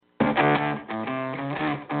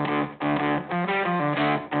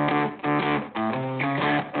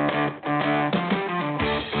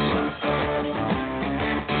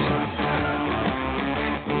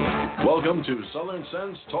Welcome to Southern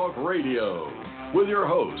Sense Talk Radio with your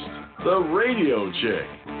host, the radio chick,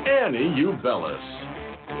 Annie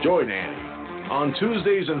Ubellis. Join Annie on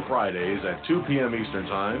Tuesdays and Fridays at 2 p.m. Eastern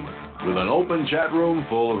Time with an open chat room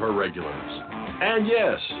full of her regulars. And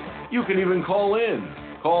yes, you can even call in.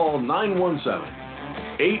 Call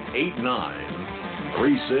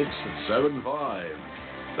 917-889-3675.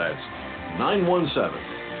 That's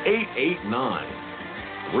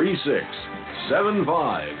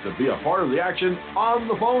 917-889-3675 to be a part of the action on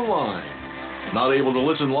the phone line. Not able to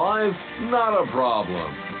listen live? Not a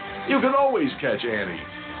problem. You can always catch Annie,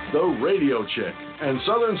 the radio chick, and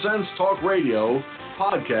Southern Sense Talk Radio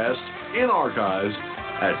podcast in archives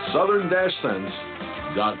at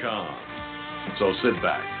southern-sense.com. So sit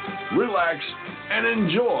back, relax, and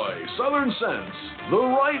enjoy Southern Sense the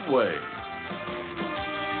right way.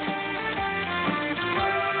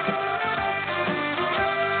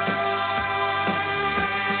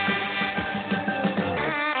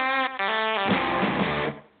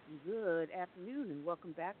 Good afternoon, and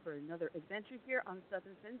welcome back for another adventure here on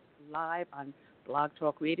Southern Sense, live on Blog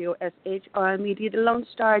Talk Radio, SHR Media, the Lone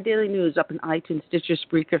Star Daily News, up in iTunes, Stitcher,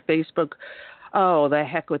 Spreaker, Facebook. Oh, the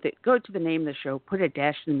heck with it. Go to the name of the show, put a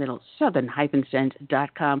dash in the middle,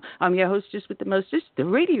 southern-sense.com. I'm your hostess with the mostest, the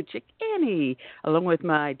radio chick, Annie, along with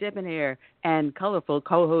my debonair and colorful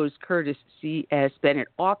co-host, Curtis C.S. Bennett,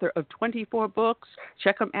 author of 24 books.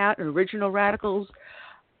 Check them out, Original Radicals.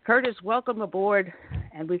 Curtis, welcome aboard,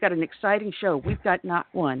 and we've got an exciting show. We've got not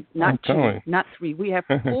one, not two, not three. We have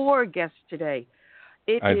 4 guests today.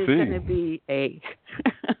 It is going to be a...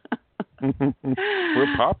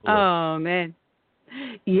 We're popular. Oh, man.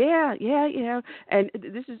 Yeah. And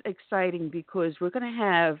this is exciting because we're going to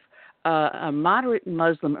have a moderate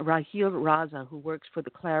Muslim, Raheel Raza, who works for the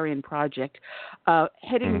Clarion Project,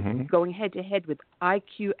 going head-to-head with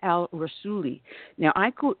IQ al-Rasuli. Now,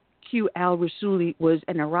 IQ al-Rasuli was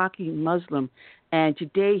an Iraqi Muslim, and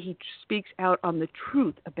today he speaks out on the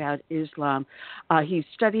truth about Islam. He's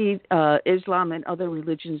studied Islam and other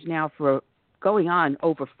religions now for going on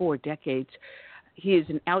over 4 decades. He is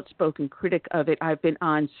an outspoken critic of it. I've been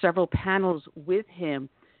on several panels with him,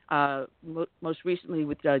 most recently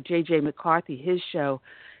with J.J. McCarthy, his show.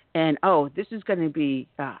 And, this is going to be...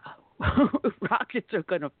 rockets are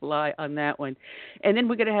going to fly on that one. And then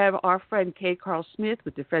we're going to have our friend K. Carl Smith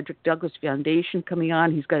with the Frederick Douglass Foundation coming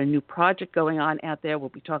on. He's got a new project going on out there. We'll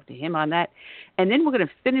be talking to him on that. And then we're going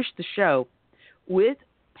to finish the show with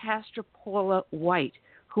Pastor Paula White,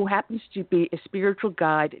 who happens to be a spiritual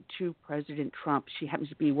guide to President Trump. She happens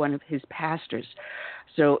to be one of his pastors.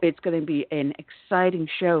 So it's going to be an exciting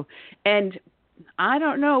show. And I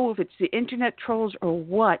don't know if it's the internet trolls or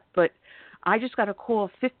what, but I just got a call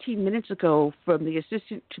 15 minutes ago from the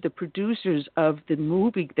assistant to the producers of the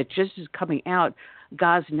movie that just is coming out,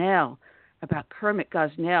 Gosnell, about Kermit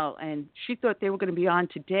Gosnell, and she thought they were going to be on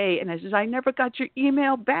today. And I says, I never got your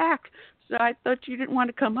email back, so I thought you didn't want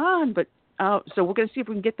to come on, but so we're going to see if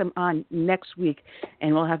we can get them on next week,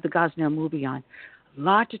 and we'll have the Gosnell movie on. A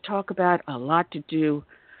lot to talk about, a lot to do.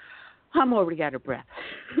 I'm already out of breath.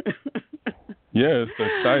 Yeah, it's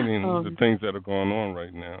exciting, the things that are going on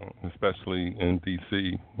right now, especially in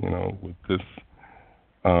D.C., with this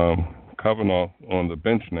Kavanaugh on the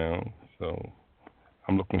bench now. So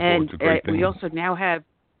I'm looking forward to great things. We also now have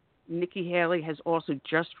Nikki Haley has also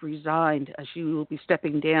just resigned. She will be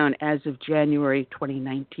stepping down as of January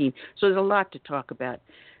 2019. So there's a lot to talk about.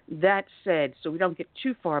 That said, so we don't get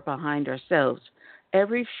too far behind ourselves,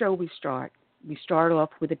 every show we start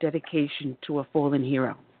off with a dedication to a fallen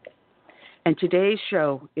hero. And today's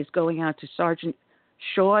show is going out to Sergeant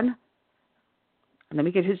Sean, let me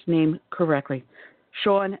get his name correctly,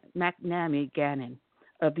 Sean McNamee Gannon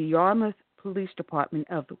of the Yarmouth Police Department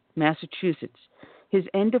of Massachusetts. His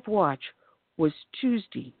end of watch was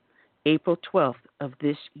Tuesday, April 12th of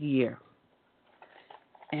this year.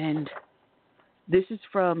 And this is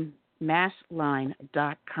from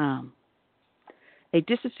massline.com. A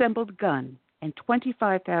disassembled gun and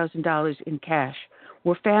 $25,000 in cash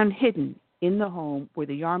were found hidden in the home where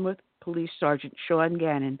the Yarmouth Police Sergeant Sean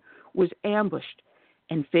Gannon was ambushed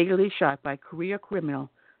and fatally shot by career criminal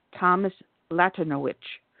Thomas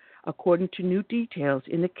Latanowicz, according to new details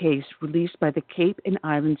in the case released by the Cape and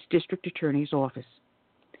Islands District Attorney's Office.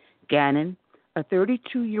 Gannon, a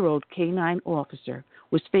 32-year-old K-9 officer,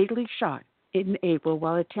 was fatally shot in April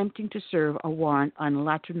while attempting to serve a warrant on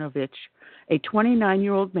Latanowicz, a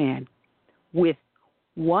 29-year-old man with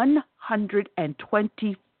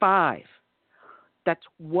 125, that's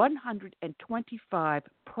 125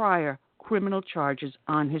 prior criminal charges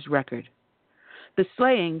on his record. The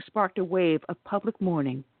slaying sparked a wave of public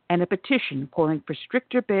mourning and a petition calling for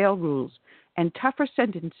stricter bail rules and tougher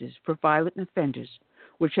sentences for violent offenders,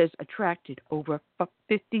 which has attracted over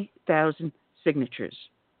 50,000 signatures.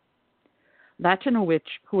 Latinowicz,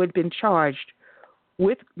 who had been charged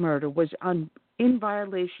with murder, was in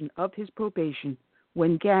violation of his probation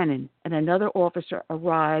when Gannon and another officer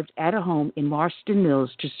arrived at a home in Marston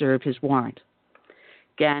Mills to serve his warrant.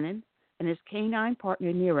 Gannon and his canine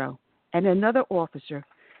partner Nero and another officer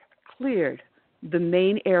cleared the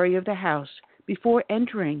main area of the house before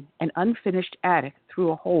entering an unfinished attic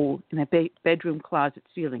through a hole in a bedroom closet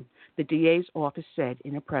ceiling, the DA's office said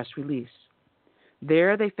in a press release.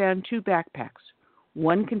 There they found 2 backpacks,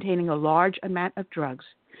 one containing a large amount of drugs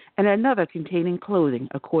and another containing clothing,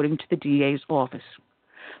 according to the DA's office.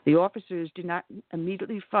 The officers did not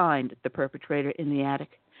immediately find the perpetrator in the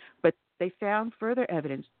attic, but they found further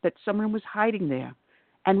evidence that someone was hiding there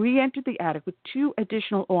and re-entered the attic with 2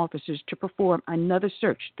 additional officers to perform another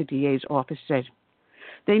search, the DA's office said.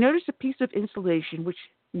 They noticed a piece of insulation which,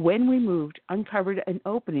 when removed, uncovered an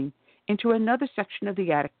opening into another section of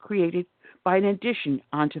the attic created by an addition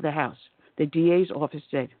onto the house, the DA's office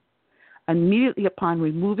said. Immediately upon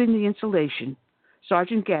removing the insulation,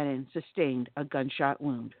 Sergeant Gannon sustained a gunshot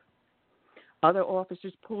wound. Other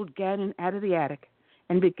officers pulled Gannon out of the attic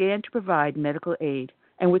and began to provide medical aid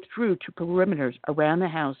and withdrew to perimeters around the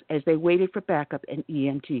house as they waited for backup and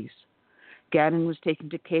EMTs. Gannon was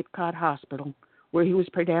taken to Cape Cod Hospital, where he was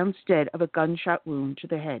pronounced dead of a gunshot wound to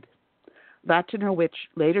the head. Latinowicz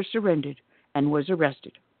later surrendered and was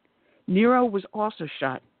arrested. Nero was also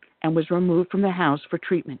shot and was removed from the house for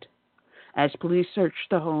treatment. As police searched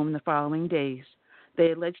the home in the following days,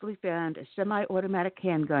 they allegedly found a semi-automatic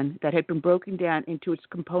handgun that had been broken down into its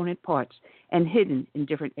component parts and hidden in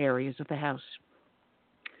different areas of the house.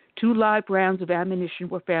 2 live rounds of ammunition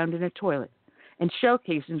were found in a toilet, and shell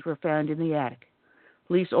casings were found in the attic.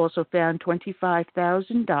 Police also found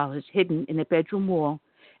 $25,000 hidden in a bedroom wall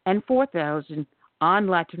and $4,000 on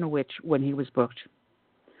Latinowicz when he was booked.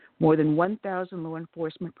 More than 1,000 law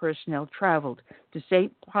enforcement personnel traveled to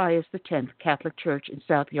St. Pius X Catholic Church in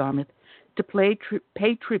South Yarmouth to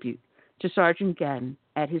pay tribute to Sergeant Gannon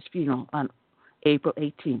at his funeral on April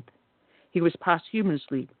 18th. He was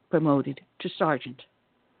posthumously promoted to sergeant.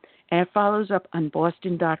 And it follows up on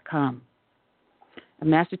Boston.com. A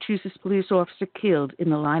Massachusetts police officer killed in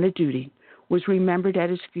the line of duty was remembered at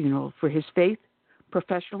his funeral for his faith,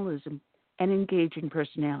 professionalism, and engaging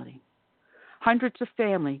personality. Hundreds of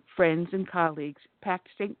family, friends, and colleagues packed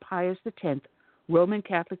St. Pius X Roman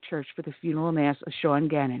Catholic Church for the funeral mass of Sean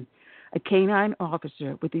Gannon, a canine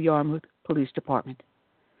officer with the Yarmouth Police Department.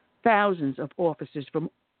 Thousands of officers from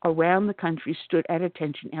around the country stood at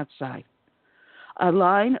attention outside. A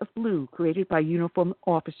line of blue created by uniformed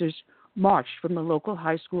officers marched from the local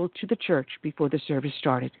high school to the church before the service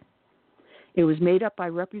started. It was made up by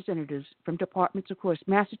representatives from departments across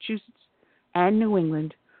Massachusetts and New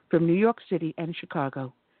England, from New York City and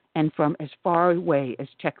Chicago, and from as far away as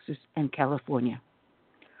Texas and California.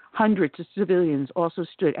 Hundreds of civilians also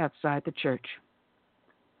stood outside the church.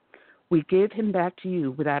 We give him back to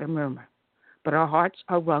you without a murmur, but our hearts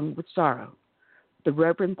are wrung with sorrow, the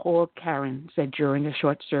Reverend Paul Karen said during a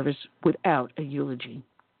short service without a eulogy.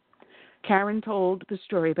 Karen told the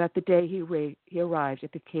story about the day he arrived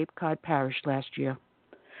at the Cape Cod Parish last year.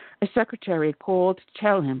 A secretary called to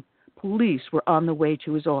tell him police were on the way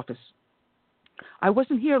to his office. I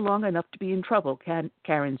wasn't here long enough to be in trouble,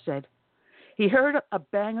 Karen said. He heard a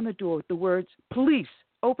bang on the door with the words, "Police,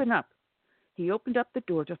 open up." He opened up the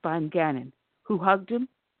door to find Gannon, who hugged him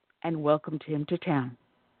and welcomed him to town.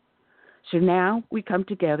 So now we come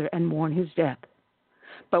together and mourn his death.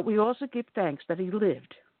 But we also give thanks that he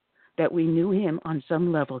lived, that we knew him on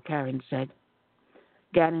some level, Karen said.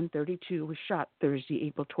 Gannon, 32, was shot Thursday,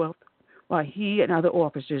 April 12th, while he and other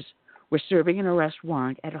officers were serving an arrest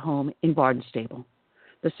warrant at a home in Barnstable.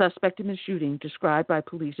 The suspect in the shooting, described by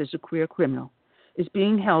police as a career criminal, is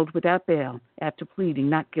being held without bail after pleading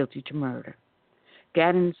not guilty to murder.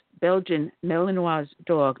 Gannon's Belgian Malinois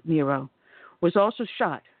dog, Nero, was also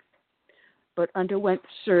shot, but underwent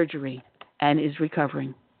surgery and is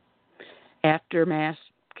recovering. After Mass,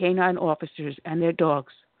 canine officers and their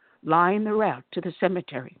dogs line the route to the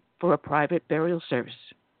cemetery for a private burial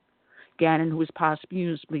service. Gannon, who was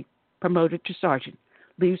posthumously promoted to sergeant,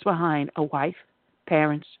 leaves behind a wife,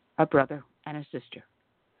 parents, a brother, and a sister.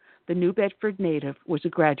 The New Bedford native was a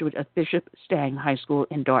graduate of Bishop Stang High School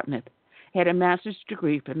in Dartmouth. He had a master's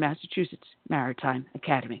degree from Massachusetts Maritime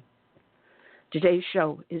Academy. Today's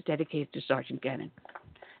show is dedicated to Sergeant Gannon.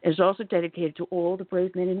 It is also dedicated to all the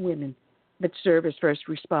brave men and women that serve as first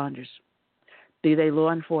responders, be they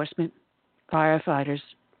law enforcement, firefighters,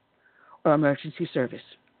 emergency service.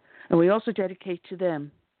 And we also dedicate to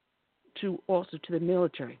them, to the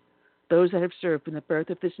military, those that have served from the birth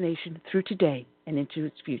of this nation through today and into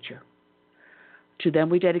its future. To them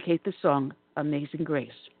we dedicate the song, Amazing Grace.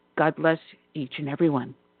 God bless each and every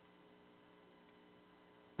one.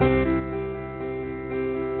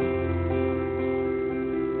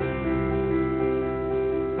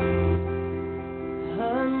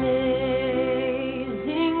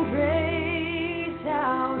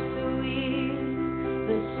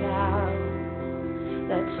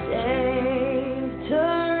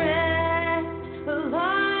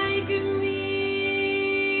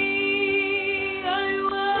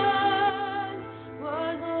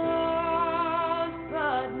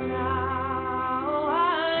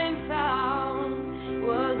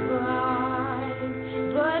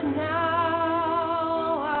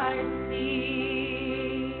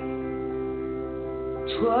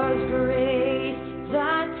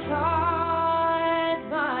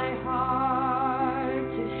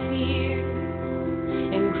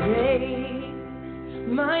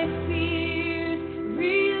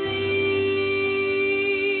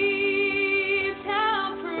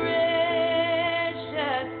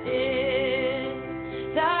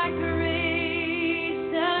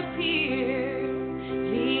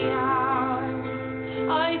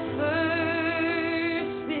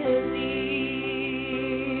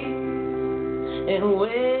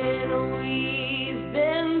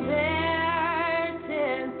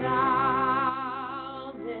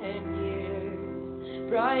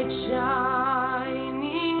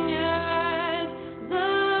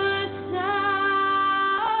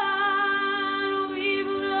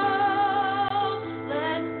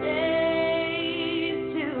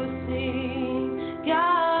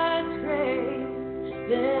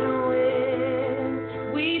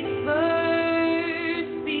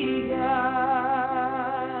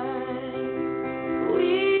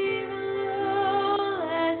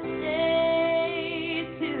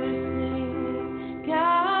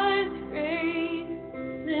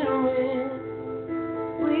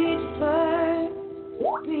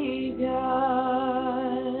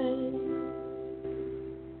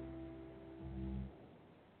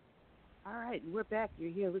 We're back.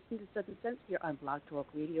 You're here listening to Southern Sense here on Blog Talk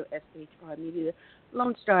Radio, SHR Media,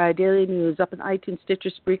 Lone Star, Daily News, up in iTunes, Stitcher,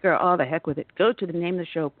 Spreaker, all the heck with it. Go to the name of the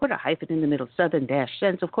show, put a hyphen in the middle,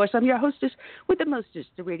 Southern-Sense. Of course, I'm your hostess with the mostest,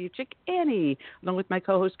 the radio chick, Annie, along with my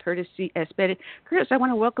co-host, Curtis C.S. Bennett. Curtis, I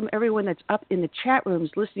want to welcome everyone that's up in the chat rooms,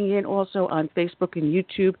 listening in also on Facebook and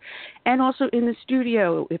YouTube, and also in the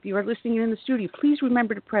studio. If you are listening in the studio, please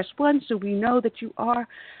remember to press 1 so we know that you are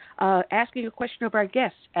asking a question of our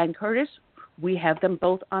guests. And Curtis, we have them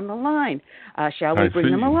both on the line. Shall we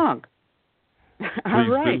bring them along? All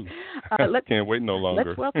right. Can't wait no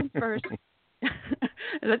longer.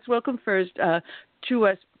 Let's welcome first. To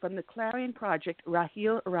us from the Clarion Project,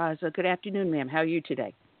 Raheel Raza. Good afternoon, ma'am. How are you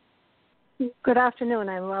today? Good afternoon.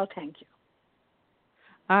 I'm well, thank you.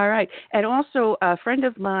 All right. And also a friend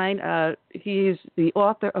of mine, he's the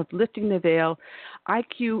author of Lifting the Veil,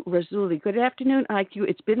 IQ Rassouli. Good afternoon, IQ.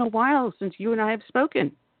 It's been a while since you and I have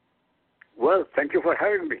spoken. Well, thank you for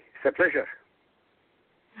having me. It's a pleasure.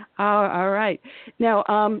 All right. Now,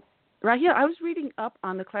 Raheel, I was reading up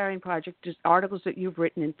on the Clarion Project, just articles that you've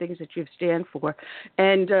written and things that you stand for,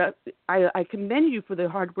 and I commend you for the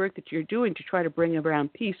hard work that you're doing to try to bring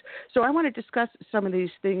around peace. So I want to discuss some of these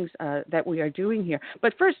things that we are doing here.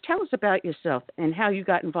 But first, tell us about yourself and how you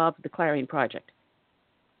got involved with the Clarion Project.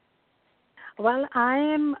 Well,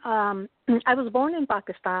 I was born in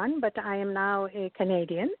Pakistan, but I am now a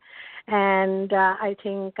Canadian, and I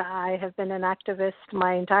think I have been an activist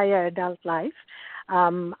my entire adult life.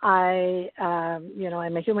 I'm a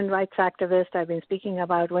human rights activist. I've been speaking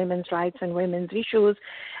about women's rights and women's issues,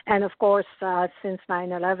 and of course, since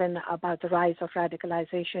 9/11, about the rise of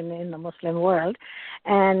radicalization in the Muslim world.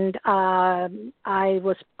 And I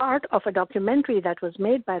was part of a documentary that was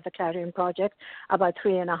made by the Clarion Project about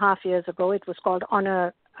 3.5 years ago. It was called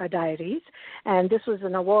Honor Diaries, and this was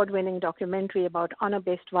an award-winning documentary about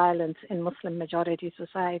honor-based violence in Muslim-majority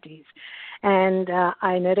societies. And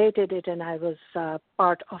I narrated it, and I was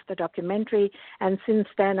part of the documentary. And since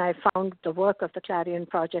then, I found the work of the Clarion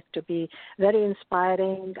Project to be very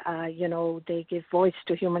inspiring. They give voice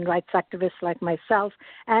to human rights activists like myself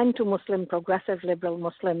and to Muslim progressive liberal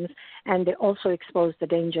Muslims, and they also expose the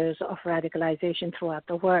dangers of radicalization throughout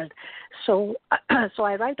the world. So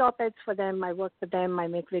I write op-eds for them, I work with them, I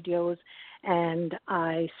make videos, and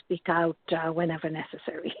I speak out whenever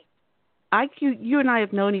necessary. IQ, you and I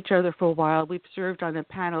have known each other for a while. We've served on a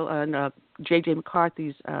panel on J.J.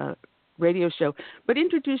 McCarthy's radio show. But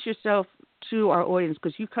introduce yourself to our audience,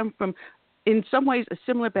 because you come from, in some ways, a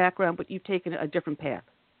similar background, but you've taken a different path.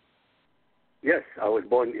 Yes, I was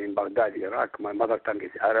born in Baghdad, Iraq. My mother tongue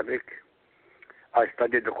is Arabic. I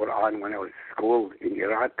studied the Quran when I was in school in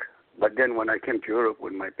Iraq. But then when I came to Europe,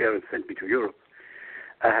 when my parents sent me to Europe,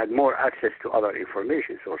 I had more access to other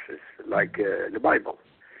information sources, like the Bible.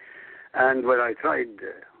 And when I tried,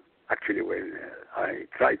 when I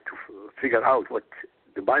tried to figure out what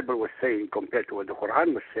the Bible was saying compared to what the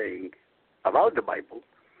Quran was saying about the Bible,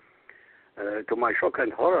 to my shock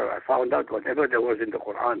and horror, I found out whatever there was in the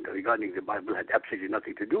Quran regarding the Bible had absolutely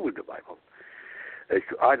nothing to do with the Bible. It's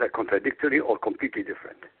either contradictory or completely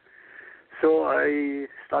different. So I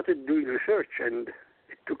started doing research, and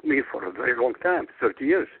it took me for a very long time, 30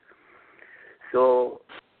 years. So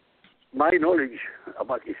my knowledge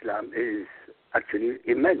about Islam is actually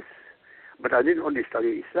immense. But I didn't only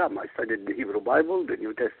study Islam. I studied the Hebrew Bible, the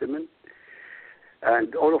New Testament,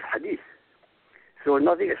 and all of Hadith. So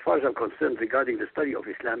nothing, as far as I'm concerned, regarding the study of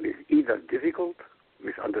Islam is either difficult,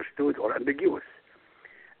 misunderstood, or ambiguous.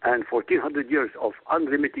 And 1,400 years of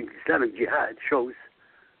unremitting Islamic jihad shows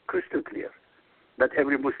crystal clear that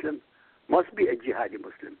every Muslim must be a jihadi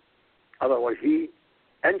Muslim. Otherwise, he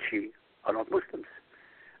and she are not Muslims.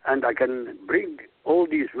 And I can bring all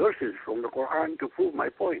these verses from the Quran to prove my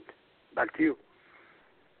point. Back to you.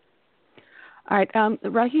 All right,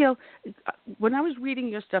 Raheel, when I was reading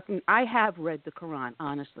your stuff, and I have read the Quran,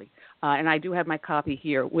 honestly, and I do have my copy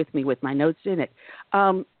here with me with my notes in it,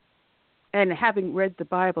 and having read the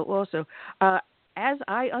Bible also, as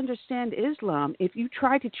I understand Islam, if you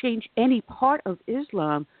try to change any part of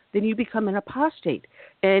Islam, then you become an apostate.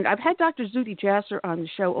 And I've had Dr. Zuhdi Jasser on the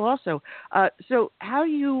show also. So how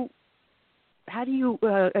do you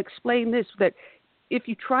explain this, that if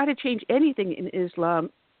you try to change anything in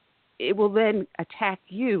Islam, it will then attack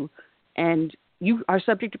you, and you are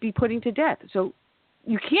subject to be put to death. So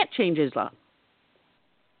you can't change Islam.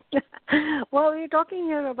 Well, we're talking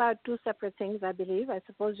here about two separate things, I believe. I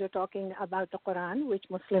suppose you're talking about the Quran, which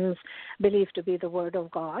Muslims believe to be the word of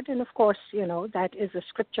God. And, of course, that is a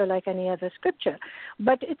scripture like any other scripture.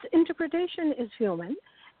 But its interpretation is human.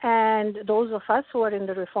 And those of us who are in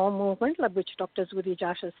the reform movement, which Dr. Zuhdi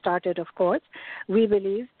Jasser started, of course, we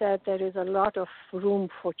believe that there is a lot of room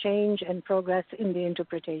for change and progress in the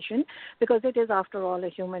interpretation, because it is, after all, a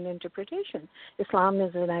human interpretation. Islam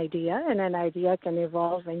is an idea, and an idea can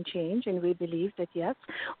evolve and change, and we believe that, yes,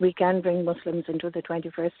 we can bring Muslims into the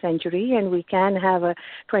 21st century, and we can have a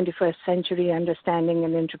 21st century understanding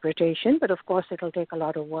and interpretation, but, of course, it will take a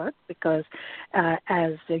lot of work, because,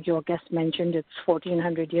 as your guest mentioned, it's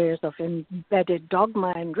 1,400 years of embedded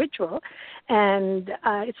dogma and ritual, and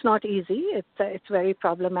it's not easy. It's very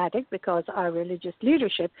problematic, because our religious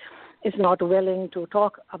leadership is not willing to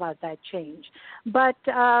talk about that change. But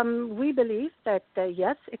we believe that,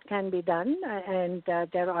 yes, it can be done, and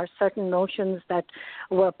there are certain notions that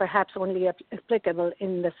were perhaps only applicable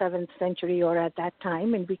in the 7th century or at that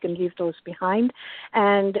time, and we can leave those behind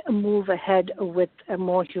and move ahead with a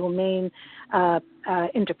more humane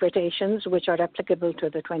interpretations which are applicable to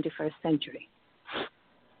the 21st century.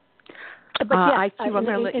 But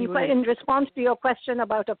yes, in response to your question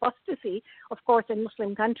about apostasy, of course, in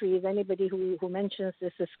Muslim countries, anybody who mentions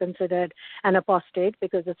this is considered an apostate,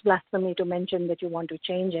 because it's blasphemy to mention that you want to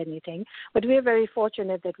change anything. But we are very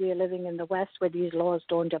fortunate that we are living in the West where these laws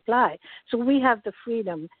don't apply. So we have the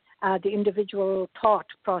freedom, the individual thought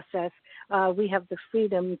process. We have the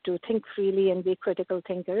freedom to think freely and be critical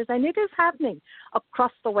thinkers, and it is happening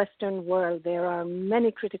across the Western world. There are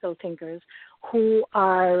many critical thinkers who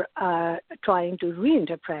are trying to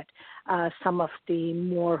reinterpret some of the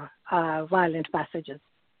more violent passages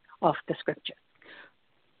of the scripture.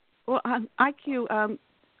 Well, IQ,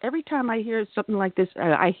 every time I hear something like this,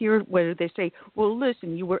 I hear where they say, well,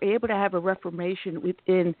 listen, you were able to have a reformation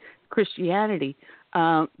within Christianity,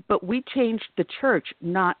 but we changed the church,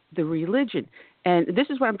 not the religion. And this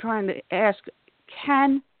is what I'm trying to ask.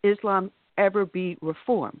 Can Islam ever be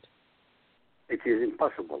reformed? It is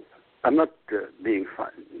impossible. I'm not being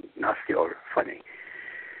nasty or funny.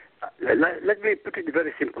 Let me put it in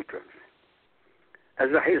very simple terms. As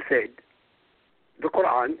Raheel said, the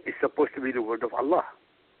Quran is supposed to be the word of Allah.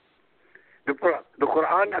 The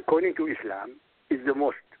Quran, according to Islam, is the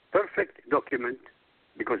most perfect document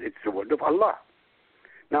because it's the word of Allah.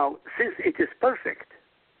 Now, since it is perfect,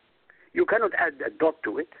 you cannot add a dot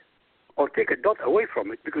to it or take a dot away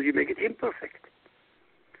from it because you make it imperfect.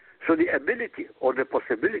 So the ability or the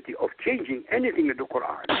possibility of changing anything in the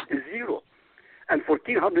Quran is zero. And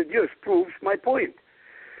 1,400 years proves my point.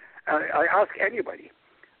 I ask anybody,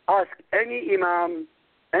 ask any imam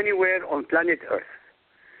anywhere on planet Earth,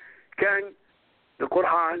 can the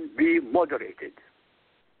Quran be moderated?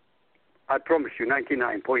 I promise you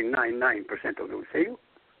 99.99% of them will say you.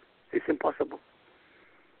 It's impossible.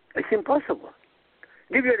 It's impossible.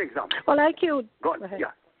 Give you an example. Well, IQ. Go ahead.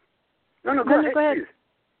 Yeah. No, go ahead. Please.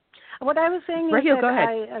 What I was saying is that go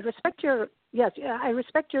ahead. I respect your I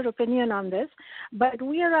respect your opinion on this, but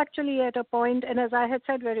we are actually at a point, and as I had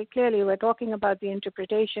said very clearly, we're talking about the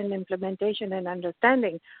interpretation, implementation, and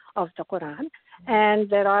understanding of the Quran, and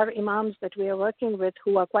there are imams that we are working with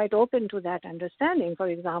who are quite open to that understanding. For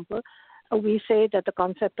example, we say that the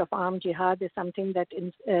concept of armed jihad is something that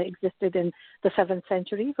existed in the 7th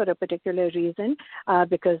century for a particular reason,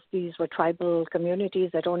 because these were tribal communities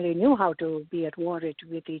that only knew how to be at war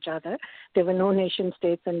with each other. There were no nation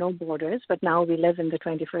states and no borders, but now we live in the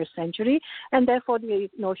 21st century, and therefore the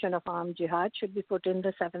notion of armed jihad should be put in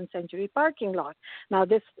the 7th century parking lot. Now,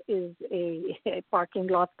 this is a parking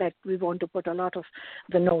lot that we want to put a lot of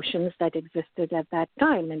the notions that existed at that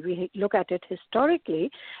time, and we look at it historically,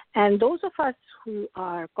 and those of us who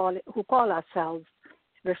call ourselves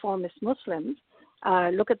reformist Muslims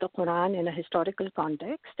look at the Quran in a historical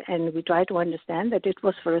context, and we try to understand that it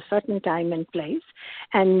was for a certain time and place,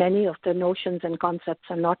 and many of the notions and concepts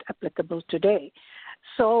are not applicable today.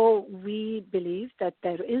 So we believe that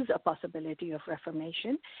there is a possibility of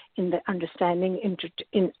reformation in the understanding,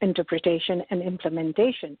 interpretation, and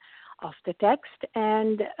implementation of the text,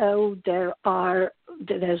 and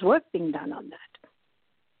there's work being done on that.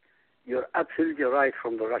 You're absolutely right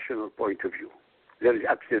from the rational point of view. There is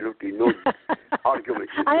absolutely no argument.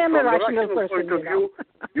 I am from a rational the person. Point of view,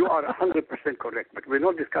 you are 100% correct, but we're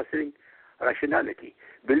not discussing rationality.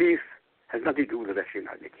 Belief has nothing to do with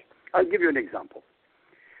rationality. I'll give you an example.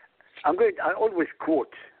 I always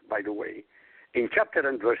quote, by the way, in chapter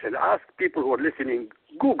and verse, and ask people who are listening,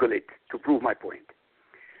 Google it to prove my point.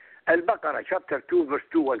 Al-Baqarah, chapter 2, verse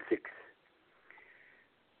 216.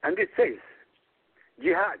 And it says,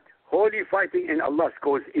 Jihad, holy fighting in Allah's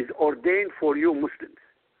cause, is ordained for you Muslims,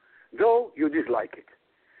 though you dislike it.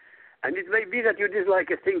 And it may be that you dislike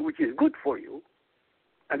a thing which is good for you,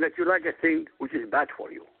 and that you like a thing which is bad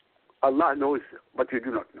for you. Allah knows, but you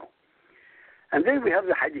do not know. And then we have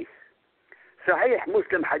the hadith. Sahih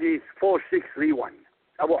Muslim hadith 4631.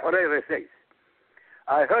 Abu Hurairah says,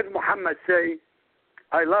 I heard Muhammad say,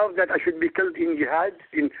 I love that I should be killed in jihad,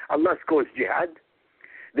 in Allah's cause jihad.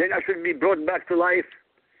 Then I should be brought back to life,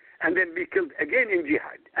 and then be killed again in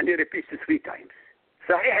jihad. And he repeats it 3 times.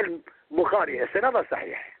 Sahih al-Bukhari, it's another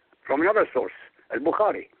Sahih, from another source,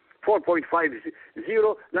 al-Bukhari,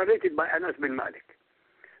 4.50, narrated by Anas bin Malik.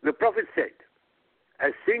 The Prophet said,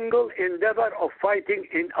 a single endeavor of fighting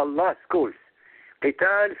in Allah's cause,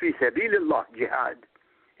 qital fi sabilillah, jihad,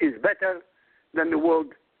 is better than the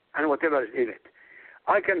world and whatever is in it.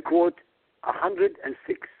 I can quote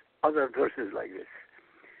 106 other verses like this.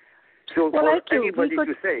 So for anybody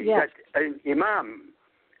to say that an imam,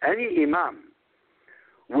 any imam,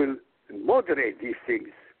 will moderate these things,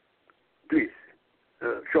 please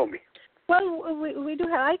show me. Well, we do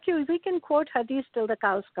have IQ. We can quote hadith till the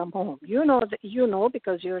cows come home. You know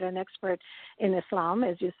because you're an expert in Islam,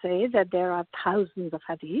 as you say, that there are thousands of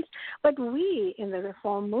hadith. But we in the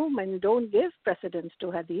Reform movement don't give precedence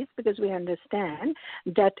to hadith because we understand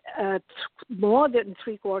that more than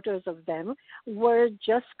 3/4 of them were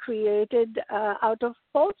just created out of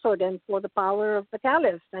falsehood and for the power of the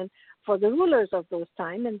caliphs and for the rulers of those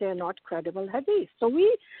time, and they're not credible hadith. So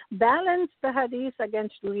we balance the hadith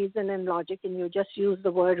against reason and logic, and you just use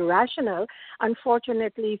the word rational.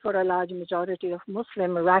 Unfortunately, for a large majority of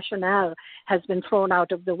Muslim, rationale has been thrown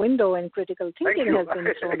out of the window, and critical thinking has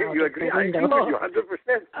been thrown out of the window. I agree with you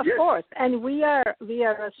 100%. Of course, and we are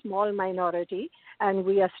a small minority, and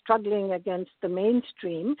we are struggling against the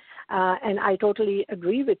mainstream. And I totally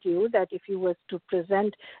agree with you that if you were to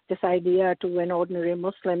present this idea to an ordinary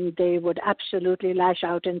Muslim, they would absolutely lash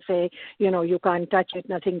out and say, you can't touch it,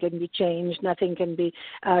 nothing can be changed, nothing can be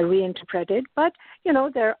reinterpreted. But,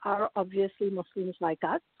 there are obviously Muslims like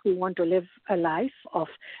us who want to live a life of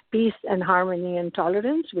peace and harmony and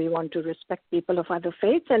tolerance. We want to respect people of other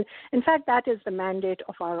faiths. And in fact, that is the mandate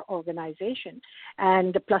of our organization,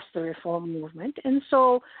 and plus the Reform movement. And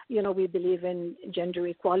so, we believe in gender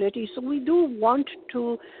equality. So we do want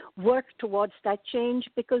to work towards that change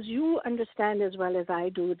because you understand as well as I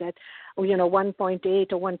do that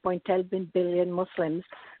 1.8 or 1.10 billion Muslims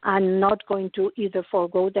are not going to either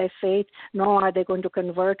forego their faith, nor are they going to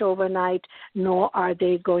convert overnight, nor are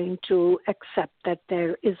they going to accept that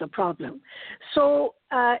there is a problem. So,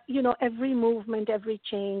 every movement, every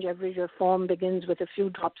change, every reform begins with a few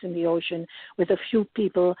drops in the ocean, with a few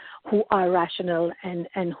people who are rational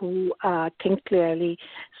and who think clearly.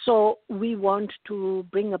 So we want to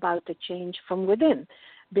bring about the change from within.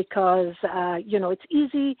 Because, it's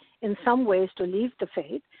easy in some ways to leave the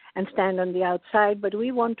faith and stand on the outside, but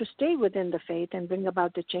we want to stay within the faith and bring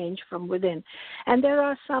about the change from within. And there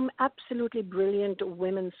are some absolutely brilliant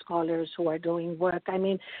women scholars who are doing work. I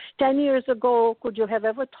mean, 10 years ago, could you have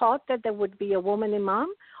ever thought that there would be a woman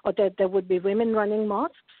imam or that there would be women running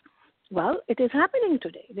mosques? Well, it is happening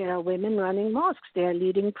today. There are women running mosques. They are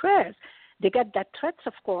leading prayers. They get death threats,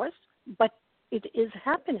 of course, but it is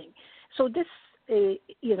happening. So this is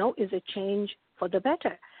a change for the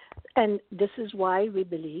better. And this is why we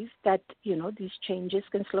believe that, these changes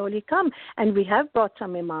can slowly come. And we have brought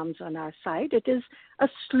some imams on our side. It is a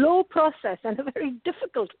slow process and a very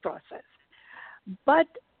difficult process. But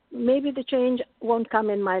maybe the change won't come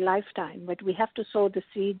in my lifetime, but we have to sow the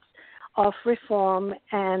seeds of reform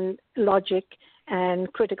and logic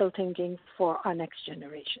and critical thinking for our next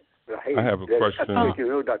generation. Raheel, I have a question. You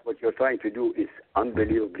know that what you're trying to do is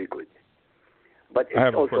unbelievably good. But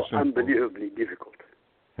it's also unbelievably difficult.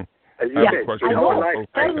 As you said, I know.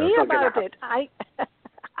 Tell me about it.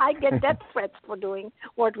 I get death threats for doing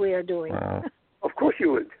what we are doing. Wow. Of course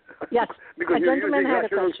you would. Yes. Because a you're gentleman using had a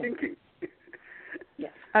rational question. thinking.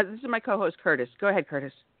 Yes. This is my co-host, Curtis. Go ahead,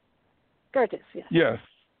 Curtis. Curtis, yes. Yes.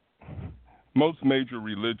 Most major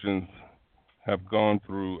religions have gone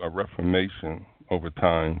through a reformation over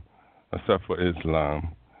time, except for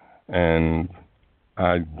Islam. And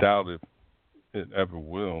I doubt if it ever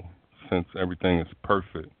will, since everything is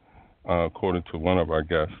perfect, according to one of our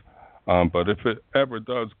guests. But if it ever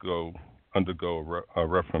does undergo a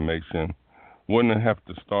reformation, wouldn't it have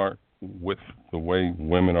to start with the way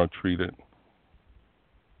women are treated?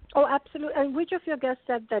 Oh, absolutely. And which of your guests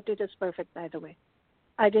said that it is perfect, by the way?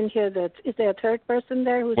 I didn't hear that. Is there a third person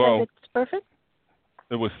there who said it's perfect?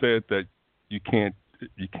 It was said that you can't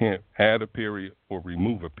add a period or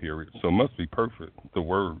remove a period, so it must be perfect, the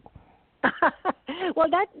word. Well,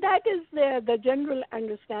 that is the general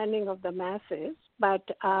understanding of the masses. But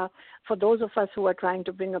for those of us who are trying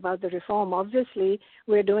to bring about the reform, obviously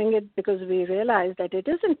we're doing it because we realize that it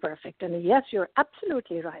isn't perfect. And yes, you're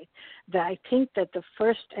absolutely right. I think that the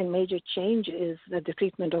first and major change is the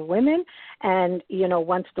treatment of women. And,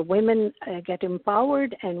 once the women get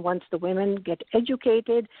empowered and once the women get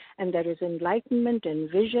educated and there is enlightenment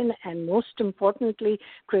and vision and most importantly,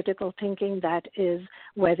 critical thinking, that is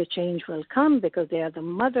where the change will come, because they are the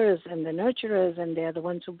mothers and the nurturers and they are the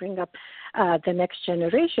ones who bring up the next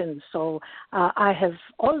generation. So I have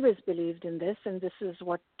always believed in this, and this is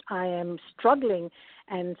what I am struggling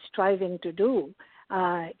and striving to do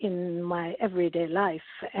in my everyday life.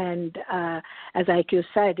 And as IQ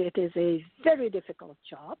said, it is a very difficult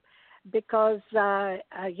job because,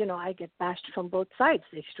 I get bashed from both sides,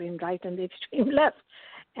 the extreme right and the extreme left.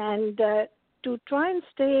 And to try and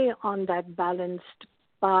stay on that balanced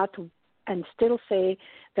path and still say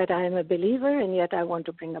that I am a believer and yet I want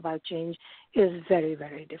to bring about change is very,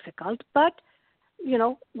 very difficult. But,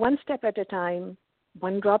 one step at a time,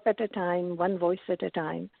 one drop at a time, one voice at a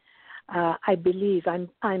time. I believe,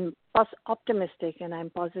 I'm optimistic and I'm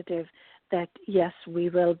positive that, yes, we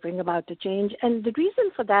will bring about the change. And the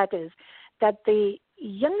reason for that is that the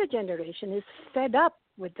younger generation is fed up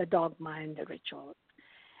with the dogma and the rituals.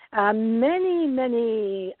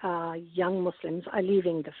 Many young Muslims are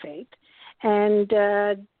leaving the faith, and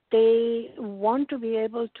they want to be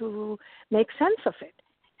able to make sense of it.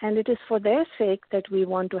 And it is for their sake that we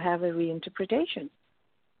want to have a reinterpretation.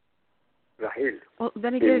 Raheel, well,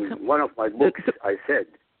 then again, in one of my books, I said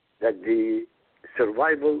that the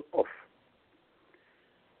survival of,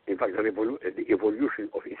 in fact, the evolution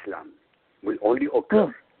of Islam will only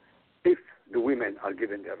occur if the women are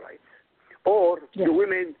given their rights, or the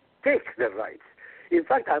women take their rights. In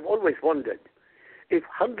fact, I've always wondered if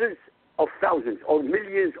hundreds of thousands or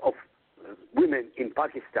millions of women in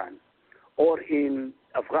Pakistan or in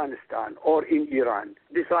Afghanistan or in Iran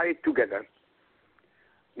decide together,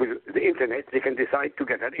 with the internet, they can decide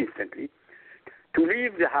together instantly to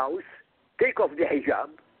leave the house, take off the hijab,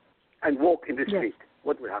 and walk in the street.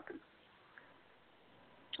 What will happen?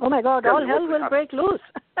 Oh, my God, all hell will break loose.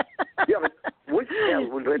 But which hell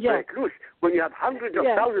will break loose? When you have hundreds of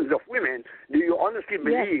thousands of women, do you honestly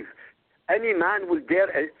believe any man will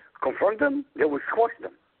dare confront them? They will squash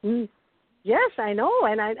them. Yes, I know,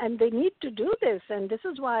 and they need to do this, and this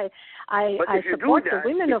is why I support the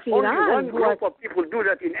women of Iran. Iran. If only one group of people do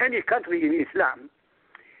that in any country in Islam,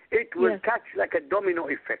 it will catch like a domino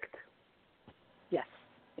effect. Yes,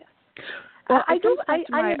 yes. Well, I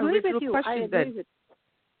agree with you. I agree with.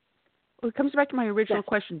 Well, it comes back to my original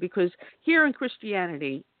question, because here in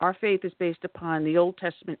Christianity, our faith is based upon the Old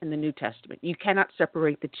Testament and the New Testament. You cannot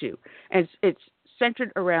separate the two. And it's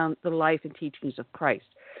centered around the life and teachings of Christ.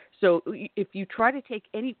 So if you try to take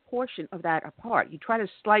any portion of that apart, you try to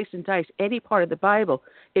slice and dice any part of the Bible,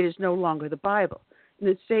 it is no longer the Bible. And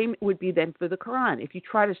the same would be then for the Quran. If you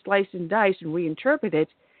try to slice and dice and reinterpret it,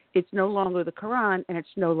 it's no longer the Quran and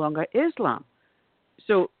it's no longer Islam.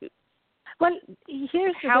 So well,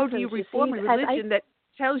 here's how do you reform a religion that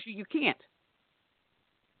tells you can't?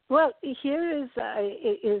 Well, here is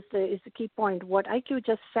the key point. What IQ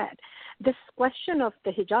just said. This question of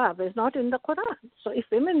the hijab is not in the Quran. So if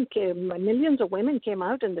millions of women came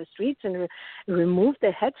out in the streets and removed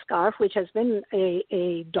their headscarf, which has been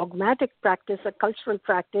a dogmatic practice, a cultural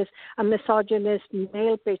practice, a misogynist,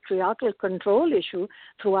 male patriarchal control issue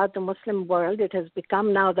throughout the Muslim world, it has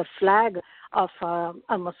become now the flag of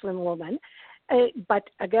a Muslim woman. But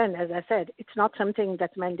again, as I said, it's not something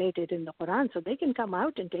that's mandated in the Quran. So they can come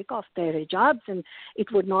out and take off their hijabs, and it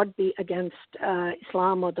would not be against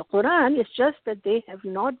Islam or the Quran. It's just that they have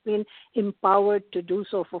not been empowered to do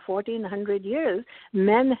so for 1,400 years.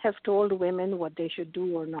 Men have told women what they should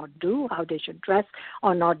do or not do, how they should dress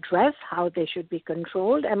or not dress, how they should be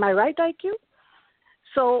controlled. Am I right, IQ?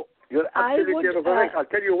 So you're absolutely correct. I'll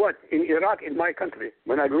tell you what, in Iraq, in my country,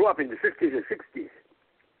 when I grew up in the 50s and 60s,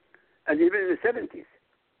 and even in the 70s,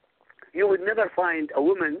 you would never find a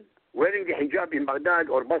woman wearing the hijab in Baghdad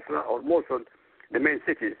or Basra or Mosul, the main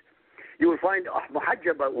cities. You will find a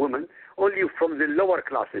muhajjaba woman only from the lower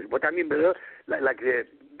classes. What I mean by that, like the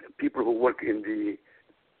people who work in the,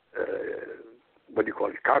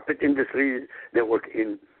 carpet industry, they work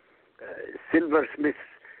in silversmiths,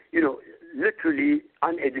 literally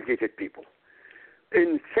uneducated people.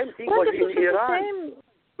 And same thing was in Iran.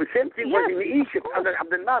 The same thing was in Egypt under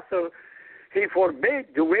Abdel Nasser. He forbade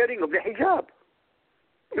the wearing of the hijab.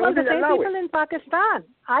 Well, the same people in Pakistan.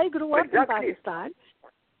 I grew up in Pakistan.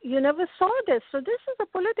 You never saw this. So this is a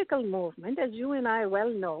political movement, as you and I well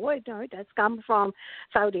know. It has come from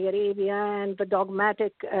Saudi Arabia and the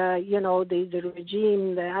dogmatic, the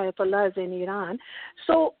regime, the Ayatollahs in Iran.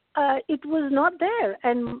 So it was not there.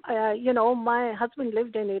 And, my husband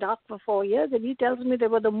lived in Iraq for 4 years, and he tells me they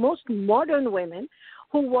were the most modern women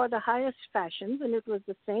who wore the highest fashions, and it was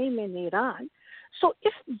the same in Iran. So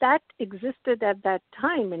if that existed at that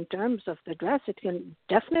time in terms of the dress, it can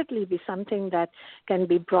definitely be something that can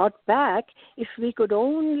be brought back if we could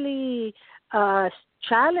only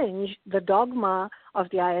challenge the dogma of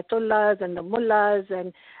the Ayatollahs and the mullahs.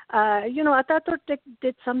 And, Ataturk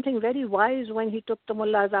did something very wise when he took the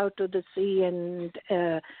mullahs out to the sea and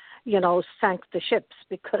sank the ships,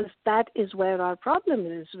 because that is where our problem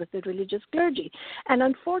is with the religious clergy. And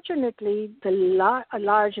unfortunately, a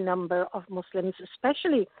large number of Muslims,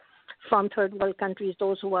 especially from third world countries,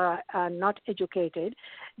 those who are not educated,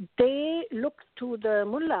 they look to the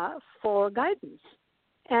mullah for guidance.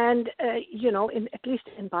 And, at least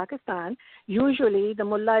in Pakistan, usually the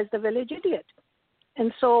mullah is the village idiot.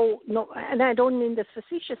 And so, no, and I don't mean this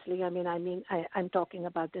facetiously. I'm talking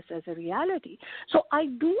about this as a reality. So I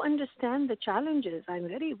do understand the challenges. I'm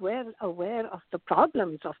very well aware of the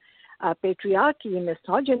problems of patriarchy,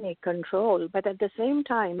 misogyny, control. But at the same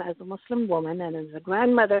time, as a Muslim woman and as a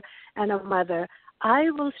grandmother and a mother, I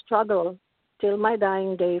will struggle till my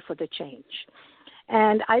dying day for the change.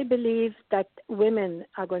 And I believe that women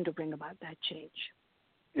are going to bring about that change.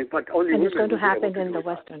 In fact, only and women it's going to happen in the it.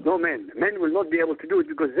 Western. No men. Men will not be able to do it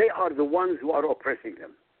because they are the ones who are oppressing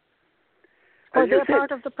them. They're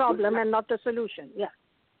part of the problem and not the solution. Yeah.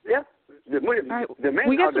 Yeah. The men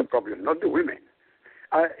are the problem, not the women.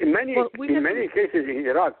 In many cases in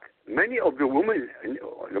Iraq, many of the women,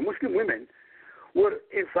 the Muslim women, were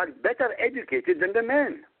in fact better educated than the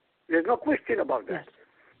men. There's no question about that. Yes.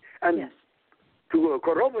 And to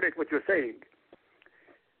corroborate what you're saying,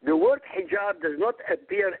 the word hijab does not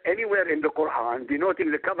appear anywhere in the Quran denoting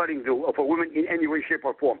the covering of a woman in any way, shape,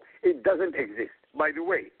 or form. It doesn't exist. By the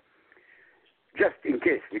way, just in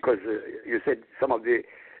case, because you said some of the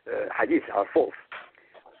hadiths are false.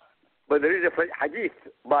 But there is a hadith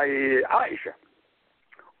by Aisha,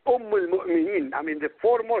 al-Mu'mineen, the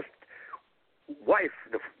foremost wife,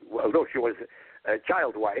 although she was a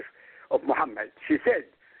child wife of Muhammad. She said,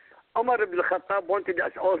 Umar ibn al-Khattab wanted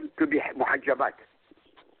us all to be muhajjabat.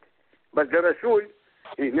 But the Rasul,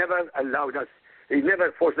 he never allowed us. He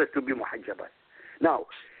never forced us to be muhajjabat. Now,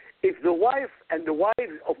 if the wife and the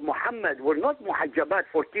wives of Muhammad were not muhajjabat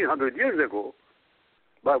 1400 years ago,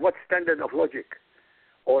 by what standard of logic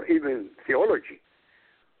or even theology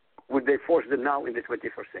would they force them now in the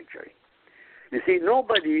 21st century? You see,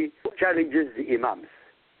 nobody challenges the imams.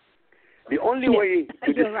 The only way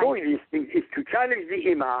to destroy these things is to challenge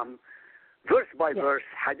the imam verse by verse,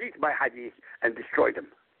 hadith by hadith, and destroy them.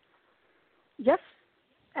 Yes,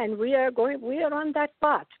 and we are on that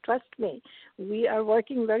path. Trust me, we are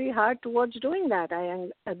working very hard towards doing that. I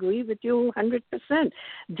agree with you 100%.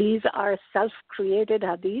 These are self-created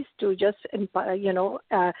hadiths to just,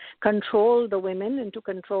 control the women and to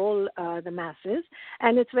control the masses.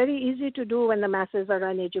 And it's very easy to do when the masses are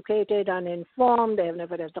uneducated, uninformed. They have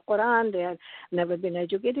never read the Quran. They have never been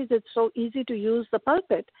educated. It's so easy to use the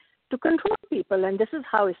pulpit to control people, and this is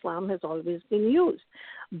how Islam has always been used.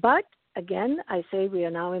 But again, I say we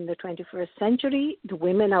are now in the 21st century. The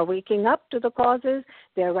women are waking up to the causes.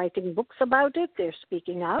 They're writing books about it. They're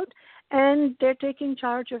speaking out, and they're taking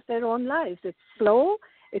charge of their own lives. It's slow.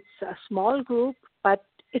 It's a small group, but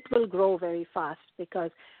it will grow very fast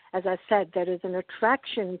because, as I said, there is an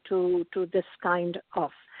attraction to this kind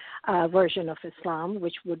of version of Islam,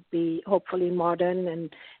 which would be hopefully modern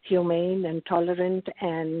and humane and tolerant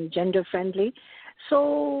and gender-friendly.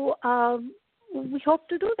 So we hope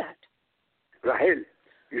to do that. Rahel,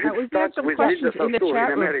 you should start with Linda Sarsour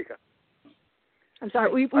in America. I'm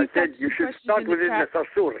sorry. I said you should start with Linda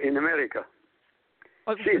Sarsour in America.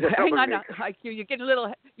 Oh, hang on, you're getting a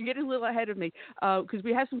little ahead of me because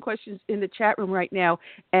we have some questions in the chat room right now,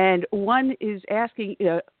 and one is asking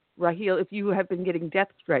Raheel if you have been getting death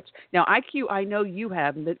threats. Now, IQ, I know you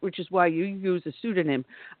have, which is why you use a pseudonym.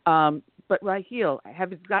 But Raheel,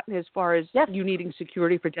 have you gotten as far as you needing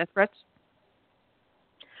security for death threats?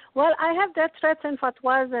 Well, I have death threats and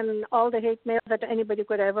fatwas and all the hate mail that anybody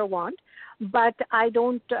could ever want, but I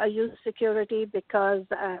don't use security because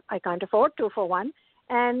I can't afford to, for one.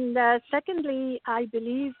 And secondly, I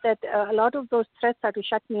believe that a lot of those threats are to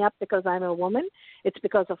shut me up because I'm a woman. It's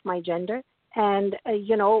because of my gender. And,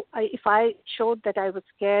 if I showed that I was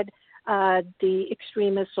scared, the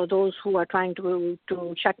extremists or those who are trying to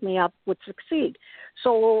shut me up would succeed.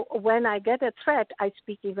 So when I get a threat, I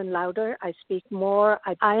speak even louder. I speak more.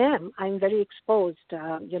 I'm very exposed.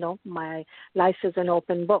 My life is an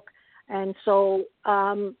open book. And so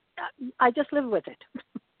I just live with it.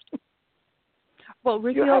 Well,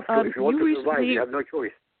 Raheel, you have to. If you want to survive, you have no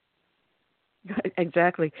choice.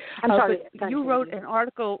 Exactly. I'm sorry. You wrote an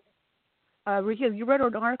article. Raheel, you wrote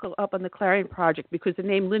an article up on the Clarion Project because the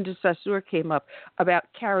name Linda Sarsour came up about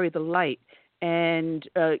Carry the Light, and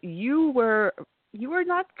you were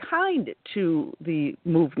not kind to the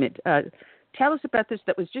movement. Tell us about this.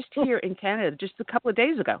 That was just here in Canada, just a couple of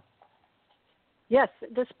days ago. Yes,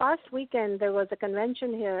 this past weekend there was a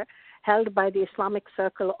convention here held by the Islamic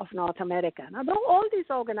Circle of North America. Now, all these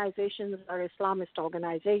organizations are Islamist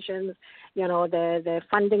organizations. Their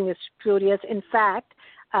funding is spurious. In fact,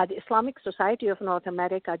 the Islamic Society of North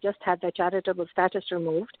America just had their charitable status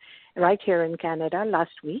removed right here in Canada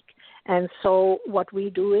last week. And so what we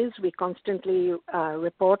do is we constantly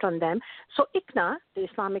report on them. So ICNA, the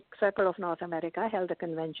Islamic Circle of North America, held a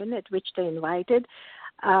convention at which they invited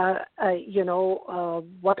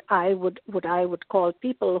what I would call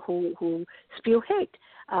people who spew hate,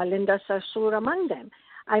 Linda Sarsour among them.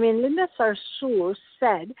 I mean, Linda Sarsour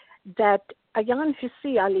said that Ayaan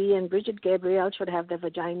Hirsi Ali and Bridget Gabriel should have their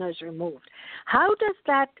vaginas removed. How does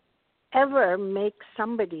that ever make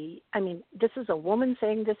somebody, this is a woman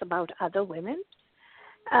saying this about other women.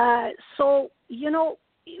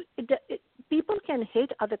 People can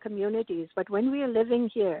hate other communities, but when we are living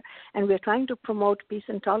here and we're trying to promote peace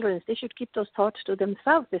and tolerance, they should keep those thoughts to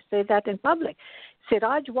themselves. They say that in public.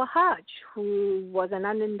 Siraj Wahaj, who was an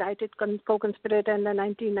unindicted co-conspirator in the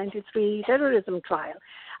 1993 terrorism trial,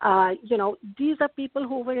 these are people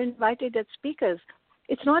who were invited as speakers.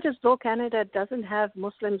 It's not as though Canada doesn't have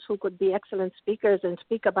Muslims who could be excellent speakers and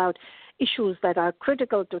speak about issues that are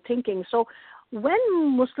critical to thinking. So when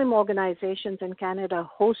Muslim organizations in Canada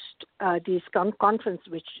host these conferences,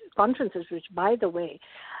 which, by the way,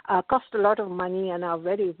 cost a lot of money and are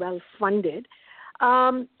very well funded,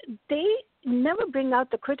 they never bring out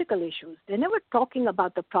the critical issues. They're never talking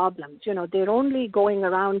about the problems. They're only going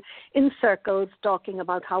around in circles talking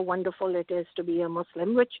about how wonderful it is to be a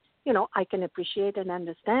Muslim, which, I can appreciate and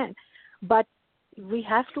understand. But we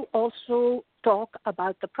have to also talk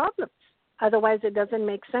about the problems. Otherwise, it doesn't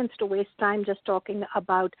make sense to waste time just talking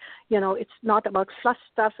about, it's not about fluff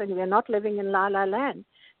stuff and we're not living in la la land.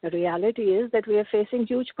 The reality is that we are facing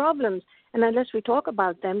huge problems, and unless we talk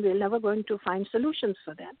about them, we're never going to find solutions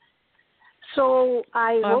for them. So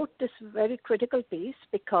I wrote this very critical piece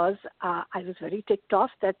because I was very ticked off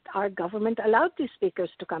that our government allowed these speakers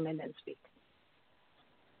to come in and speak.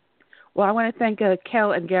 Well, I want to thank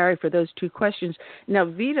Kel and Gary for those two questions. Now,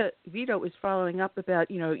 Vito is following up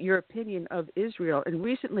about, your opinion of Israel. And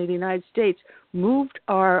recently, the United States moved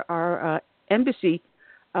our embassy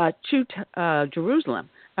to Jerusalem.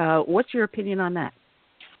 What's your opinion on that?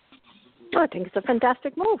 I think it's a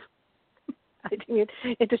fantastic move. I think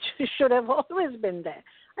it should have always been there.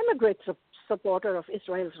 I'm a great supporter of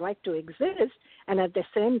Israel's right to exist, and at the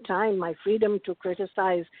same time, my freedom to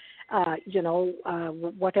criticize,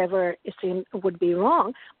 whatever would be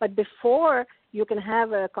wrong. But before you can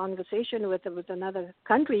have a conversation with another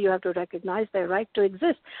country, you have to recognize their right to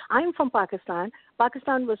exist. I'm from Pakistan.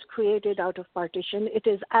 Pakistan was created out of partition. It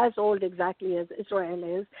is as old exactly as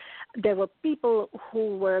Israel is. There were people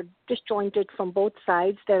who were disjointed from both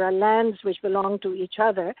sides. There are lands which belong to each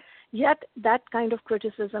other. Yet that kind of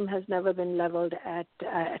criticism has never been leveled at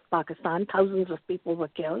Pakistan. Thousands of people were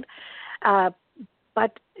killed.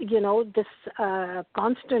 But, this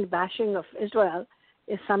constant bashing of Israel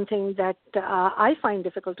is something that I find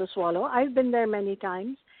difficult to swallow. I've been there many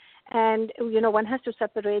times. And, one has to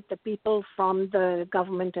separate the people from the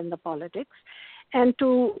government and the politics. And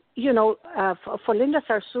to, for Linda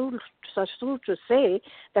Sarsour to say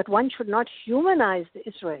that one should not humanize the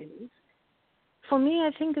Israelis, for me,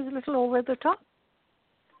 I think is a little over the top.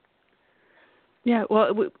 Yeah,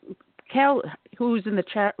 well, Cal, who's in the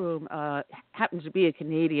chat room, happens to be a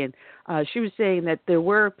Canadian. She was saying that there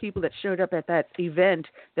were people that showed up at that event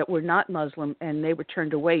that were not Muslim, and they were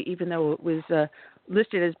turned away, even though it was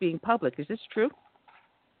listed as being public. Is this true?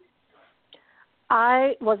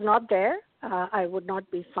 I was not there. I would not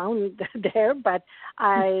be found there, but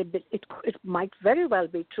it might very well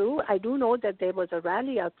be true. I do know that there was a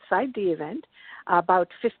rally outside the event. About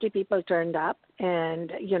 50 people turned up,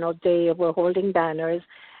 and, they were holding banners,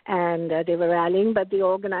 and they were rallying, but the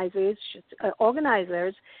organizers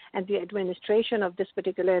and the administration of this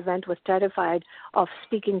particular event was terrified of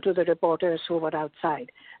speaking to the reporters who were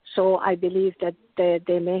outside. So I believe that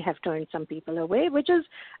they may have turned some people away, which is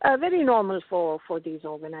very normal for these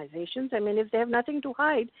organizations. I mean, if they have nothing to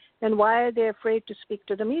hide, then why are they afraid to speak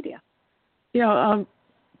to the media?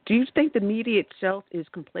 Do you think the media itself is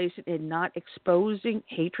complacent in not exposing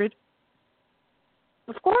hatred?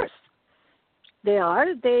 Of course. They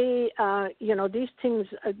are. These things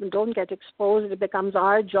don't get exposed. It becomes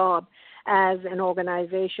our job as an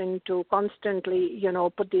organization to constantly,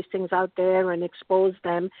 put these things out there and expose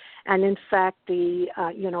them. And in fact,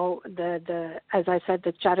 as I said,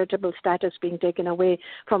 the charitable status being taken away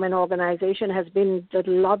from an organization has been the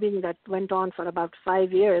lobbying that went on for about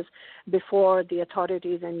 5 years before the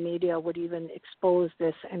authorities and media would even expose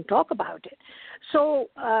this and talk about it.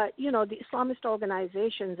 So, the Islamist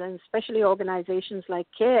organizations, and especially organizations like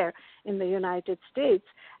CARE in the United States,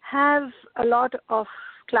 have a lot of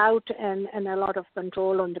clout and a lot of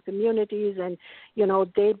control on the communities, and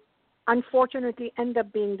they unfortunately end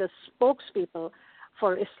up being the spokespeople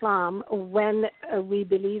for Islam when we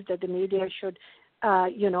believe that the media should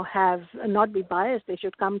have not be biased. They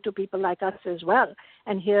should come to people like us as well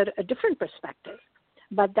and hear a different perspective.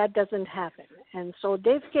 But that doesn't happen. And so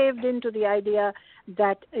they've caved into the idea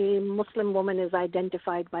that a Muslim woman is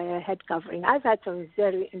identified by a head covering. I've had some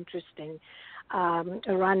very interesting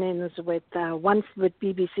run-ins with one with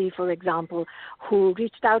BBC, for example, who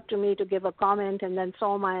reached out to me to give a comment and then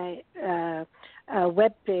saw my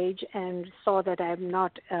web page and saw that I'm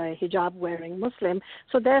not a hijab-wearing Muslim.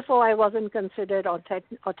 So therefore, I wasn't considered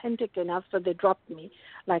authentic enough, so they dropped me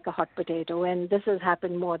like a hot potato. And this has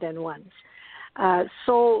happened more than once.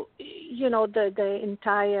 So, the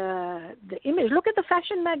image. Look at the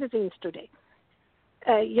fashion magazines today.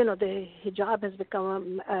 The hijab has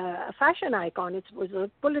become a fashion icon. It was a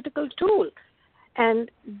political tool. And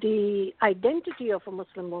the identity of a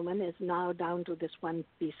Muslim woman is now down to this one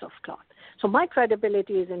piece of cloth. So my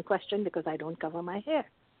credibility is in question because I don't cover my hair.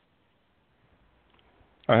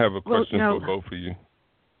 I have a question for both of you.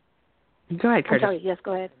 Go ahead, Curtis. I'm sorry. Yes,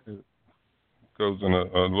 go ahead. It goes in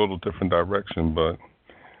a little different direction, but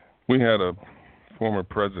we had a former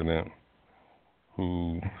president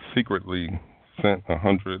who secretly sent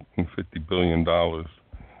 $150 billion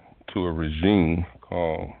to a regime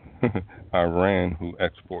called Iran, who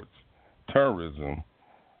exports terrorism.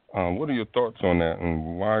 What are your thoughts on that,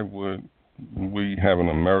 and why would we have an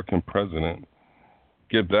American president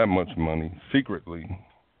give that much money secretly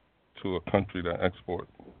to a country that exports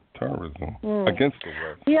terrorism against the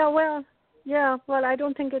West? Yeah, well, Yeah, well, I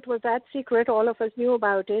don't think it was that secret. All of us knew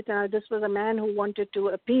about it. This was a man who wanted to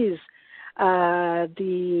appease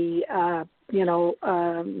the,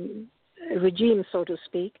 regime, so to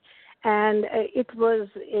speak. And it was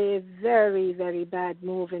a very, very bad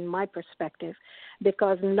move in my perspective,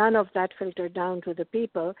 because none of that filtered down to the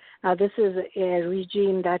people. This is a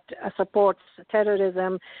regime that supports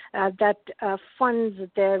terrorism, that funds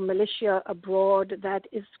their militia abroad, that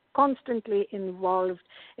is constantly involved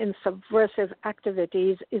in subversive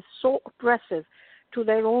activities, is so oppressive to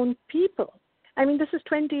their own people. I mean, this is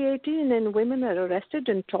 2018 and women are arrested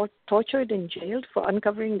and tortured and jailed for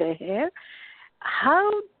uncovering their hair. How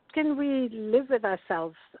can we live with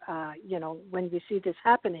ourselves, when we see this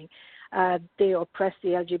happening? They oppress the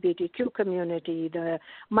LGBTQ community, the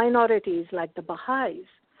minorities like the Baha'is.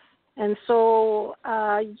 And so,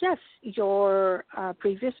 yes, your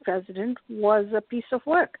previous president was a piece of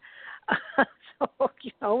work.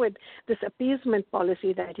 So, with this appeasement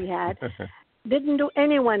policy that he had, didn't do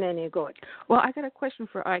anyone any good. Well, I got a question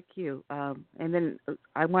for IQ, and then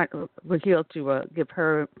I want Raheel to give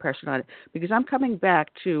her impression on it, because I'm coming back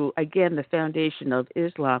to, again, the foundation of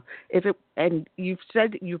Islam. And you've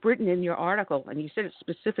written in your article, and you said it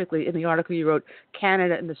specifically in the article you wrote,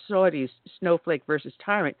 Canada and the Saudis, Snowflake versus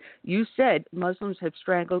Tyrant. You said Muslims have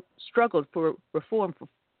struggled for reform for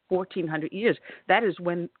 1,400 years. That is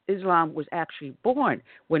when Islam was actually born,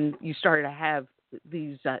 when you started to have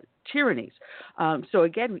these tyrannies. So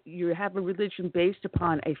again, you have a religion based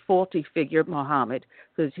upon a faulty figure, Muhammad,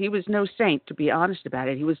 because he was no saint, to be honest about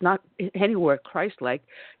it. He was not anywhere Christ-like.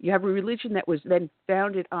 You have a religion that was then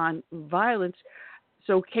founded on violence.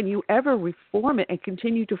 So can you ever reform it and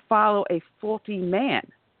continue to follow a faulty man?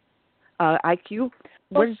 IQ,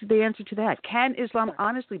 what is the answer to that? Can Islam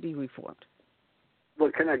honestly be reformed?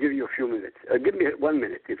 Well, can I give you a few minutes? Give me 1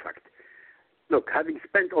 minute, in fact. Look, having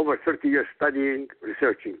spent over 30 years studying,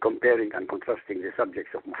 researching, comparing, and contrasting the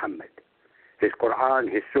subjects of Muhammad, his Quran,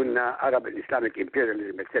 his Sunnah, Arab and Islamic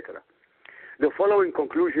imperialism, etc., the following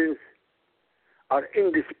conclusions are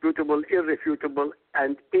indisputable, irrefutable,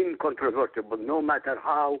 and incontrovertible, no matter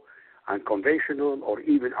how unconventional or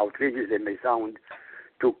even outrageous they may sound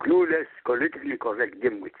to clueless, politically correct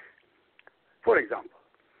dimwits. For example,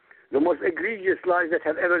 the most egregious lies that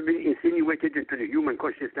have ever been insinuated into the human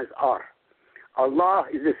consciousness are: Allah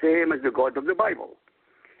is the same as the God of the Bible.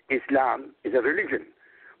 Islam is a religion.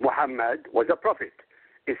 Muhammad was a prophet.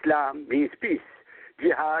 Islam means peace.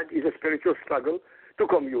 Jihad is a spiritual struggle to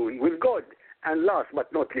commune with God. And last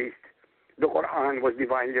but not least, the Quran was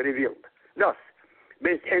divinely revealed. Thus,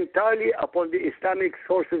 based entirely upon the Islamic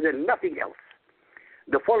sources and nothing else,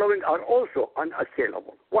 the following are also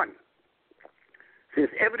unassailable. 1.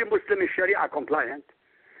 Since every Muslim is Sharia compliant,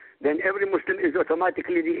 then every Muslim is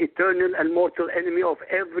automatically the eternal and mortal enemy of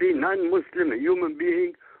every non-Muslim human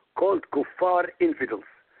being called kuffar infidels,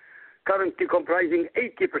 currently comprising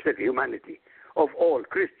 80% of humanity, of all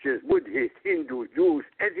Christians, Buddhists, Hindus, Jews,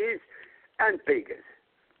 atheists, and pagans.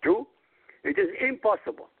 2, it is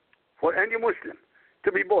impossible for any Muslim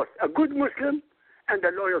to be both a good Muslim and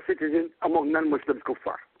a loyal citizen among non-Muslims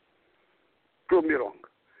kuffar. Prove me wrong.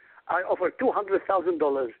 I offer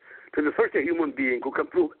 $200,000 to the first human being who can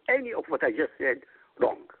prove any of what I just said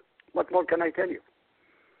wrong. What more can I tell you?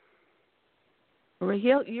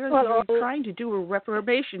 Raheel, you're trying to do a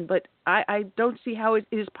reformation, but I don't see how it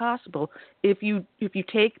is possible if you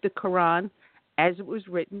take the Quran as it was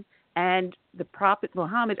written and the Prophet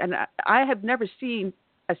Muhammad, and I have never seen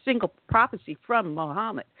a single prophecy from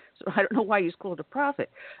Muhammad, so I don't know why he's called a prophet.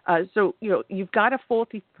 So, you've got a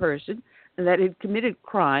faulty person that had committed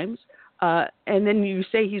crimes, and then you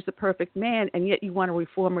say he's the perfect man, and yet you want to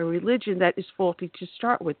reform a religion that is faulty to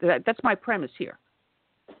start with. That's my premise here.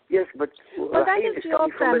 Yes, but well, that is your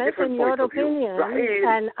premise and your opinion,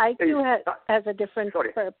 and IQ has a different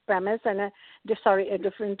premise and a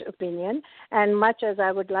different opinion. And much as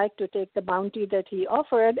I would like to take the bounty that he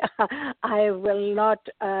offered, I will not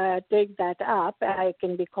take that up. I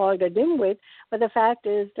can be called a dimwit, but the fact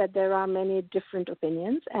is that there are many different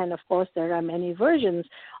opinions, and of course there are many versions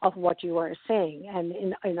of what you are saying. And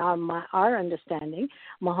in our understanding,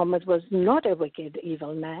 Muhammad was not a wicked,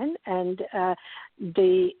 evil man, and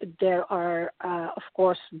there are, of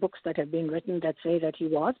course, books that have been written that say that he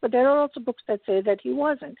was, but there are also books that say that he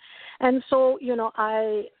wasn't. And so,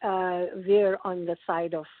 I veer on the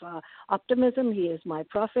side of optimism. He is my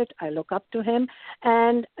prophet. I look up to him.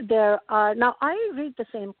 And now I read the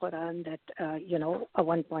same Quran that, at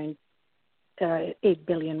one point 8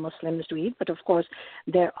 billion Muslims to eat, but of course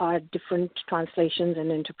there are different translations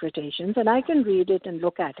and interpretations, and I can read it and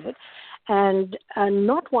look at it and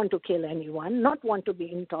not want to kill anyone, not want to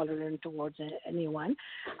be intolerant towards anyone.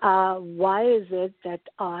 Why is it that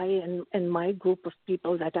I and my group of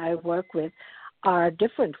people that I work with are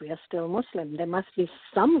different? We are still Muslim. There must be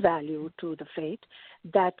some value to the faith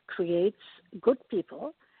that creates good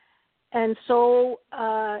people. And so,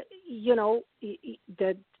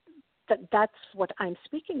 that's what I'm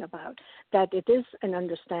speaking about, that it is an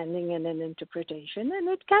understanding and an interpretation, and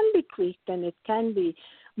it can be tweaked and it can be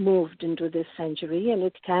moved into this century and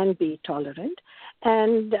it can be tolerant.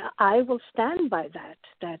 And I will stand by that,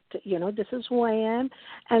 this is who I am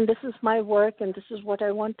and this is my work and this is what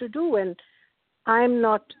I want to do. And I'm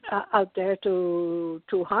not out there to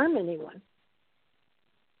harm anyone.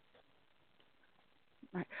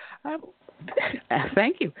 Right.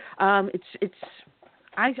 Thank you.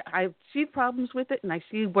 I see problems with it, and I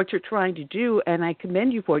see what you're trying to do, and I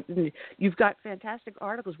commend you for it. And you've got fantastic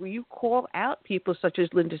articles where you call out people such as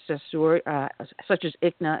Linda Sarsour, such as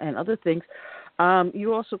ICNA, and other things.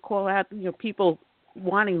 You also call out, people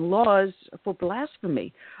wanting laws for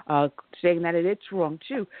blasphemy, saying that it's wrong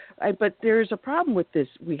too. But there's a problem with this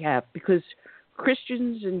we have, because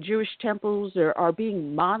Christians and Jewish temples are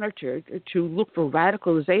being monitored to look for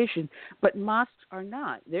radicalization, but mosques are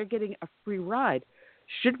not. They're getting a free ride.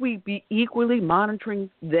 Should we be equally monitoring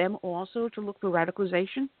them also to look for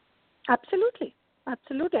radicalization? Absolutely.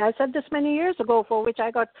 Absolutely. I said this many years ago, for which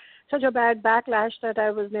I got such a bad backlash that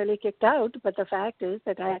I was nearly kicked out. But the fact is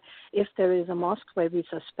that if there is a mosque where we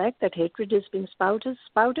suspect that hatred is being spouted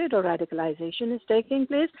or radicalization is taking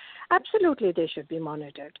place, absolutely they should be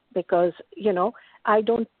monitored. Because, I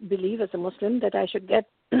don't believe as a Muslim that I should get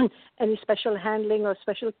any special handling or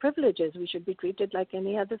special privileges. We should be treated like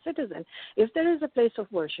any other citizen. If there is a place of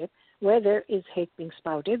worship where there is hate being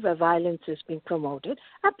spouted, where violence is being promoted,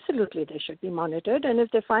 absolutely they should be monitored. And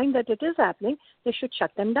if they find that it is happening, they should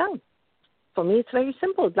shut them down. For me, it's very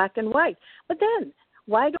simple, black and white. But then,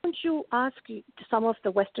 why don't you ask some of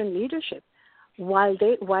the Western leadership why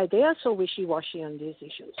they are so wishy-washy on these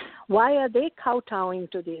issues? Why are they kowtowing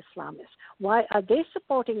to the Islamists? Why are they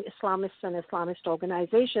supporting Islamists and Islamist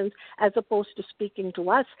organizations as opposed to speaking to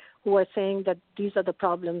us who are saying that these are the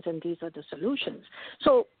problems and these are the solutions?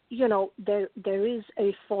 So, there is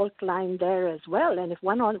a fault line there as well. And if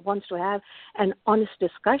one wants to have an honest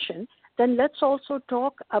discussion, then let's also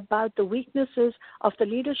talk about the weaknesses of the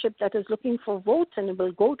leadership that is looking for votes and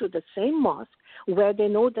will go to the same mosque where they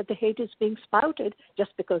know that the hate is being spouted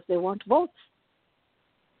just because they want votes.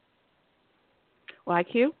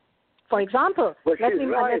 Like you? For example, Look.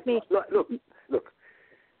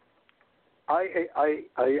 I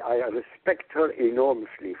respect her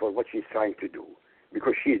enormously for what she's trying to do,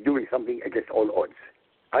 because she's doing something against all odds.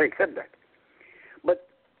 I accept that. But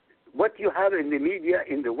what you have in the media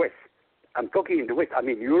in the West, I'm talking in the West, I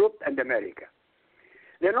mean Europe and America,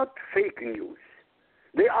 they're not fake news.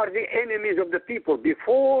 They are the enemies of the people.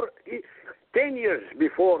 10 years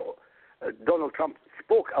before Donald Trump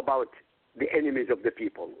spoke about the enemies of the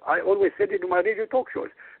people, I always said it in my radio talk shows.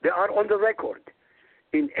 They are on the record.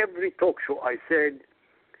 In every talk show I said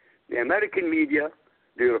the American media,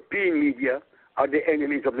 the European media are the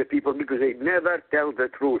enemies of the people because they never tell the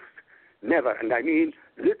truth. Never. And I mean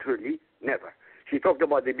literally never. She talked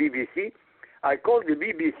about the BBC. I called the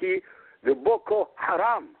BBC the Boko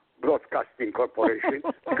Haram Broadcasting Corporation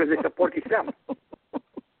because they support Islam.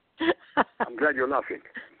 I'm glad you're laughing.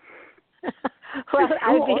 Well,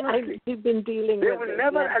 I've been dealing with it. They will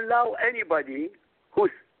never allow anybody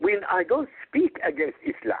when I don't speak against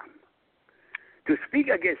Islam. To speak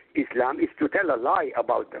against Islam is to tell a lie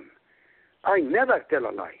about them. I never tell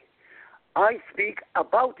a lie. I speak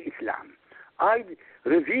about Islam. I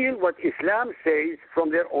reveal what Islam says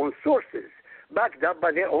from their own sources, backed up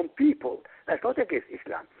by their own people. That's not against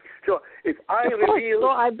Islam. So if I reveal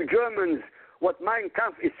to Germans what Mein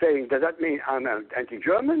Kampf is saying, does that mean I'm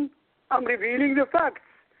anti-German? I'm revealing the facts.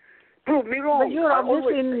 Prove me wrong. But you're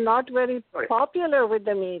obviously not very popular with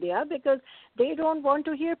the media because they don't want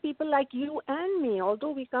to hear people like you and me, although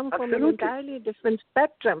we come from an entirely different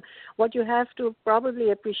spectrum. What you have to probably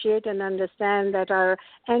appreciate and understand that our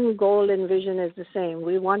end goal and vision is the same.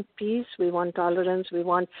 We want peace, we want tolerance, we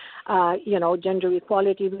want, gender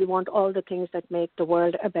equality, we want all the things that make the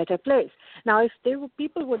world a better place. Now, if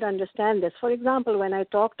people would understand this, for example, when I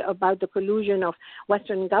talked about the collusion of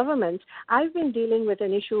Western governments, I've been dealing with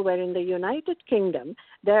an issue where in the United Kingdom,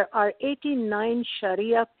 there are 89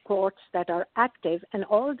 Sharia courts that are active, and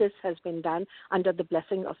all this has been done under the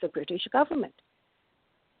blessing of the British government.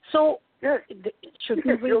 So Yes. shouldn't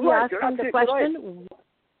Yes, we you're be right. asking You're the absolutely question?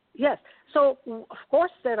 Yes. So, of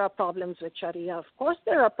course, there are problems with Sharia. Of course,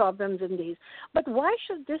 there are problems in these. But why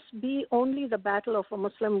should this be only the battle of a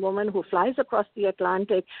Muslim woman who flies across the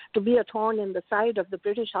Atlantic to be a thorn in the side of the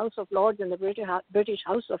British House of Lords and the British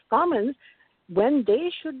House of Commons when they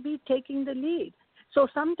should be taking the lead? So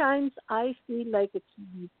sometimes I feel like it's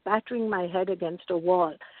battering my head against a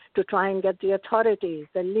wall to try and get the authorities,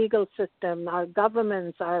 the legal system, our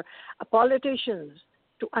governments, our politicians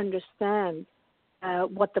to understand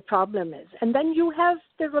what the problem is. And then you have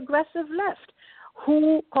the regressive left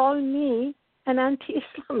who call me an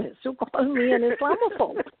anti-Islamist, who call me an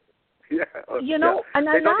Islamophobe. Yeah. You know, yeah. and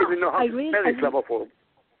they don't even know how to spell Islamophobe.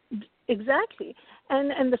 Exactly.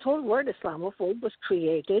 And this whole word Islamophobe was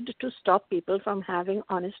created to stop people from having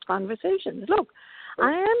honest conversations. Look,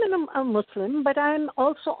 I am a Muslim, but I'm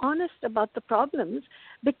also honest about the problems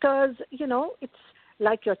because, you know, it's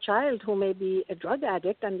like your child who may be a drug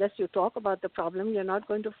addict. Unless you talk about the problem, you're not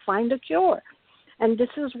going to find a cure. And this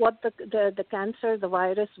is what the cancer, the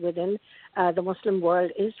virus within the Muslim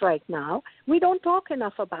world is right now. We don't talk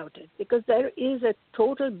enough about it because there is a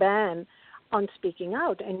total ban on speaking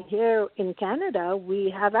out. And here in Canada, we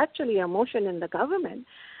have actually a motion in the government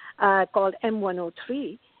called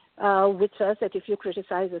M103, which says that if you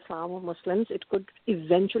criticize Islam or Muslims, it could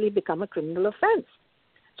eventually become a criminal offense.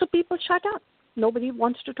 So people shut up. Nobody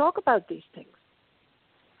wants to talk about these things.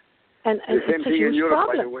 And the same it's a thing huge in Europe,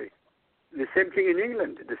 problem. by the way. The same thing in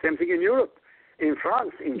England, the same thing in Europe, in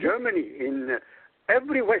France, in Germany, in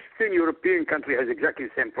every Western European country has exactly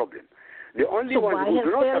the same problem. The only ones who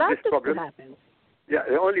do not have this problem,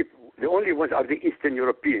 the only ones are the Eastern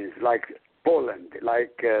Europeans, like Poland,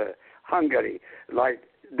 like Hungary, like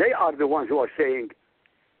they are the ones who are saying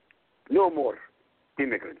no more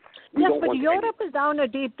immigrants. Yes, but Europe is down a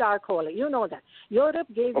deep, dark hole. You know that. Europe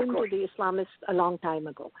gave in to the Islamists a long time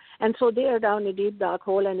ago. And so they are down a deep, dark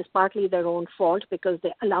hole, and it's partly their own fault because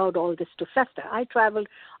they allowed all this to fester. I traveled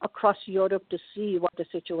across Europe to see what the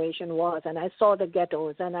situation was, and I saw the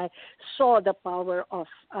ghettos, and I saw the power of,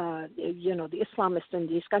 the Islamists in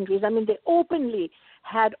these countries. I mean, they openly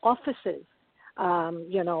had offices, of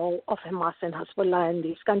Hamas and Hezbollah in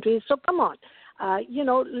these countries. So come on.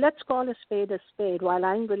 Let's call a spade. While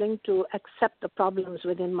I'm willing to accept the problems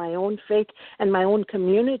within my own faith and my own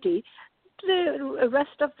community, the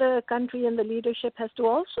rest of the country and the leadership has to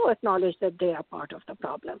also acknowledge that they are part of the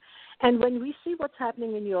problem. And when we see what's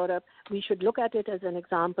happening in Europe, we should look at it as an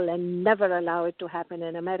example and never allow it to happen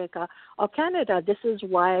in America or Canada. This is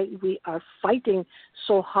why we are fighting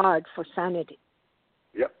so hard for sanity.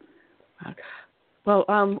 Yep. Well,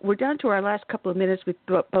 we're down to our last couple of minutes with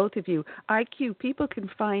both of you. IQ, people can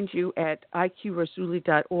find you at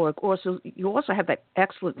iqrasuli.org. Also, you also have that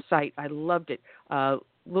excellent site. I loved it.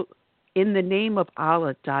 Look,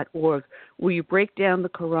 inthenameofallah.org, where you break down the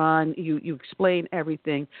Quran, you explain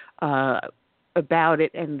everything about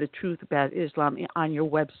it and the truth about Islam on your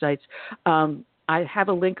websites. I have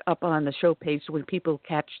a link up on the show page, so when people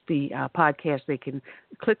catch the podcast, they can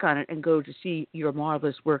click on it and go to see your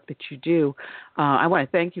marvelous work that you do. I want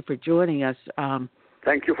to thank you for joining us.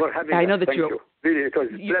 Thank you for having us. I know that thank you. Really, it was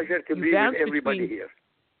a pleasure to be with everybody here.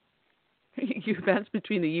 You bounce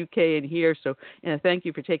between the UK and here, so thank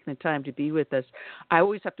you for taking the time to be with us. I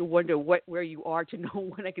always have to wonder where you are to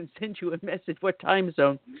know when I can send you a message, what time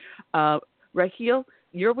zone. Raheel,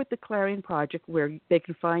 you're with the Clarion Project, where they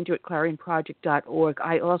can find you at clarionproject.org.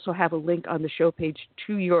 I also have a link on the show page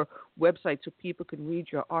to your website so people can read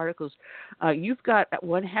your articles. You've got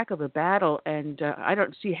one heck of a battle, and I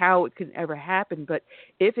don't see how it can ever happen. But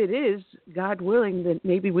if it is, God willing, then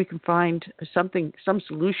maybe we can find some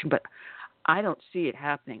solution. But I don't see it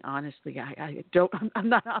happening, honestly. I'm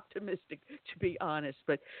not optimistic, to be honest.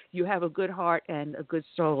 But you have a good heart and a good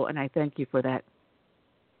soul, and I thank you for that.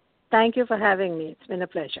 Thank you for having me. It's been a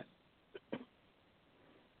pleasure.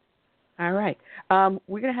 All right.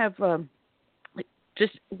 We're going to have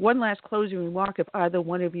just one last closing remark if either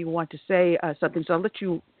one of you want to say something. So I'll let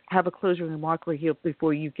you have a closing remark, Raheel,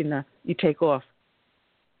 before you can you take off.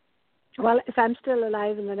 Well, if I'm still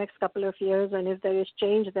alive in the next couple of years, and if there is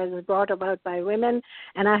change that is brought about by women,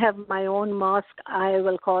 and I have my own mosque, I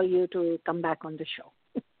will call you to come back on the show.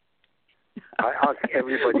 I ask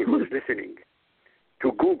everybody who's listening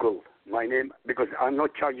to Google my name, because I'm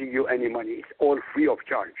not charging you any money. It's all free of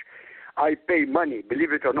charge. I pay money,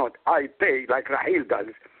 believe it or not. I pay, like Raheel does.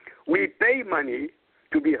 We pay money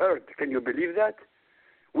to be heard. Can you believe that?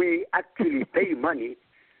 We actually pay money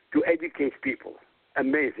to educate people.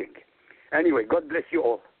 Amazing. Anyway, God bless you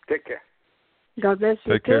all. Take care. God bless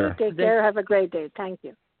you Take too. care. Take care. Have a great day. Thank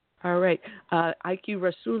you. All right.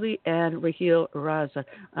 IQ Rassouli and Raheel Raza.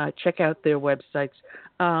 Check out their websites.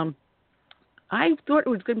 I thought it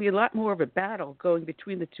was going to be a lot more of a battle going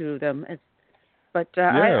between the two of them. But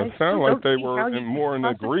it sounded like they were more in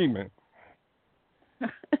agreement.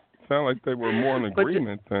 Sound like they were more in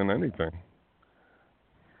agreement than anything.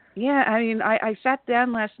 Yeah, I mean, I sat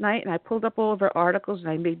down last night and I pulled up all of her articles and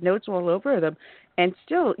I made notes all over them, and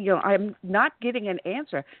still, I'm not getting an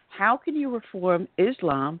answer. How can you reform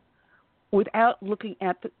Islam without looking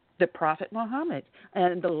at the Prophet Muhammad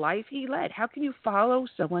and the life he led? How can you follow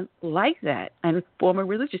someone like that and form a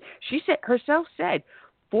religion? She herself said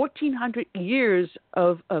 1,400 years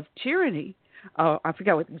of tyranny. I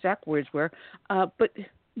forgot what the exact words were, but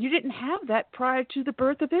you didn't have that prior to the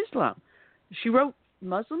birth of Islam. She wrote,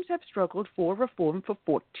 Muslims have struggled for reform for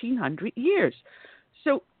 1,400 years.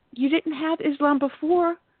 So you didn't have Islam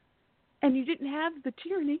before, and you didn't have the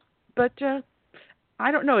tyranny. But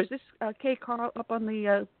I don't know. Is this Kay Carl up on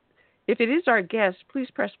the if it is our guest, please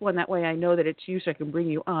press 1. That way I know that it's you so I can bring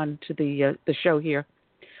you on to the show here.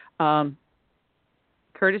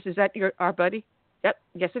 Curtis, is that our buddy? Yep.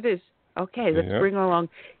 Yes, it is. Okay, let's bring along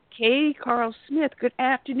Kay Carl Smith. Good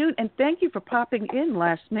afternoon, and thank you for popping in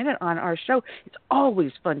last minute on our show. It's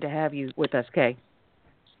always fun to have you with us, Kay.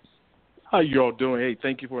 How you all doing? Hey,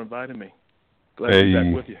 thank you for inviting me. Glad to be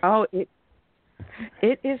back with you. Oh,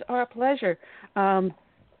 it is our pleasure.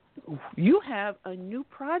 You have a new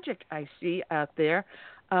project I see out there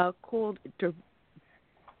called,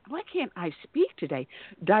 why can't I speak today?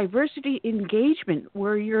 Diversity Engagement,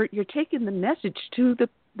 where you're taking the message to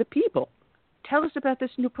the people. Tell us about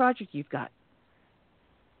this new project you've got.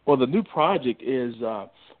 Well, the new project is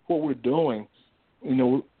what we're doing.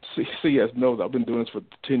 CS knows I've been doing this for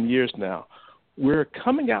 10 years now. We're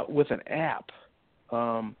coming out with an app.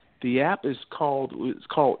 The app is called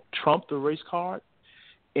Trump the Race Card.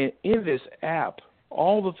 And in this app,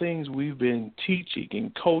 all the things we've been teaching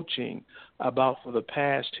and coaching about for the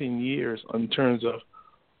past 10 years in terms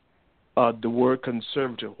of the word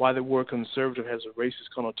conservative, why the word conservative has a racist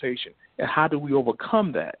connotation, and how do we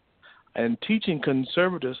overcome that, and teaching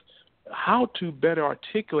conservatives how to better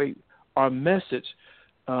articulate our message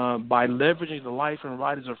by leveraging the life and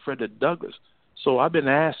writings of Frederick Douglass. So I've been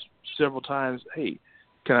asked several times, hey,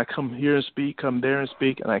 can I come here and speak, come there and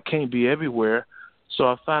speak, and I can't be everywhere. So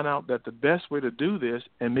I found out that the best way to do this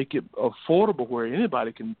and make it affordable where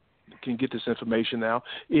anybody can get this information now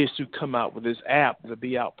is to come out with this app that'll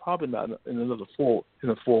be out probably not in another 4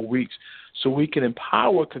 weeks, so we can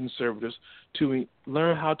empower conservatives to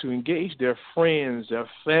learn how to engage their friends, their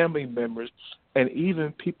family members, and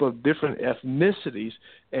even people of different ethnicities,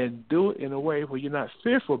 and do it in a way where you're not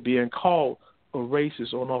fearful of being called a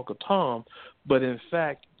racist or an Uncle Tom, but in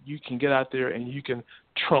fact you can get out there and you can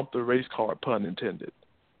trump the race card, pun intended.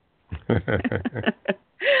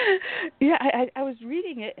 Yeah, I was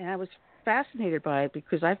reading it and I was fascinated by it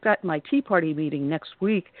because I've got my Tea Party meeting next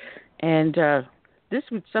week, and this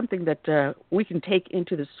was something that we can take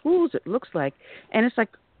into the schools, it looks like, and it's like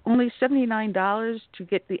only $79 to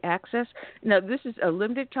get the access. Now, this is a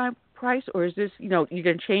limited time price, or is this, you're going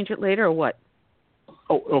to change it later, or what?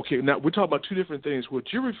 Oh, okay. Now, we're talking about two different things.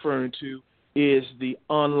 What you're referring to is the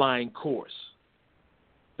online course.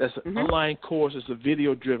 That's an online course. It's a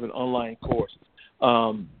video-driven online course.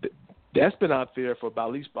 That's been out there for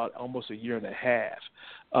at least almost a year and a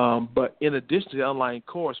half. But in addition to the online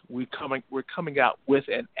course, we're coming out with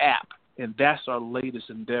an app, and that's our latest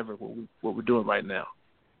endeavor. What we're doing right now.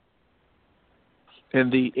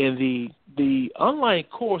 And the online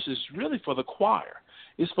course is really for the choir.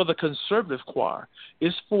 It's for the conservative choir.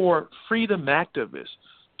 It's for freedom activists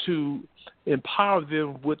to empower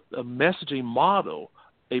them with a messaging model,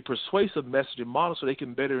 a persuasive messaging model, so they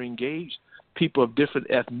can better engage people of different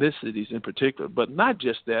ethnicities in particular, but not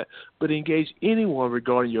just that, but engage anyone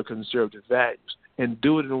regarding your conservative values, and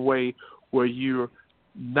do it in a way where you're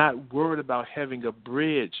not worried about having a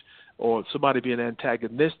bridge or somebody being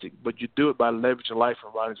antagonistic, but you do it by leveraging life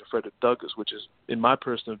and writings of Frederick Douglass, which is, in my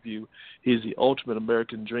personal view, is the ultimate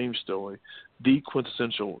American dream story, the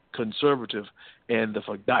quintessential conservative, and the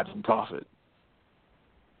forgotten prophet.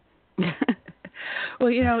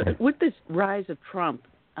 Well, with this rise of Trump,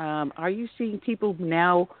 are you seeing people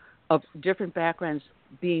now of different backgrounds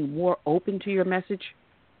being more open to your message?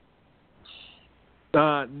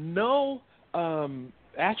 No.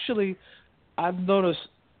 Actually, I've noticed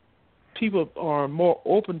people are more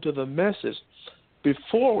open to the message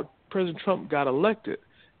before President Trump got elected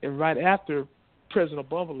and right after President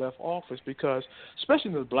Obama left office, because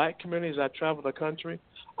especially in the black communities I travel the country,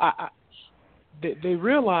 they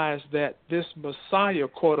realized that this Messiah,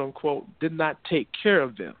 quote unquote, did not take care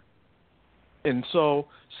of them. And so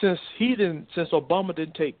since Obama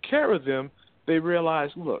didn't take care of them, they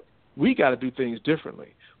realized, look, we got to do things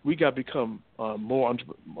differently. We got to become more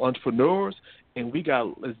entrepreneurs, and we got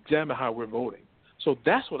to examine how we're voting. So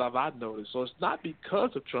that's what I've noticed. So it's not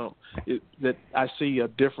because of Trump that I see a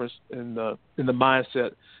difference in the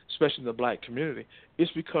mindset, especially in the black community.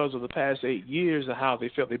 It's because of the past 8 years and how they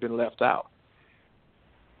felt they've been left out.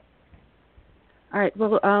 All right.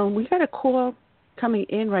 Well, we got a call coming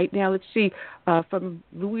in right now. Let's see, from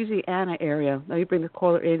Louisiana area. Let me bring the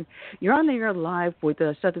caller in. You're on the air live with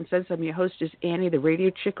Southern Sense. I'm your hostess, Annie, the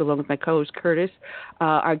radio chick, along with my co-host, Curtis.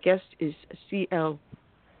 Our guest is CL.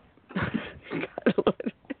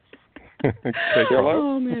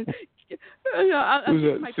 Oh, man. Who's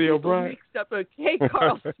that? C.L. Bryant? Mixed up a K.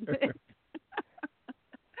 Carl Smith.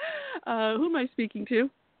 Who am I speaking to?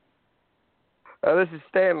 This is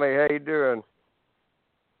Stanley. How you doing?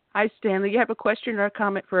 Hi, Stanley. You have a question or a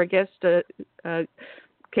comment for our guest,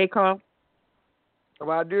 K. Carl?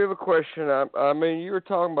 Well, I do have a question. I mean, you were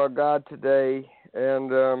talking about God today, and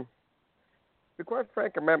to be quite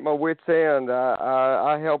frank, I'm at my wit's end.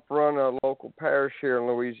 I help run a local parish here in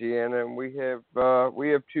Louisiana, and we have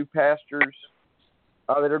two pastors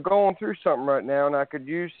that are going through something right now, and I could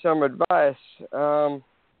use some advice.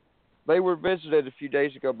 They were visited a few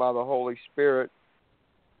days ago by the Holy Spirit.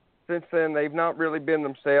 Since then, they've not really been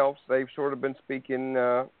themselves. They've sort of been speaking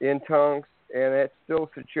in tongues, and it's still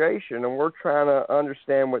a situation, and we're trying to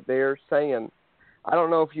understand what they're saying. I don't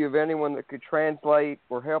know if you have anyone that could translate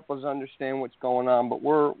or help us understand what's going on, but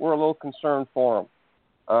we're a little concerned for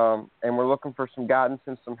them, and we're looking for some guidance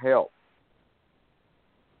and some help.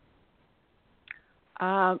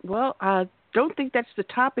 Well, I don't think that's the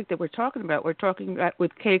topic that we're talking about. We're talking about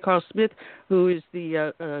with K. Carl Smith, who is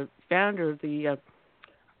the founder of the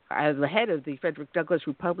head of the Frederick Douglass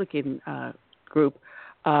Republican group.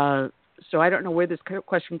 So I don't know where this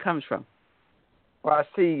question comes from. Well, I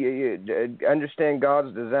see you understand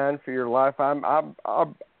God's design for your life. I'm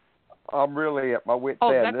really at my wit's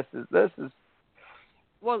end. This is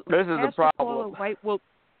the problem.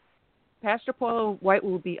 Pastor Paula White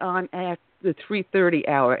will be on at the 3:30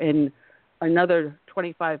 hour in another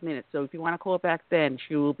 25 minutes. So if you want to call back then,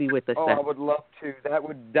 she will be with us then. I would love to.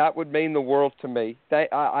 That would mean the world to me.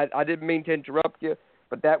 I didn't mean to interrupt you,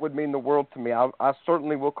 but that would mean the world to me. I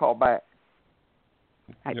certainly will call back.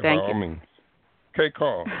 Thank you. I mean, K.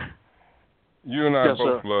 Carl, you and I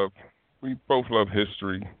both love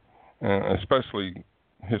history, especially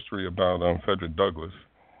history about Frederick Douglass,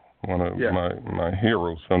 one of my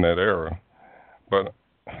heroes from that era. But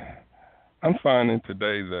I'm finding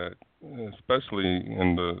today that, especially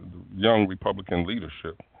in the young Republican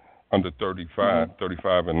leadership under 35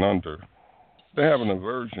 and under, they have an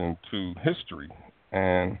aversion to history.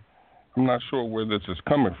 And I'm not sure where this is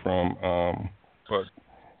coming from, but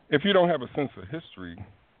if you don't have a sense of history,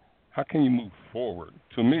 how can you move forward?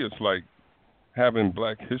 To me, it's like having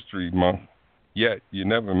Black History Month, yet you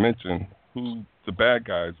never mention who the bad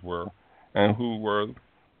guys were and who were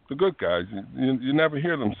the good guys. You never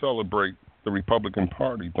hear them celebrate the Republican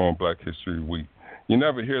Party during Black History Week. You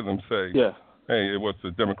never hear them say, hey, it was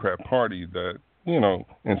the Democrat Party that,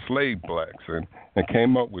 enslaved blacks and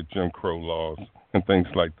came up with Jim Crow laws and things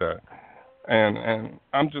like that. And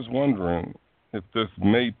I'm just wondering if this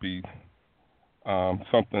may be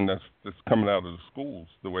something that's coming out of the schools,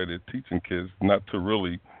 the way they're teaching kids not to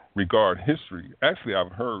really regard history. Actually,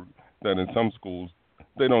 I've heard that in some schools,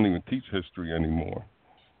 they don't even teach history anymore.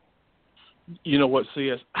 You know what,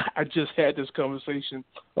 CS? I just had this conversation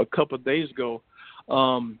a couple of days ago,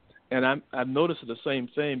 and I noticed the same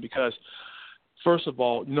thing because, first of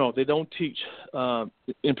all, no, they don't teach,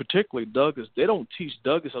 in particular Douglass, they don't teach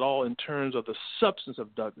Douglass at all in terms of the substance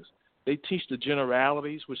of Douglass. They teach the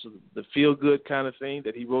generalities, which is the feel-good kind of thing,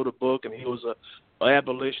 that he wrote a book and he was an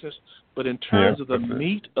abolitionist. But in terms of the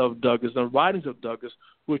meat of Douglass, the writings of Douglass,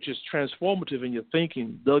 which is transformative in your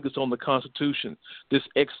thinking, Douglass on the Constitution, this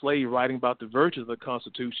ex-slave writing about the virtues of the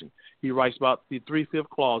Constitution. He writes about the 3/5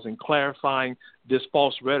 clause and clarifying this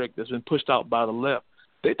false rhetoric that's been pushed out by the left.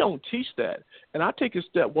 They don't teach that. And I take a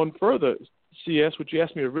step one further, CS, what you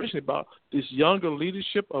asked me originally about this younger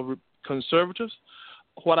leadership of conservatives.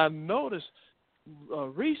 What I noticed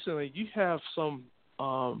recently, you have some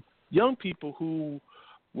young people who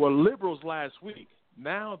were liberals last week.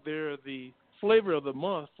 Now they're the flavor of the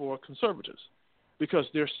month for conservatives because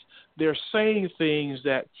they're saying things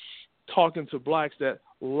that, talking to blacks, that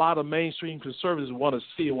a lot of mainstream conservatives want to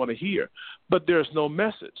see and want to hear, but there's no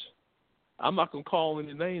message. I'm not going to call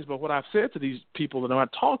any names, but what I've said to these people, and I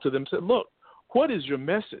talked to them, said, look, what is your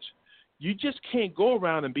message? You just can't go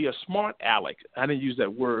around and be a smart aleck. I didn't use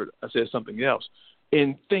that word. I said something else.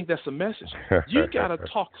 And think that's a message. You got to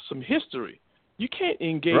talk some history. You can't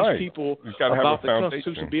engage people about the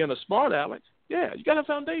Constitution being a smart aleck. Yeah, you got a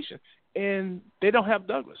foundation. And they don't have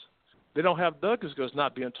Douglas. They don't have Douglas because it's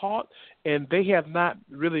not being taught, and they have not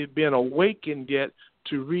really been awakened yet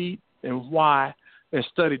to read and why and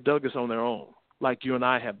study Douglas on their own, like you and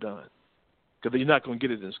I have done. Because you're not going to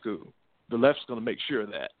get it in school. The left's going to make sure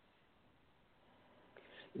of that.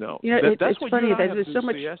 That's it's funny that there's so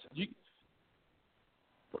much.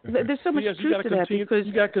 There's so much truth to that because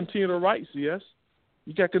you got to continue to write, CS.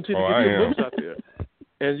 You got to continue to get your books out there.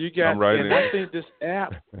 And you got, and I think this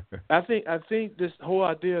app, I think this whole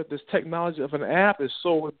idea of this technology of an app is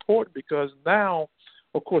so important because now,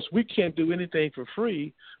 of course, we can't do anything for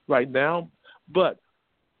free right now, but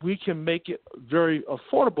we can make it very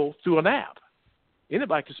affordable through an app.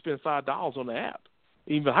 Anybody can spend $5 on the app.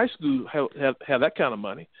 Even high school have that kind of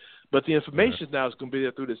money. But the information now is going to be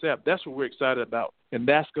there through this app. That's what we're excited about, and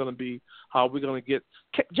that's going to be how we're going to get.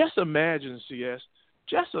 Just imagine, CS.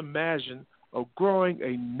 Just imagine of growing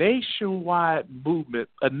a nationwide movement,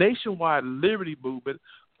 a nationwide liberty movement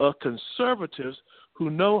of conservatives who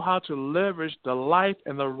know how to leverage the life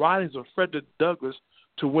and the writings of Frederick Douglass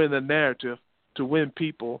to win the narrative, to win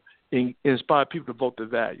people, and inspire people to vote their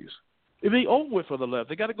values. It'd be over with for the left.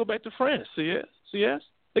 They got to go back to France, CS?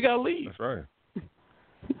 They got to leave. That's right.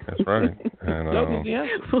 That's right. And,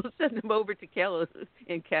 we'll send them over to Keller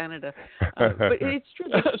in Canada. But it's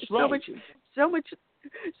true. So much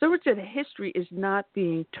of the history is not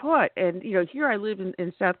being taught. And, here I live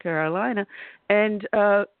in South Carolina, and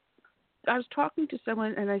I was talking to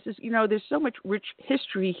someone, and I says, there's so much rich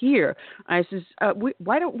history here. I says,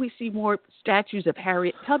 why don't we see more statues of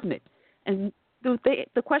Harriet Tubman? And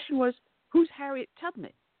the question was, who's Harriet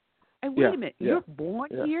Tubman? And wait a minute, you're born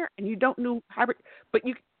here and you don't know Harriet, but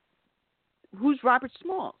who's Robert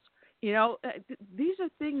Smalls? These are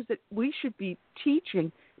things that we should be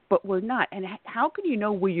teaching, but we're not. And how can you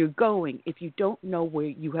know where you're going if you don't know where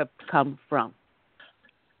you have come from?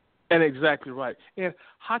 And exactly right. And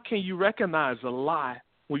how can you recognize a lie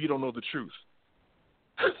when you don't know the truth?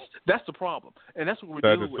 That's the problem. And that's what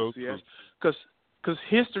we're dealing with, CS. Because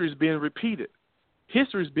history is being repeated.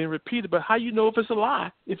 History is being repeated, but how you know if it's a lie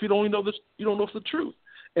if you don't know if it's the truth?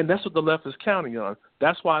 And that's what the left is counting on.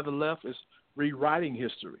 That's why the left is rewriting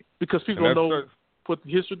history, because people don't know what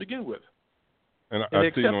the history to begin with. And I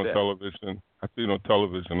see it on television. I see it on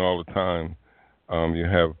television all the time. You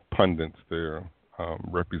have pundits there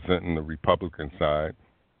representing the Republican side,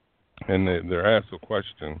 and they're asked a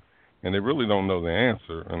question, and they really don't know the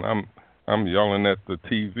answer. And I'm yelling at the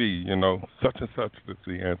TV, such and such is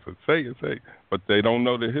the answer. Say it. But they don't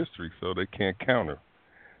know the history, so they can't counter.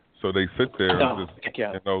 So they sit there and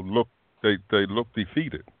just, look. They look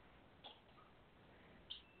defeated.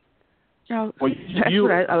 No,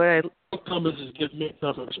 your comments is give me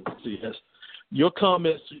confirmation. Yes, your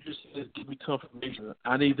comments you just said give me confirmation.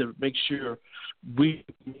 I need to make sure we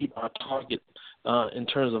meet our target in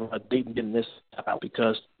terms of our date and getting this out,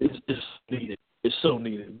 because it's needed. It's so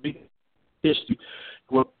needed. History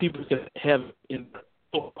where people can have it in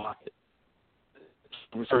their pocket,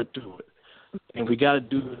 refer to it, and we got to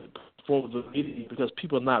do it for the media because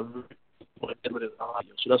people are not really going to get it in the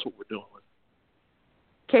audio. So that's what we're doing.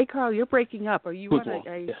 Okay, Carl, you're breaking up. Are you on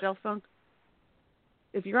a cell phone?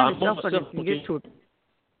 If you're on a cell phone, you can get to it.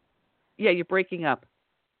 Yeah, you're breaking up.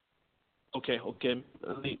 Okay.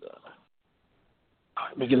 Let me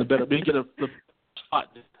get a better. Let me get a spot.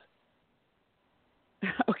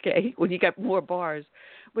 Okay, well, you got more bars,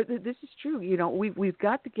 but this is true. We've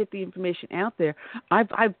got to get the information out there.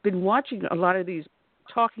 I've been watching a lot of these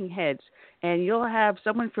talking heads, and you'll have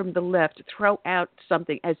someone from the left throw out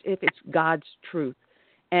something as if it's God's truth,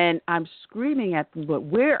 and I'm screaming at them. But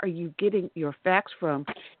where are you getting your facts from?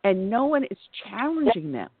 And no one is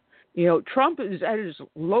challenging them. Trump is at his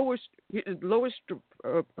lowest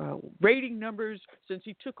rating numbers since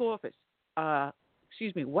he took office.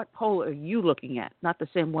 What poll are you looking at? Not the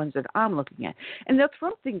same ones that I'm looking at. And they'll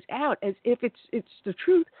throw things out as if it's the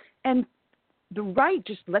truth, and the right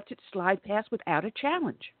just lets it slide past without a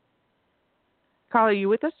challenge. Carl, are you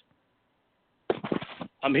with us?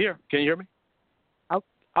 I'm here. Can you hear me?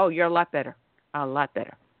 Oh, you're a lot better. A lot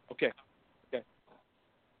better. Okay.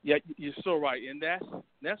 Yeah, you're so right, and that's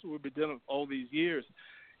what we've been doing all these years.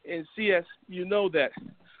 And CS, that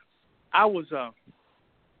I was.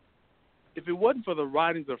 If it wasn't for the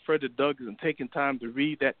writings of Frederick Douglass and taking time to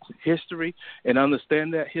read that history and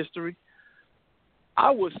understand that history,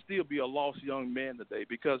 I would still be a lost young man today,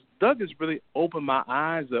 because Douglass really opened my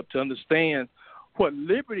eyes up to understand what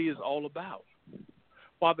liberty is all about,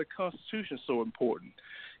 why the Constitution is so important.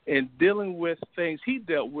 And dealing with things he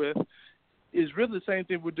dealt with is really the same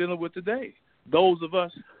thing we're dealing with today. Those of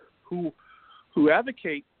us who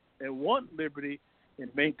advocate and want liberty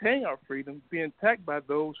and maintain our freedom being attacked by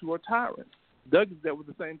those who are tyrants. Douglas dealt with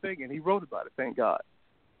the same thing, and he wrote about it, thank God.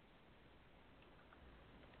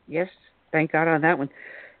 Yes, thank God on that one.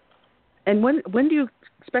 And when do you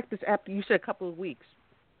expect this app? You said a couple of weeks.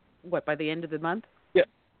 What, by the end of the month? Yeah.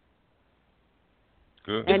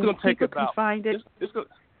 Good. And it's people can find it? It's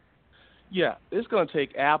going to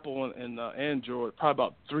take Apple and Android probably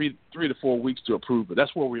about three to 4 weeks to approve it.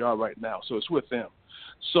 That's where we are right now, so it's with them.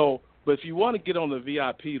 So, but if you want to get on the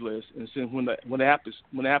VIP list, and send when the app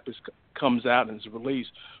comes out and is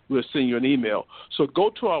released, we'll send you an email. So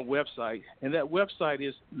go to our website, and that website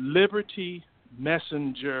is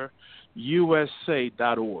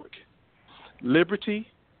LibertyMessengerUSA.org.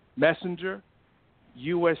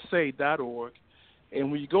 LibertyMessengerUSA.org. And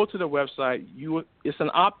when you go to the website, it's an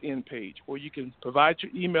opt-in page where you can provide your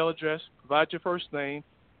email address, provide your first name,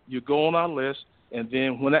 you go on our list, and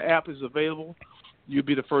then when the app is available, you'll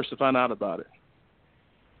be the first to find out about it.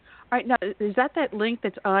 All right. Now, is that link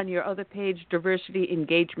that's on your other page,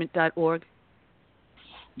 diversityengagement.org?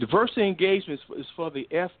 Diversity Engagement is for the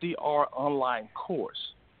FDR online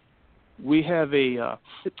course. We have a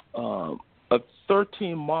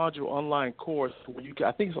 13-module online course where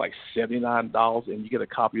I think it's like $79, and you get a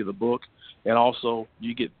copy of the book, and also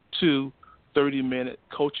you get 2 30-minute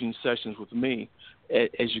coaching sessions with me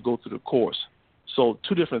as you go through the course. So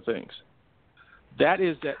 2 different things. That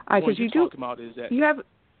is that. What you're talking about is that you have.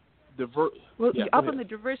 Well, yeah, up on the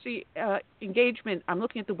diversity engagement, I'm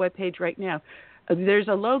looking at the webpage right now. There's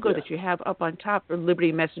a logo that you have up on top for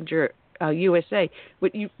Liberty Messenger USA.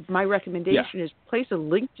 My recommendation is place a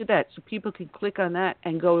link to that so people can click on that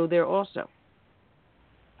and go there also.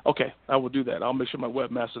 Okay, I will do that. I'll make sure my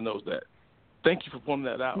webmaster knows that. Thank you for pointing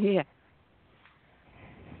that out. Yeah.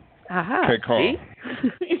 Aha. Okay, Carl.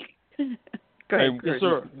 Go ahead. Yes,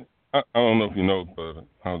 sir. I don't know if you know, but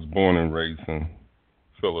I was born and raised in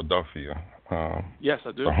Philadelphia. Yes,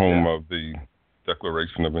 I do. The home of the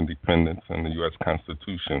Declaration of Independence and the U.S.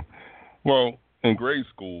 Constitution. Well, in grade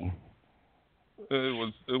school, it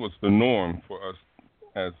was the norm for us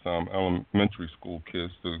as elementary school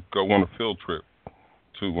kids to go on a field trip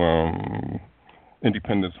to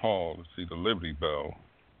Independence Hall to see the Liberty Bell,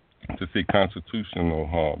 to see Constitutional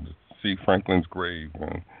Hall, to see Franklin's grave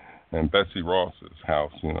and Betsy Ross's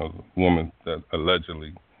house, the woman that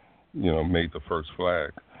allegedly, made the first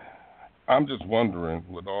flag. I'm just wondering,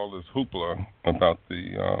 with all this hoopla about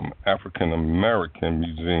the African American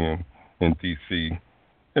Museum in D.C.,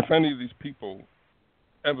 if any of these people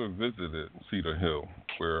ever visited Cedar Hill,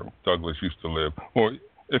 where Douglas used to live, or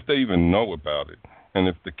if they even know about it, and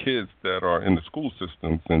if the kids that are in the school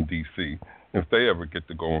systems in D.C., if they ever get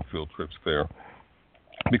to go on field trips there.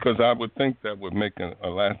 Because I would think that would make a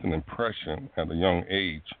lasting impression at a young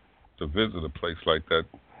age to visit a place like that,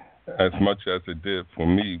 as much as it did for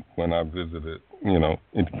me when I visited,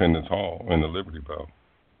 Independence Hall and the Liberty Bell.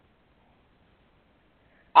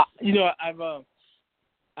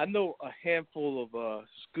 I know a handful of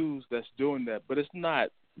schools that's doing that, but it's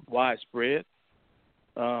not widespread,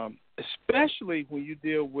 especially when you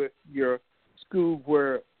deal with your school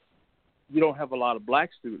where you don't have a lot of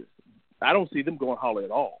black students. I don't see them going hardly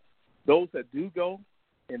at all. Those that do go,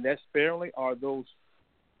 and that's sparingly, are those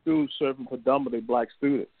schools serving predominantly black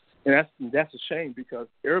students. And that's a shame because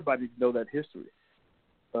everybody needs to know that history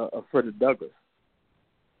of Frederick Douglass,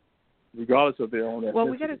 regardless of their own ethnicity. Well,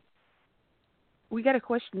 we got a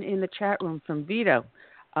question in the chat room from Vito.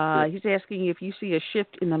 He's asking if you see a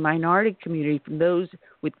shift in the minority community from those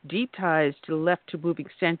with deep ties to the left to moving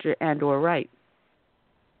center and or right.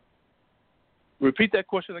 Repeat that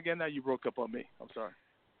question again. Now you broke up on me. I'm sorry.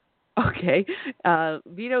 Okay.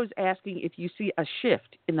 Vito's asking if you see a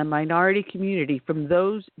shift in the minority community from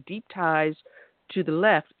those deep ties to the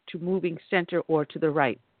left to moving center or to the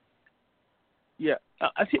right. Yeah.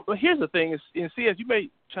 Well, here's the thing. And CS, you may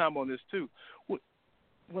chime on this too.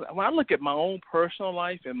 When I look at my own personal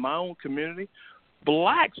life and my own community,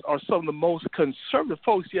 blacks are some of the most conservative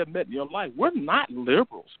folks you have met in your life. We're not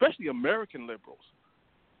liberals, especially American liberals.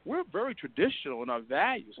 We're very traditional in our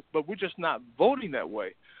values, but we're just not voting that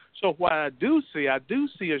way. So what I do see a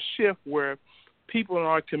shift where people in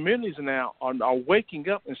our communities now are waking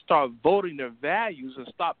up and start voting their values and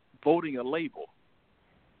stop voting a label.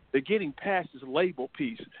 They're getting past this label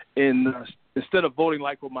piece, and instead of voting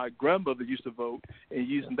like what my grandmother used to vote and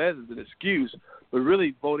using that as an excuse, but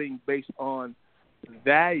really voting based on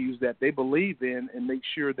values that they believe in and make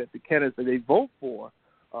sure that the candidates that they vote for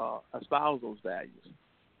espouse those values.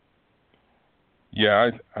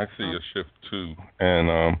 Yeah, I see a shift too,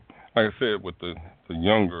 and like I said, with the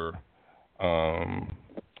younger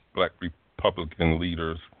Black Republican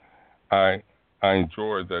leaders, I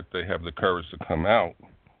enjoy that they have the courage to come out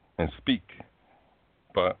and speak,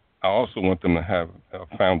 but I also want them to have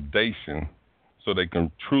a foundation so they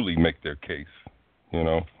can truly make their case,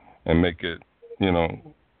 and make it,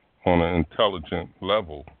 on an intelligent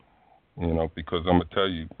level, because I'm gonna tell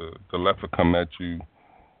you, the left will come at you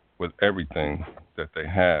with everything that they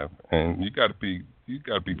have, and you got to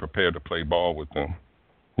be prepared to play ball with them.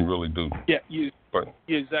 You really do. Yeah,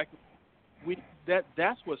 exactly.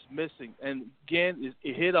 That's what's missing, and again,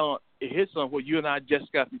 it hits on what you and I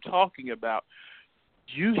just got through talking about.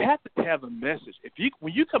 You have to have a message.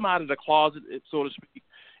 When you come out of the closet, so to speak,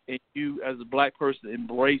 and you as a Black person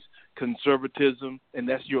embrace conservatism, and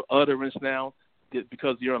that's your utterance now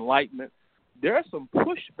because of your enlightenment, there's some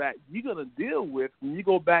pushback you're going to deal with when you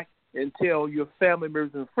go back and tell your family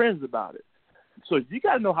members and friends about it. So you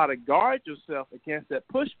got to know how to guard yourself against that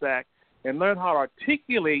pushback and learn how to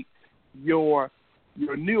articulate your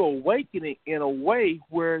new awakening in a way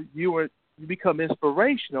where you become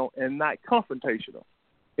inspirational and not confrontational.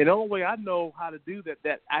 And the only way I know how to do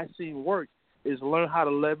that I've seen work is learn how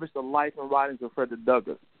to leverage the life and writings of Frederick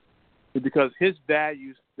Douglass, because his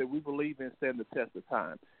values that we believe in stand the test of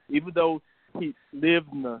time. Even though he lived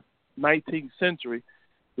in the 19th century,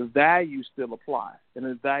 the values still apply, and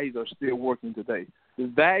the values are still working today. The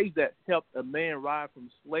values that helped a man rise from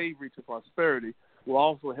slavery to prosperity will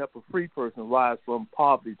also help a free person rise from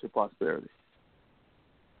poverty to prosperity.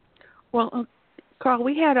 Well, Carl,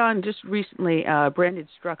 we had on just recently Brandon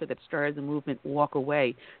Strucker that started the movement Walk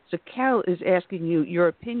Away. So Cal is asking you your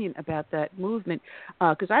opinion about that movement,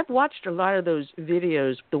 because I've watched a lot of those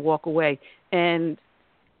videos, the Walk Away, and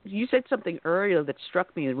you said something earlier that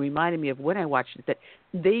struck me and reminded me of when I watched it, that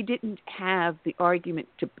they didn't have the argument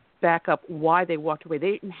to back up why they walked away.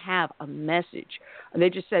 They didn't have a message. And they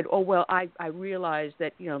just said, oh, well, I realized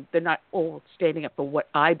that, they're not all standing up for what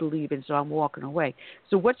I believe in, so I'm walking away.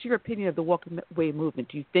 So what's your opinion of the Walk Away movement?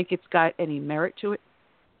 Do you think it's got any merit to it?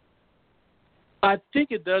 I think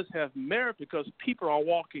it does have merit because people are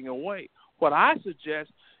walking away. What I suggest,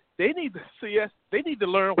 they need to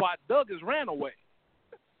learn why Douglas ran away.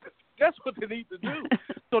 That's what they need to do,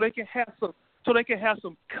 so they can have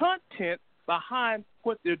some content behind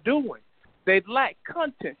what they're doing. They lack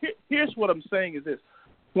content. Here's what I'm saying is this: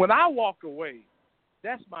 when I walk away,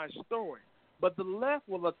 that's my story. But the left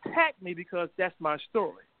will attack me because that's my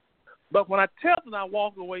story. But when I tell them I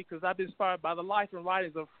walk away because I've been inspired by the life and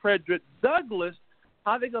writings of Frederick Douglass,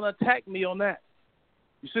 how are they going to attack me on that?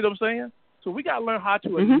 You see what I'm saying? So we got to learn how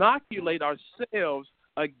to inoculate ourselves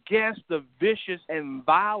against the vicious and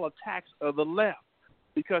vile attacks of the left,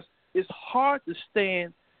 because it's hard to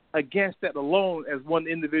stand against that alone as one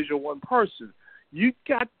individual, one person. You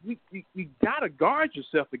got to guard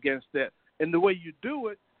yourself against that, and the way you do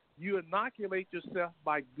it, you inoculate yourself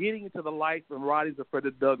by getting into the life and writings of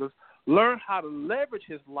Frederick Douglass. Learn how to leverage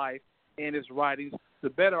his life and his writings to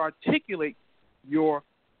better articulate your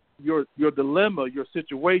dilemma, your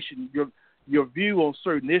situation, your view on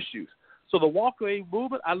certain issues. So the walk-away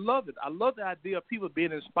movement, I love it. I love the idea of people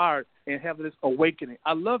being inspired and having this awakening.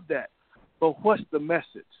 I love that. But what's the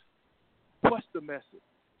message? What's the message?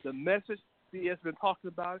 The message, C.S. been talking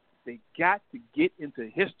about, they got to get into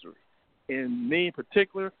history. And me in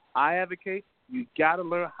particular, I advocate you got to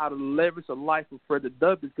learn how to leverage the life of Frederick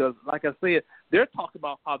Douglass, because, like I said, they're talking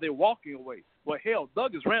about how they're walking away. Well, hell,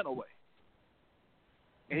 Douglass ran away.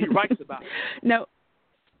 And he writes about it. Now,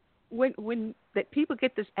 when that people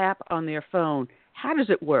get this app on their phone, how does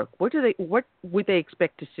it work? What would they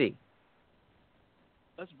expect to see?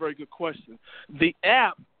 That's a very good question. The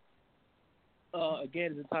app,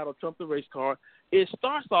 again, is entitled Trump the Race Card. It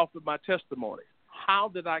starts off with my testimony. How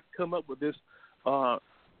did I come up with this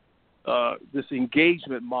this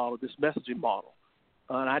engagement model, this messaging model?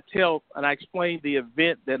 And I explain the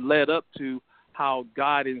event that led up to how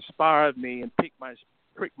God inspired me and pricked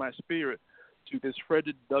my spirit to this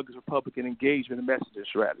Frederick Douglass Republican engagement and messaging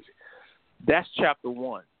strategy. That's chapter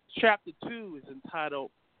 1. Chapter 2 is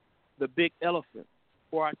entitled The Big Elephant,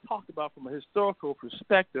 where I talk about from a historical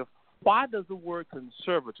perspective, why does the word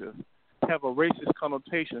conservative have a racist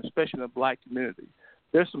connotation, especially in the Black community?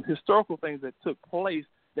 There's some historical things that took place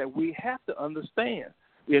that we have to understand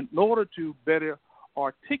in order to better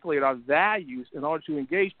articulate our values, in order to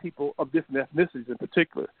engage people of different ethnicities in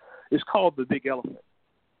particular. It's called the big elephant,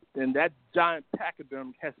 and that giant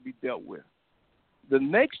pachyderm has to be dealt with. the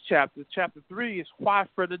next chapter, chapter 3, is why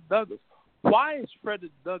Frederick Douglass. Why is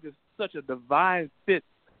Frederick Douglass such a divine fit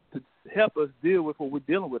to help us deal with what we're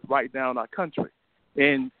dealing with right now in our country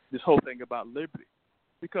and this whole thing about liberty?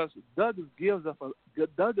 Because Douglass gives us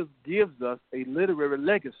a literary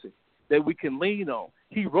legacy that we can lean on.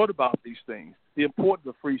 He wrote about these things: the importance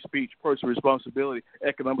of free speech, personal responsibility,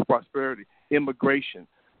 economic prosperity, immigration,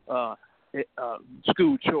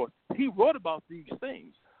 school choice. He wrote about these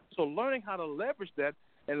things. So learning how to leverage that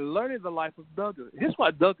and learning the life of Douglass. Here's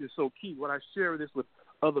why Douglass is so key when I share this with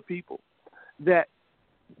other people, that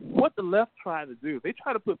what the left try to do, they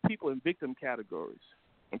try to put people in victim categories,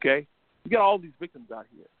 okay? You got all these victims out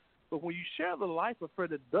here. But when you share the life of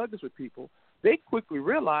Frederick Douglass with people, they quickly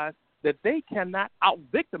realize that they cannot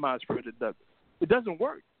out-victimize Frederick Douglass. It doesn't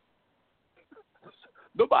work.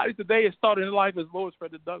 Nobody today is starting their life as low as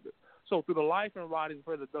Frederick Douglass. So through the life and writings of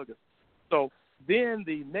Frederick Douglass. So then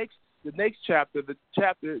the next chapter, the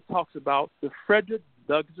chapter talks about the Frederick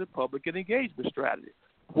Douglass Republican Engagement Strategy.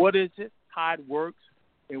 What is it? How it works?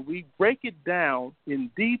 And we break it down in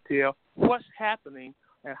detail, what's happening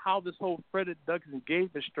and how this whole Frederick Douglass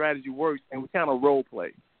Engagement Strategy works, and we kind of role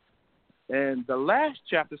play. And the last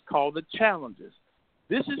chapter is called The Challenges.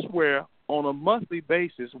 This is where, on a monthly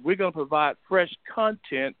basis, we're going to provide fresh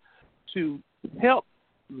content to help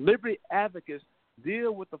liberty advocates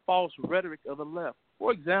deal with the false rhetoric of the left.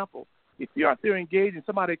 For example, if you're out there engaging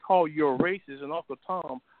somebody call you a racist and Uncle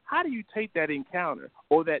Tom, how do you take that encounter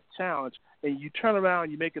or that challenge and you turn around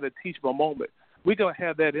and you make it a teachable moment? We're going to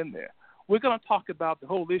have that in there. We're going to talk about the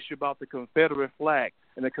whole issue about the Confederate flag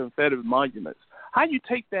and the Confederate monuments. How do you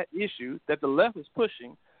take that issue that the left is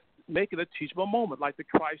pushing, make it a teachable moment like the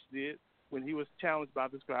Christ did when he was challenged by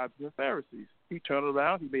the scribes and the Pharisees? He turned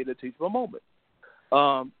around, he made it a teachable moment.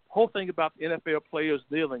 Whole thing about the NFL players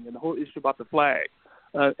dealing and the whole issue about the flag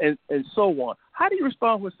and so on. How do you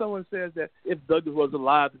respond when someone says that if Douglass was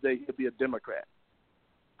alive today, he'd be a Democrat?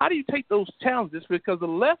 How do you take those challenges? Because the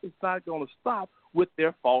left is not going to stop with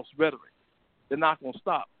their false rhetoric. They're not going to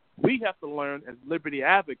stop. We have to learn as liberty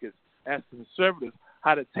advocates, as conservatives,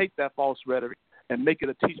 how to take that false rhetoric and make it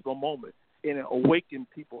a teachable moment and awaken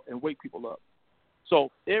people and wake people up. So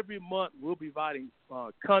every month we'll be providing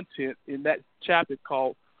content in that chapter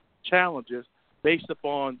called Challenges based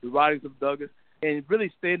upon the writings of Douglass and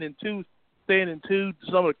really staying in tune to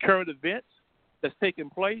some of the current events that's taking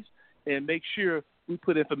place and make sure we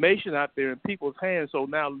put information out there in people's hands so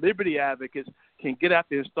now liberty advocates can get out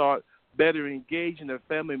there and start better engaging their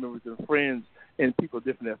family members and friends and people of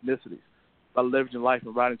different ethnicities by leveraging life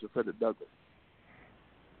and writings of Frederick Douglass.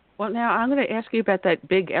 Well, now I'm going to ask you about that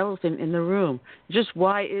big elephant in the room. Just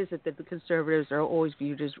why is it that the conservatives are always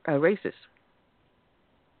viewed as racist?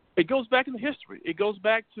 It goes back in history. It goes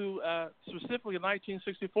back to specifically in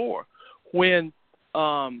 1964 when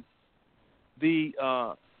let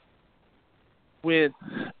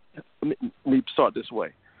me start this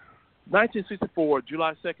way. 1964,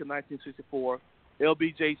 July 2nd, 1964,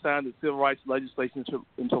 LBJ signed the civil rights legislation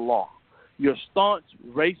into law. Your staunch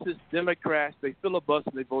racist Democrats, they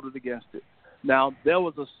filibustered, they voted against it. Now, there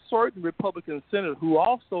was a certain Republican senator who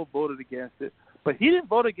also voted against it, but he didn't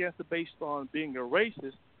vote against it based on being a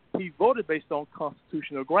racist. He voted based on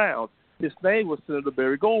constitutional grounds. His name was Senator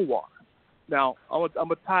Barry Goldwater. Now, I'm going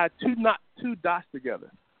to tie two dots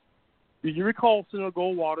together. Do you recall Senator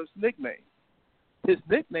Goldwater's nickname? His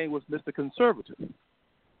nickname was Mr. Conservative.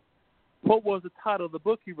 What was the title of the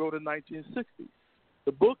book he wrote in 1960?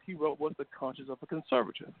 The book he wrote was The Conscience of a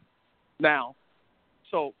Conservative. Now,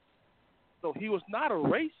 so he was not a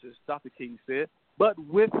racist, Dr. King said, but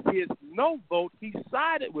with his no vote, he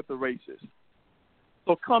sided with the racists.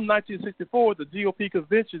 So come 1964, the GOP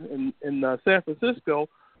convention in San Francisco,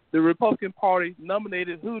 the Republican Party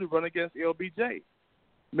nominated who to run against LBJ?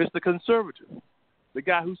 Mr. Conservative, the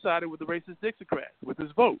guy who sided with the racist Dixiecrats with his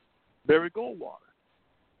vote, Barry Goldwater.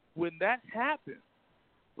 When that happened,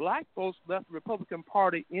 black folks left the Republican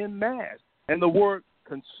Party en masse, and the word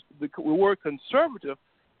conservative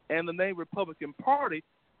and the name Republican Party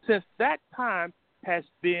since that time has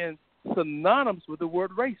been synonymous with the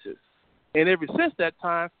word racist. And ever since that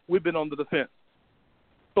time, we've been on the defense.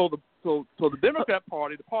 So the Democrat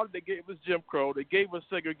Party, the party that gave us Jim Crow, they gave us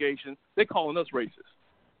segregation, they're calling us racist.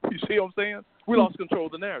 You see what I'm saying? We lost control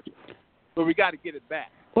of the narrative. But we got to get it back.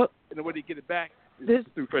 Well, and the way to get it back is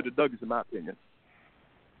through Frederick Douglass, in my opinion.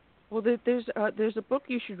 Well, there's a book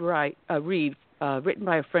you should read, written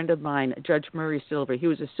by a friend of mine, Judge Murray Silver. He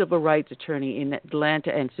was a civil rights attorney in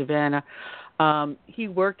Atlanta and Savannah. He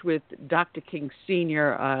worked with Dr. King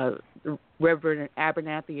Sr., Reverend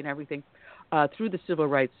Abernathy and everything. through the civil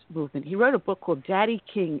rights movement. He wrote a book called Daddy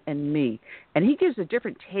King and Me, and he gives a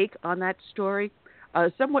different take on that story,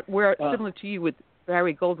 somewhat similar to you with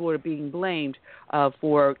Barry Goldwater being blamed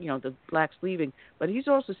for the blacks leaving. But he's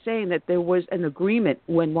also saying that there was an agreement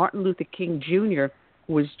when Martin Luther King Jr.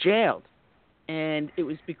 was jailed, and it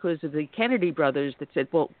was because of the Kennedy brothers that said,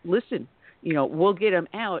 well, listen, we'll get him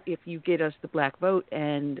out if you get us the black vote.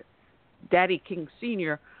 And Daddy King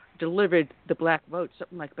Sr. delivered the black vote,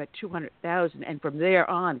 something like about 200,000. And from there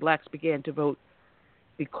on, blacks began to vote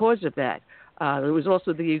because of that. There was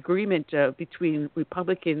also the agreement between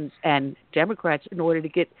Republicans and Democrats in order to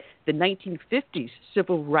get the 1950s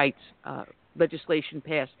civil rights legislation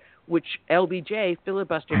passed, which LBJ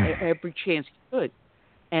filibustered every chance he could.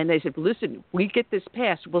 And they said, listen, we get this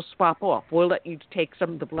passed, we'll swap off. We'll let you take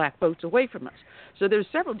some of the black votes away from us. So there's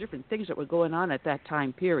several different things that were going on at that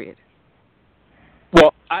time period.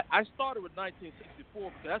 Well, I started with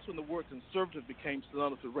 1964 because that's when the word conservative became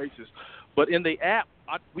synonymous with racist. But in the app,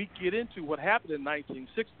 we get into what happened in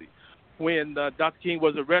 1960 when Dr. King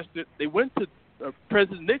was arrested. They went to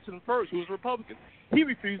President Nixon first, who was a Republican. He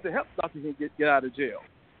refused to help Dr. King get out of jail.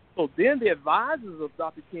 So then the advisors of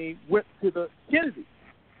Dr. King went to the Kennedy.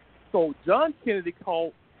 So John Kennedy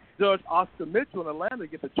called Judge Oscar Mitchell in Atlanta to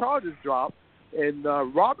get the charges dropped, and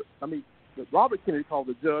Robert Kennedy called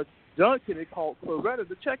the judge. John Kennedy called Coretta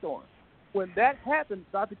to check on him. When that happened,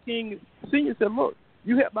 Dr. King Sr. said, look,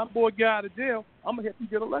 you help my boy get out of jail, I'm going to help you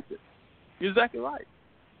get elected. You're exactly right.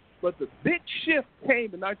 But the big shift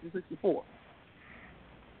came in 1964.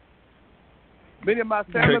 Many of my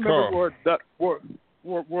family members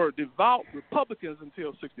were devout Republicans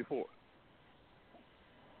until 64.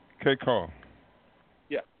 Okay, Carl.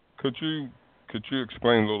 Yeah. Could you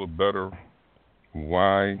explain a little better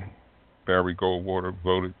why Barry Goldwater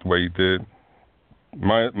voted the way he did?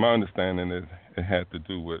 My understanding is it had to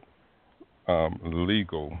do with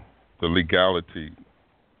the legality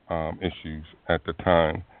issues at the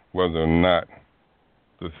time, whether or not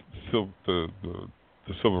the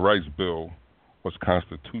Civil Rights Bill was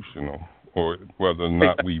constitutional, or whether or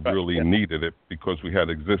not we really needed it because we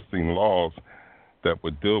had existing laws that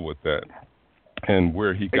would deal with that, and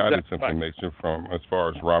where he got his information from as far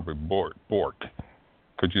as Robert Bork.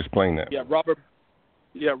 Could you explain that? Robert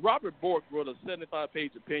Bork wrote a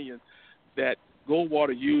 75-page opinion that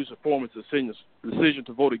Goldwater used to form his decision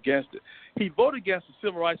to vote against it. He voted against the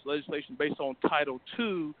civil rights legislation based on Title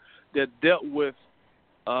II that dealt with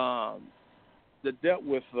what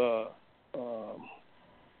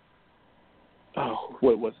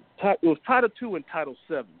was it? It was Title II and Title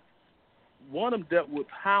VII. One of them dealt with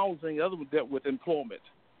housing, the other one dealt with employment.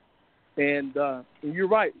 And you're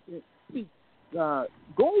right.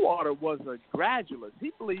 Goldwater was a gradualist.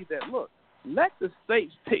 He believed that, look, let the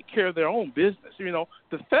states take care of their own business.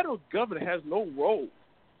 The federal government has no role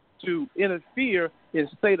to interfere in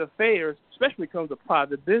state affairs, especially when it comes to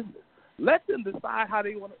private business. Let them decide how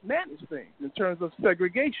they want to manage things in terms of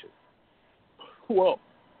segregation. Well,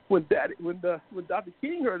 when Dr.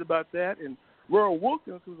 King heard about that, and Roy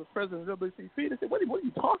Wilkins, who was the president of WCP, they said, what are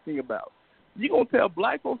you talking about? You going to tell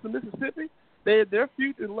black folks in Mississippi their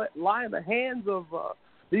future lie in the hands of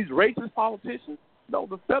these racist politicians? No,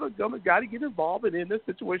 the federal government got to get involved in this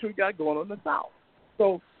situation we got going on in the South.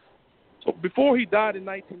 So before he died in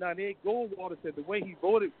 1998, Goldwater said the way he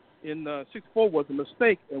voted in 64 was a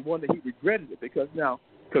mistake and one that he regretted it because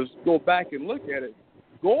go back and look at it,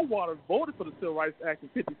 Goldwater voted for the Civil Rights Act in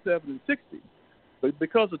 57 and 60. But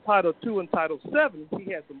because of Title II and Title VII,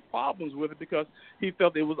 he had some problems with it because he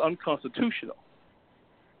felt it was unconstitutional.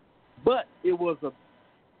 But it was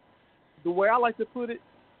the way I like to put it,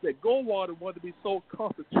 that Goldwater wanted to be so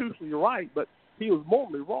constitutionally right, but he was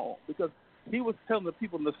morally wrong because he was telling the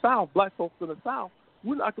people in the South, black folks in the South,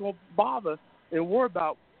 we're not going to bother and worry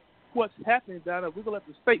about what's happening down there. We're going to let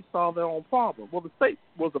the state solve their own problem. Well, the state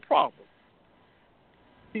was the problem.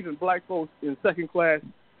 Even black folks in second-class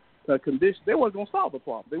conditions, they weren't going to solve the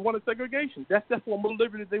problem. They wanted segregation. That's what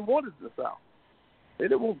liberty they wanted in the South. They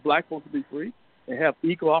didn't want black folks to be free and have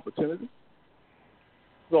equal opportunity.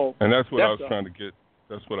 So, and that's what I was trying to get.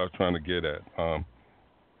 That's what I was trying to get at.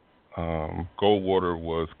 Goldwater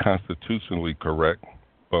was constitutionally correct,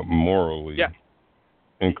 but morally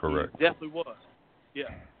incorrect. He definitely was. Yeah.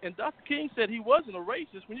 And Dr. King said he wasn't a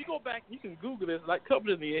racist. When you go back, you can Google this, like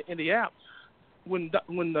covered in the app. When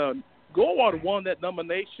Goldwater won that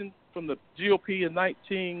nomination from the GOP in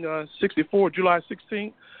 1964, July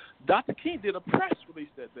 16th, Dr. King did a press release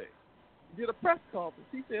that day. He did a press conference.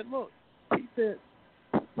 He said, look, he said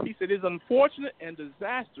it's unfortunate and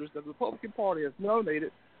disastrous that the Republican Party has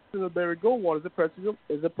nominated Senator Barry Goldwater as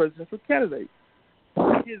a presidential candidate.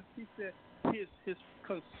 He said, his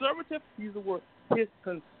conservative, use the word, his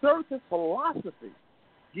conservative philosophy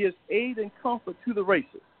gives aid and comfort to the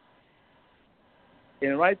racists.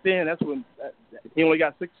 And right then, that's when he only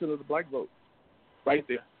got 6% of the black vote. Right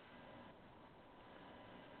there.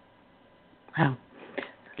 Wow.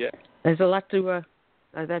 Yeah. There's a lot to.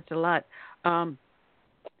 That's a lot.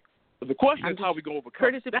 But the question is how we go overcome.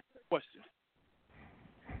 Curtis, that's the question.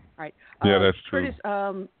 All right. Yeah, that's true.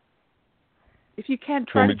 Curtis, if you can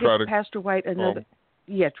try to give Pastor White another.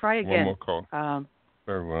 Yeah, try again. One more call.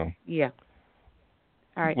 Very well. Yeah.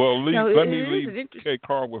 All right. Well, let me leave Kay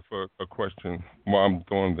Carl with a question while I'm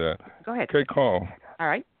doing that. Go ahead. Kay Carl. All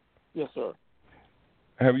right. Yes, sir.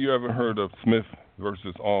 Have you ever heard of Smith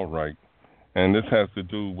versus Allwright? And this has to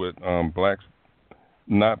do with blacks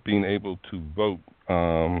not being able to vote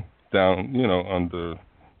down, under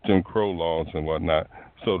Jim Crow laws and whatnot.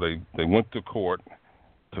 So they went to court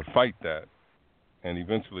to fight that, and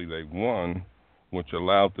eventually they won, which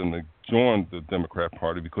allowed them to join the Democrat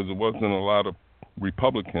Party because there wasn't a lot of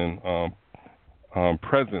Republican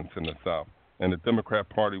presence in the South. And the Democrat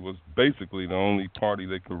Party was basically the only party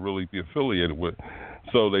they could really be affiliated with.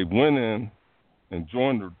 So they went in and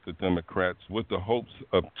joined the Democrats with the hopes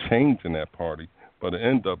of changing that party, but it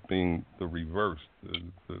ended up being the reverse.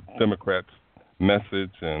 The Democrats'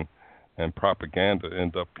 message and propaganda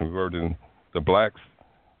ended up converting the blacks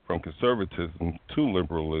from conservatism to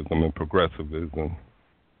liberalism and progressivism.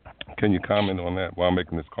 Can you comment on that while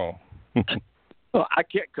making this call? Well, I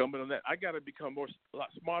can't comment on that. I got to become a lot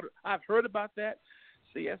smarter. I've heard about that,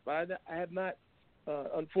 CS, but I have not,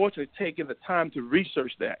 unfortunately, taken the time to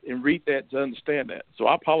research that and read that to understand that. So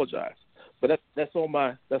I apologize, but that's on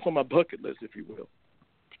my bucket list, if you will.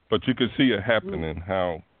 But you could see it happening,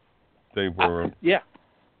 how they were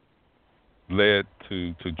led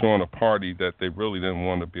to join a party that they really didn't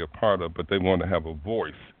want to be a part of, but they wanted to have a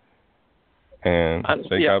voice, and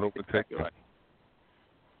they got overtaken. Exactly right.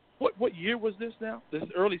 What year was this now? This is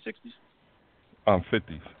early 60s?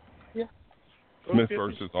 50s. Yeah. Smith 50s?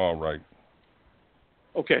 versus Allwright.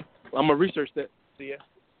 Okay. I'm going to research that. Yeah.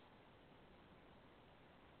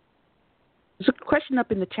 There's a question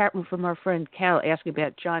up in the chat room from our friend Cal asking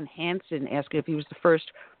about John Hanson, asking if he was the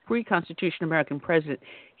first pre-Constitution American president.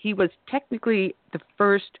 He was technically the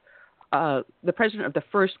president of the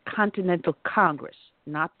first Continental Congress,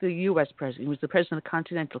 not the U.S. president. He was the president of the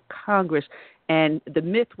Continental Congress, and the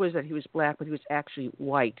myth was that he was black, but he was actually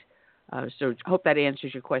white. So I hope that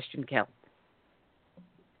answers your question, Cal.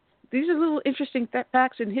 These are little interesting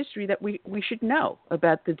facts in history that we should know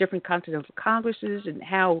about the different Continental Congresses and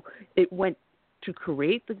how it went to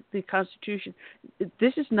create the Constitution.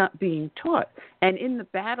 This is not being taught. And in the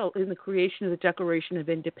battle, in the creation of the Declaration of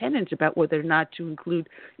Independence about whether or not to include,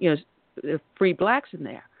 free blacks in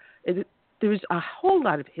there, there's a whole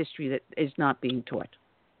lot of history that is not being taught.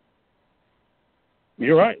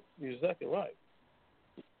 You're right. You're exactly right.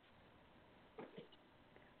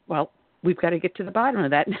 Well, we've got to get to the bottom of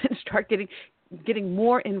that and start getting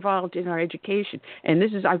more involved in our education. And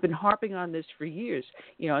I've been harping on this for years.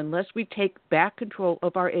 Unless we take back control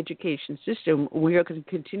of our education system, we are going to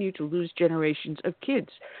continue to lose generations of kids.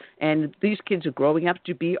 And these kids are growing up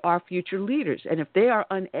to be our future leaders. And if they are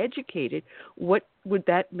uneducated, what would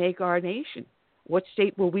that make our nation? What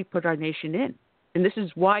state will we put our nation in? And this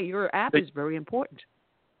is why your app is very important.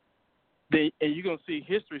 And you're going to see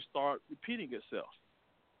history start repeating itself.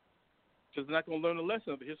 Because they're not going to learn the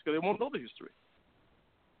lesson of the history. They won't know the history.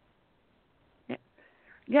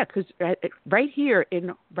 Yeah, because right here,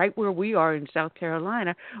 right where we are in South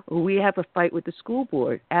Carolina, we have a fight with the school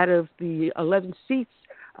board. Out of the 11 seats,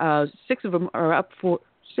 6 of them are up for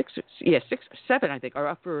 7, I think, are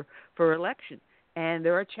up for election. And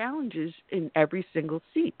there are challenges in every single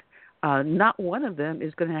seat. Not one of them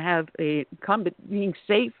is going to have a incumbent being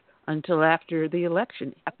safe until after the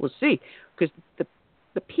election. We'll see, because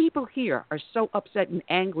the people here are so upset and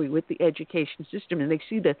angry with the education system, and they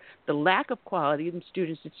see the lack of quality in the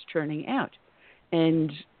students it's turning out.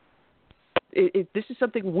 And this is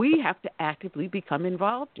something we have to actively become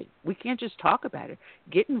involved in. We can't just talk about it.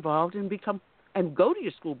 Get involved and go to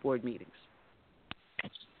your school board meetings.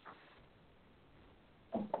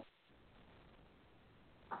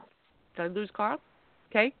 Did I lose Carl?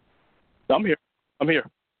 Okay. I'm here.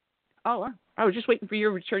 Oh, I was just waiting for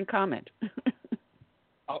your return comment.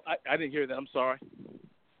 I didn't hear that. I'm sorry.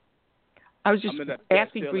 I was just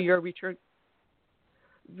asking for your return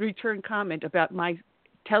comment about my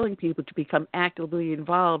telling people to become actively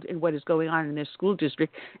involved in what is going on in their school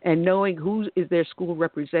district and knowing who is their school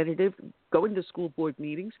representative, going to school board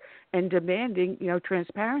meetings, and demanding,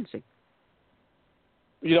 transparency.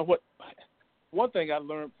 You know what? one thing I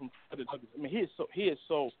learned from Fred Douglass, I mean, he is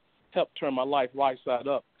so helped turn my life right side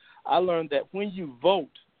up. I learned that when you vote,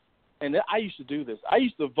 and I used to do this. I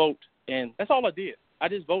used to vote, and that's all I did. I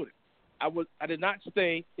just voted. I did not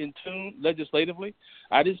stay in tune legislatively.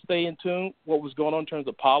 I didn't stay in tune what was going on in terms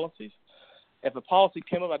of policies. If a policy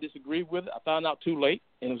came up, I disagreed with it. I found out too late,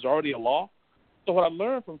 and it was already a law. So what I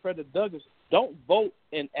learned from Frederick Douglass, don't vote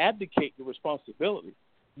and abdicate your responsibility.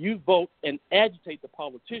 You vote and agitate the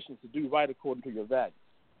politicians to do right according to your values.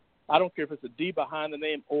 I don't care if it's a D behind the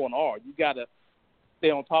name or an R. You got to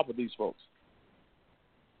stay on top of these folks.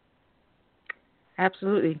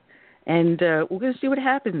 Absolutely. And we're going to see what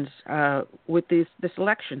happens with this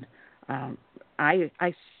election.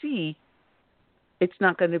 I see it's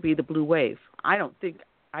not going to be the blue wave. I don't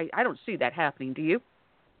see that happening. Do you?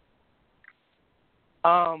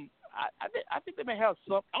 I think they may have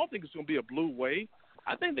some. I don't think it's going to be a blue wave.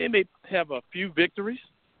 I think they may have a few victories.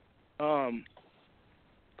 But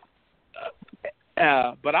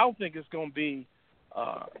I don't think it's going to be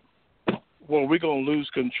where we're going to lose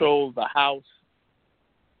control of the House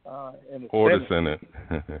and or the Senate.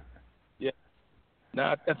 Senate. Yeah.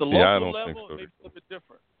 Now, at the local level, so. it may be a little bit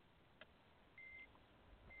different.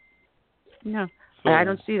 No, So I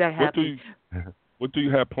don't see that happening. What do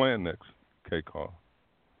you have planned next, K-Call?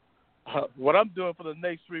 What I'm doing for the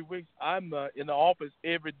next 3 weeks, I'm in the office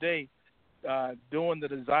every day doing the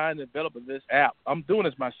design and development of this app. I'm doing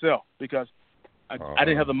this myself because I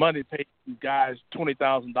didn't have the money to pay you guys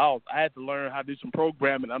 $20,000. I had to learn how to do some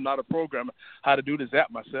programming. I'm not a programmer. How to do this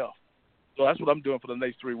app myself. So that's what I'm doing for the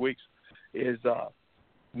next 3 weeks is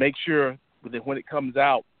make sure that when it comes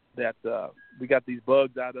out that we got these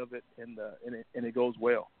bugs out of it and it goes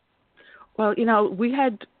well. Well,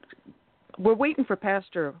 we're waiting for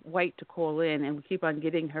Pastor White to call in, and we keep on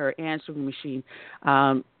getting her answering machine.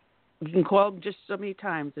 You can call just so many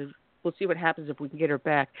times, and we'll see what happens if we can get her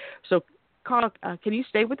back. So, Carl, can you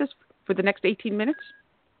stay with us for the next 18 minutes?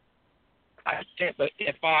 I can't, but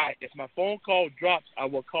if my phone call drops, I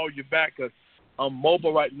will call you back because I'm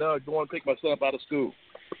mobile right now, going to pick my son up out of school.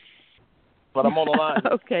 But I'm on the line.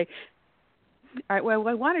 Okay. All right, well,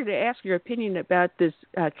 I wanted to ask your opinion about this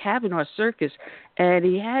Kavanaugh circus, and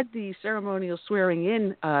he had the ceremonial swearing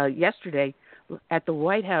in yesterday at the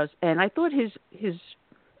White House, and I thought his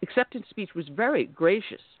acceptance speech was very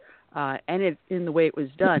gracious, and in the way it was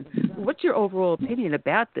done. What's your overall opinion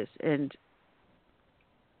about this? And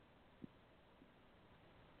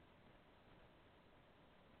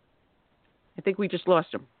I think we just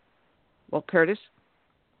lost him. Well, Curtis?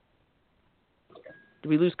 Did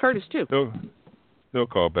we lose Curtis, too? They'll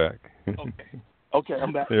call back. Okay,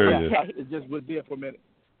 I'm back. There he is. It just was there for a minute.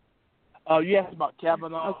 You asked about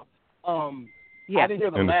Kavanaugh. Yeah. I didn't hear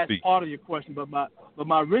the last part of your question, but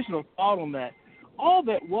my original thought on that, all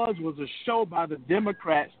that was a show by the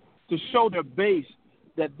Democrats to show their base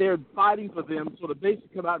that they're fighting for them so the base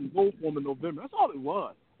can come out and vote for them in November. That's all it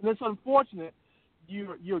was. And it's unfortunate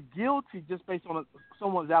you're guilty just based on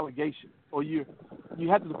someone's allegation, or you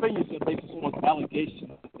have to defend yourself based on someone's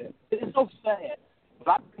allegation. It's so sad. But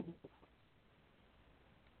I think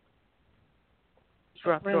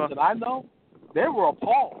friends that I know, they were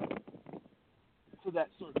appalled to that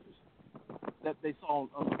circus that they saw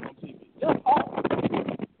on TV. They're appalled.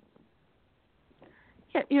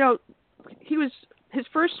 Yeah, his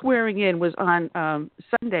first swearing in was on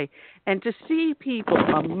Sunday, and to see people,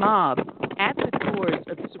 a mob, at the doors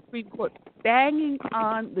of the Supreme Court, banging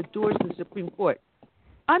on the doors of the Supreme Court,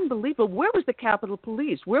 unbelievable. Where was the Capitol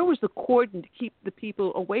Police? Where was the cordon to keep the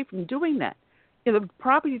people away from doing that? The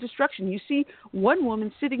property destruction. You see one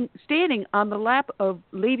woman standing on the lap of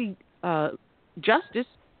Lady Justice.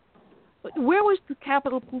 Where was the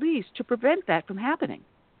Capitol Police to prevent that from happening?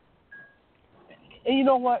 And you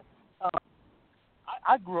know what?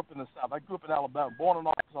 I grew up in the South. I grew up in Alabama. Born in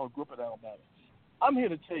Arkansas, grew up in Alabama. I'm here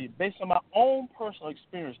to tell you, based on my own personal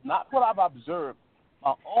experience, not what I've observed,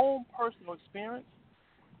 my own personal experience,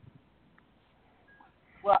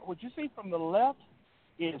 what you see from the left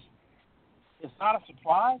is not a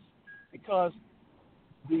surprise, because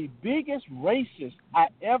the biggest racists I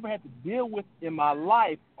ever had to deal with in my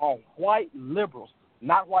life are white liberals,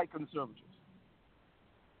 not white conservatives.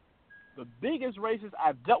 The biggest racists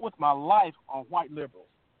I've dealt with in my life are white liberals.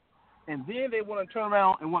 And then they want to turn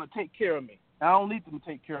around and want to take care of me. And I don't need them to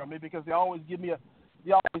take care of me because they always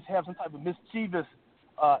they always have some type of mischievous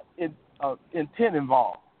intent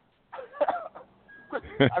involved.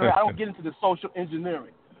 I don't get into the social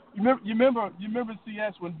engineering. You remember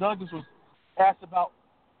CS when Douglas was asked about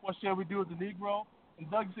what shall we do with the Negro,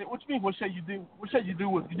 and Douglas said, "What you mean? What shall you do? What shall you do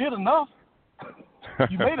with? You did enough.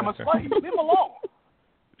 You made him a slave. Leave him alone."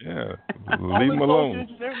 Yeah, Leave them alone.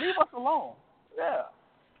 Leave us alone. Yeah.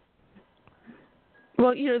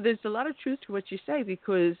 Well, there's a lot of truth to what you say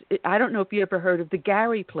because I don't know if you ever heard of the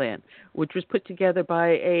Gary Plan, which was put together by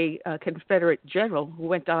a Confederate general who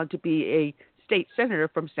went on to be a state senator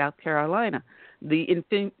from South Carolina. The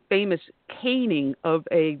famous caning of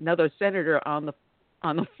another senator on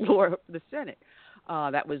the floor of the Senate.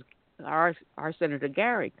 That was our Senator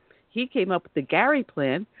Gary. He came up with the Gary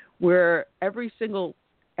Plan, where every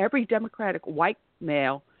Democratic white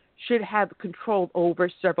male should have control over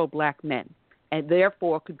several black men, and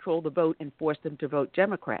therefore control the vote and force them to vote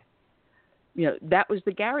Democrat. That was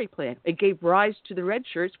the Gary Plan. It gave rise to the red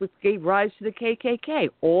shirts, which gave rise to the KKK,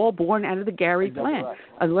 all born out of the Gary Plan. Right.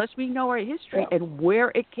 Unless we know our history and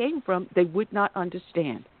where it came from, they would not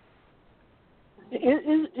understand.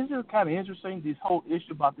 Isn't it kind of interesting, this whole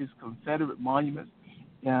issue about these Confederate monuments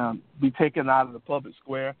be taken out of the public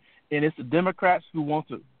square, and it's the Democrats who want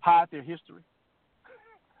to hide their history?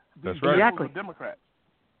 That's right. Exactly. Democrats.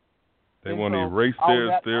 They want to erase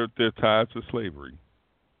their ties to slavery.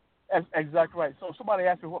 That's exactly right. So somebody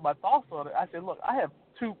asked me what my thoughts on it. I said, look, I have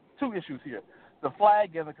two issues here: the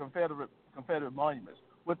flag and the Confederate monuments.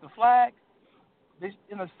 With the flag,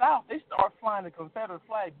 in the South, they started flying the Confederate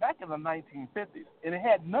flag back in the 1950s, and it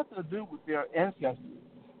had nothing to do with their ancestors.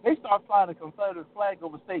 They started flying the Confederate flag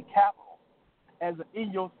over state capitals as an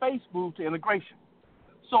in-your-face move to integration.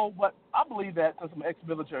 So, but I believe that, because I'm an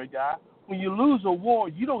ex-military guy, when you lose a war,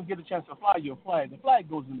 you don't get a chance to fly your flag. The flag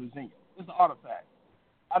goes in the museum. It's an artifact.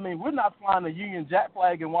 I mean, we're not flying the Union Jack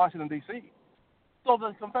flag in Washington, D.C. So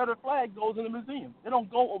the Confederate flag goes in the museum. They don't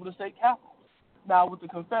go over the state capitals. Now, with the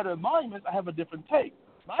Confederate monuments, I have a different take.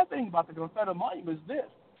 My thing about the Confederate monuments is this: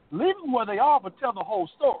 leave them where they are, but tell the whole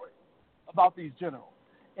story about these generals.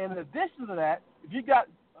 And in addition to that, if you got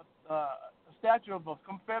a statue of a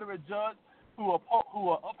Confederate judge who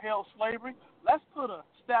upheld slavery, let's put a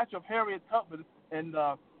statue of Harriet Tubman and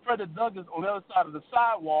Frederick Douglass on the other side of the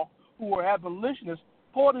sidewalk, who were abolitionists,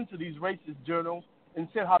 poured into these racist journals and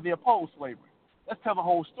said how they opposed slavery. Let's tell the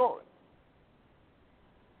whole story.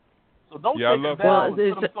 So don't take them down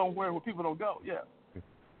and put them somewhere where people don't go. Yeah.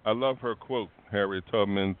 I love her quote, Harriet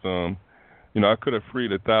Tubman's, I could have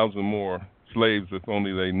freed 1,000 more slaves if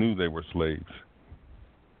only they knew they were slaves.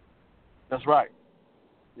 That's right.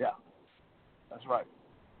 Yeah. That's right.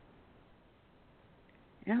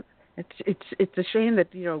 Yeah. It's a shame that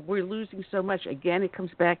we're losing so much. Again, it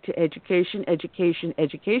comes back to education,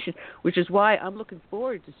 which is why I'm looking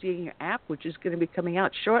forward to seeing your app, which is going to be coming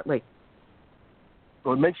out shortly.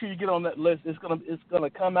 So make sure you get on that list. It's gonna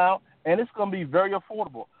come out, and it's gonna be very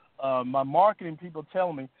affordable. My marketing people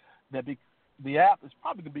tell me that the app is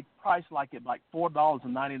probably gonna be priced like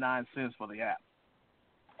 $4.99 for the app.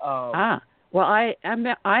 Well, I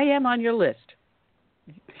am on your list.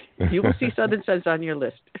 You will see Southern Sons on your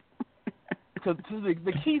list. Because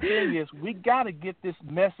the key thing is we got to get this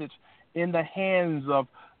message in the hands of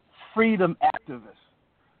freedom activists,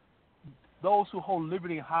 those who hold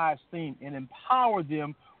liberty in high esteem, and empower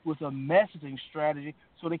them with a messaging strategy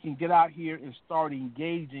so they can get out here and start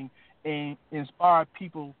engaging and inspire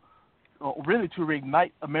people really to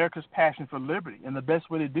reignite America's passion for liberty. And the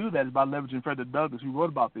best way to do that is by leveraging Frederick Douglass, who wrote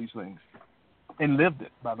about these things and lived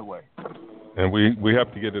it, by the way. And we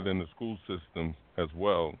have to get it in the school system as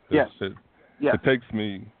well. Yes. They take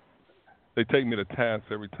me to task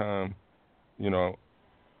every time,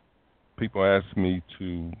 people ask me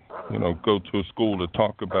to, go to a school to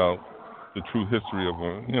talk about the true history of,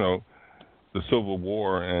 the Civil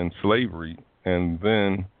War and slavery, and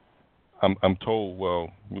then I'm told,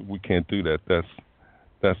 well, we can't do that.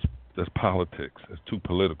 That's politics. It's too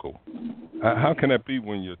political. How can that be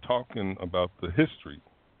when you're talking about the history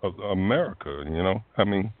of America? I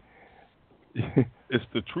mean, it's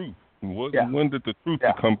the truth. When did the truth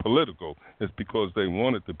become political? It's because they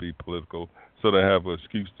want it to be political, so they have an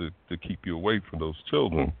excuse to keep you away from those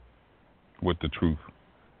children with the truth.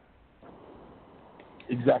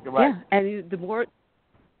 Exactly right. Yeah, and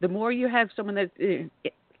the more you have someone that's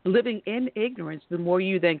living in ignorance, the more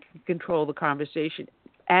you then can control the conversation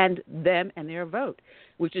and them and their vote,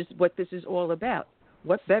 which is what this is all about.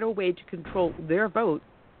 What better way to control their vote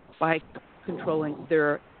by controlling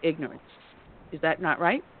their ignorance? Is that not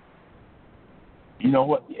right? You know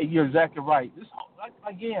what? You're exactly right.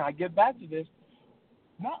 Again, I get back to this.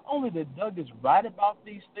 Not only did Douglass write about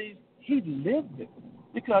these things, he lived it.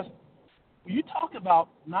 Because when you talk about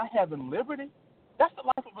not having liberty, that's the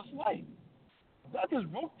life of a slave. Douglass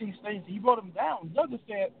wrote these things. He wrote them down. Douglass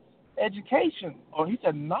said education, or he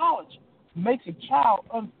said knowledge, makes a child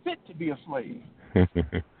unfit to be a slave. Well,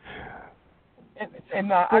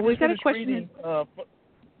 we got a question.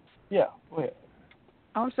 Yeah, go ahead.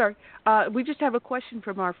 Oh, I'm sorry. We just have a question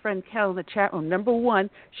from our friend Kel in the chat room. Number one,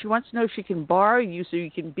 she wants to know if she can borrow you so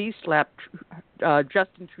you can slap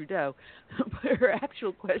Justin Trudeau. But her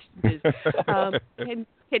actual question is, can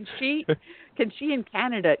she in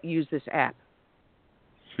Canada use this app?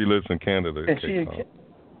 She lives in Canada.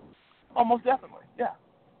 Almost definitely, yeah.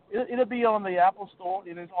 It'll be on the Apple Store,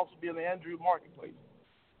 and it'll also be on the Android Marketplace.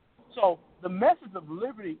 So the message of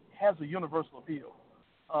liberty has a universal appeal,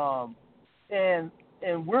 and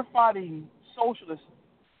we're fighting socialists.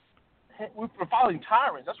 We're fighting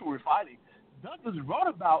tyrants. That's what we're fighting. Douglas wrote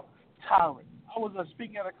about tyrants. I was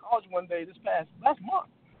speaking at a college one day last month,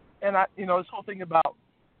 and this whole thing about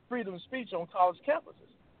freedom of speech on college campuses.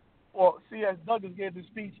 Well, C.S. Douglas gave this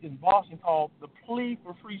speech in Boston called "The Plea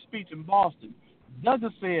for Free Speech in Boston."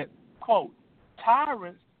 Douglas said, quote,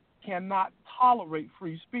 "Tyrants cannot tolerate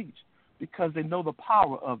free speech because they know the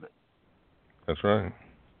power of it." That's right.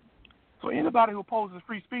 So anybody who opposes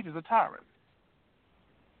free speech is a tyrant.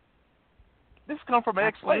 This comes from an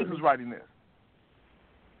ex-slave who's writing this.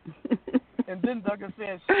 And then Douglas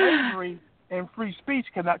says slavery and free speech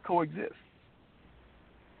cannot coexist.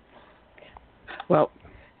 Well,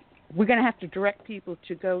 we're going to have to direct people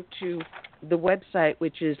to go to the website,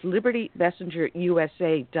 which is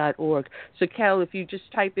libertymessengerusa.org. So, Cal, if you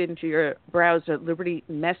just type into your browser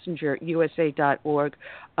libertymessengerusa.org,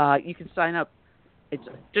 you can sign up.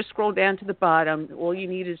 Just scroll down to the bottom. All you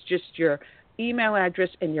need is just your email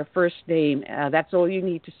address and your first name. That's all you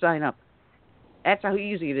need to sign up. That's how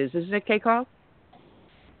easy it is. Isn't it, K. Carl?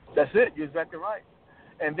 That's it. You're exactly right.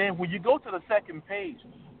 And then when you go to the second page,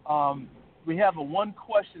 we have a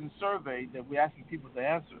one-question survey that we're asking people to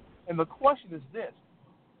answer. And the question is this: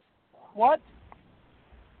 What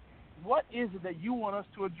is it that you want us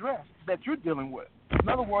to address that you're dealing with? In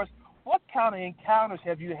other words, what kind of encounters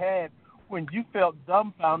have you had when you felt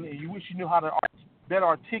dumbfounded and you wish you knew how to better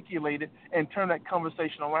articulate it and turn that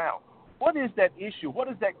conversation around? What is that issue? What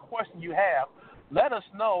is that question you have? Let us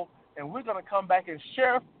know, and we're going to come back and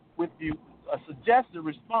share with you a suggested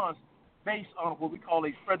response based on what we call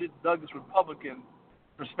a Frederick Douglass Republican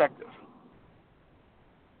perspective.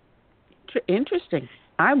 Interesting.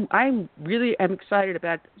 I really am excited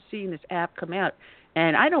about seeing this app come out,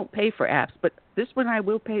 and I don't pay for apps, but this one I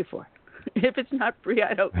will pay for. If it's not free,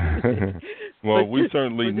 I don't use it. Well, but we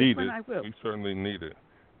certainly need it. We certainly need it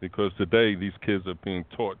because today these kids are being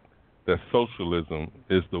taught that socialism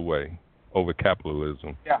is the way over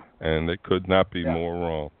capitalism, and it could not be more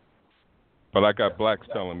wrong. But I got blacks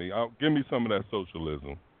telling me, "Oh, give me some of that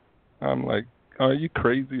socialism." I'm like, "Are you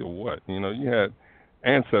crazy or what?" You had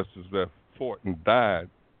ancestors that fought and died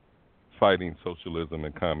fighting socialism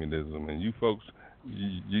and communism, and you folks,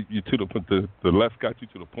 you to the left got you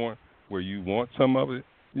to the point where you want some of it.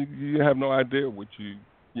 You have no idea what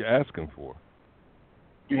you're asking for.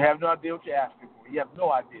 You have no idea what you're asking for. You have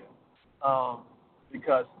no idea,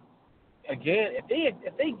 because again, if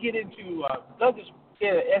they get into Douglas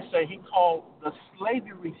in an essay he called "The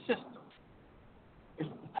Slavery System." It's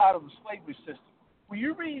the title of the slavery system. When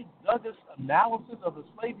you read Douglas' analysis of the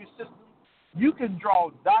slavery system, you can draw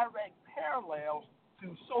direct parallels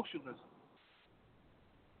to socialism.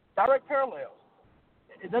 Direct parallels.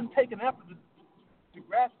 It doesn't take an effort to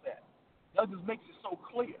grasp that. Douglas makes it so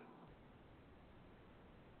clear.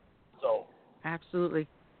 So. Absolutely.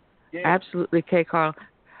 Yeah. Absolutely, K. Carl.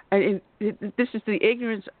 And this is the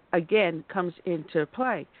ignorance, again, comes into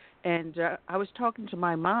play. And I was talking to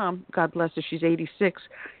my mom, God bless her, she's 86,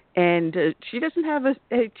 and she doesn't have a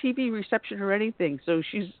TV reception or anything, so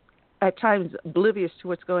she's at times oblivious to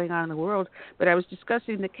what's going on in the world. But I was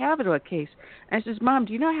discussing the Kavanaugh case, and I says, "Mom,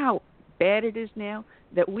 do you know how bad it is now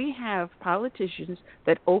that we have politicians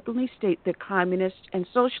that openly state they're communists and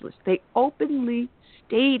socialists? They openly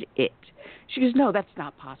state it." She goes, "No, that's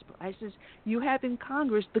not possible." I says, "You have in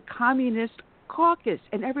Congress the Communist Caucus,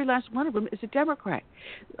 and every last one of them is a Democrat.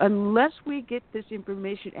 Unless we get this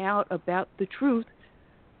information out about the truth,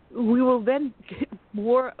 we will then get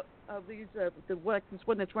more of these, this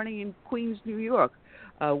one that's running in Queens, New York.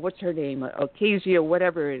 What's her name? Ocasio,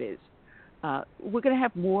 whatever it is. We're going to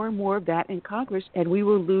have more and more of that in Congress, and we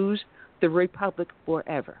will lose the Republic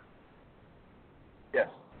forever." Yes.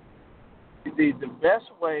 The best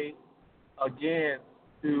way, again,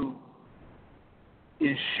 to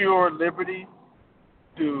ensure liberty,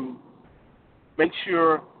 to make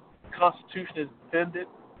sure the Constitution is defended,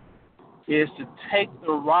 is to take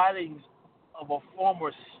the writings of a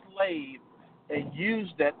former slave and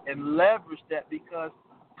use that and leverage that, because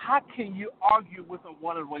how can you argue with a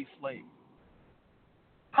runaway slave?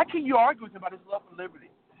 How can you argue with him about his love for liberty,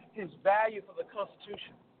 his value for the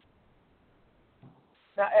Constitution?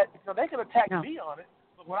 So they can attack No. me on it,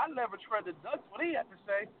 but when I leverage Frederick Douglass, what he had to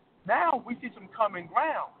say, now we see some common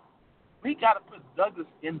ground. We got to put Douglass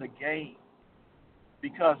in the game,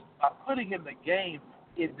 because by putting him in the game,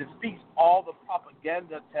 it defeats all the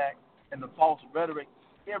propaganda attack and the false rhetoric.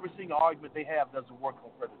 Every single argument they have doesn't work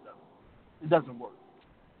on Frederick Douglass. It doesn't work.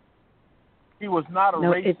 He was not a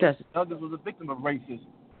racist. It doesn't. Douglass was a victim of racism.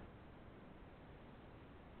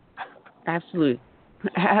 Absolutely.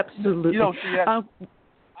 Absolutely. You know,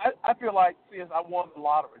 I feel like, I won the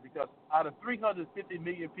lottery, because out of 350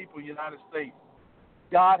 million people in the United States,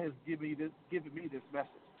 God has given me this message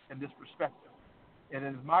and this perspective. And it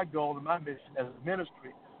is my goal and my mission as a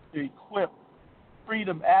ministry to equip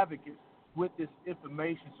freedom advocates with this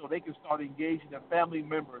information so they can start engaging their family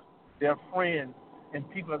members, their friends, and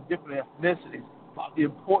people of different ethnicities about the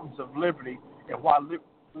importance of liberty and why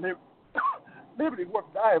liberty worth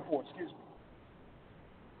dying for. Excuse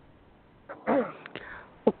me.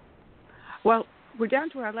 Well, we're down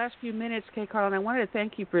to our last few minutes, Kay Carl, and I wanted to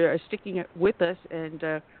thank you for sticking with us, and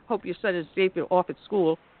hope your son is safe off at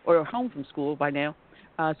school or home from school by now.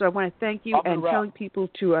 So I want to thank you and telling people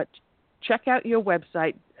to check out your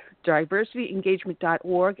website,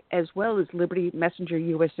 diversityengagement.org, as well as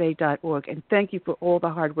libertymessengerusa.org. And thank you for all the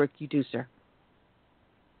hard work you do, sir.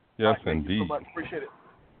 Yes, thank indeed. you so much. Appreciate it.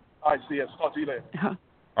 All right, see you. Talk to you later.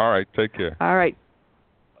 All right, take care. All right.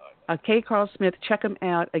 Kay Carl Smith, check him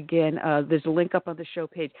out again. There's a link up on the show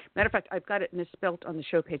page. Matter of fact, I've got it misspelled on the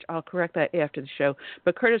show page. I'll correct that after the show.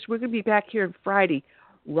 But Curtis, we're going to be back here on Friday.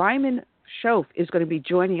 Ryman Schoaf is going to be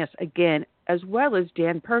joining us again, as well as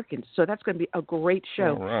Dan Perkins. So that's going to be a great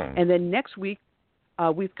show. All right. And then next week,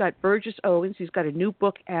 we've got Burgess Owens. He's got a new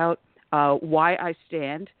book out, Why I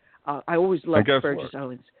Stand. I always loved Burgess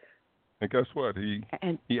Owens. And guess what? He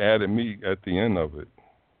added me at the end of it.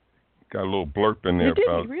 Got a little blurb in there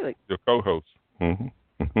about really? your co-host.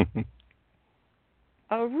 Mm-hmm.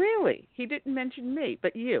 Oh, really? He didn't mention me,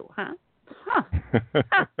 but you, huh? Huh.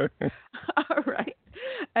 All right.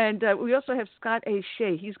 And we also have Scott A.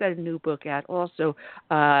 Shea. He's got a new book out also,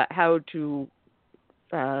 how to,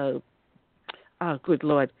 good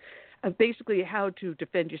Lord, basically how to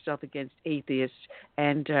defend yourself against atheists.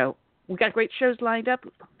 And we got great shows lined up,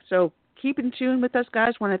 so keep in tune with us,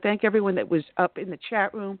 guys. Want to thank everyone that was up in the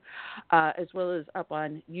chat room, as well as up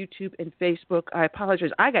on YouTube and Facebook. I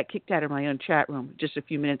apologize. I got kicked out of my own chat room just a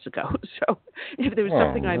few minutes ago. So if there was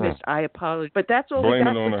something I missed, I apologize. But that's all we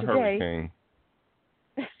got for today. Blame it on the hurricane.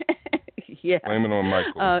 Yeah. Blame it on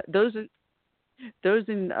Michael. Those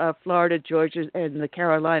in Florida, Georgia, and the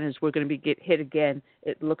Carolinas, we're going to get hit again,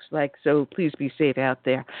 it looks like. So please be safe out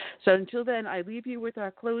there. So until then, I leave you with our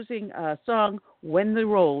closing song, When the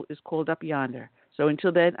Roll is Called Up Yonder. So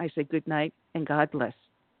until then, I say good night and God bless.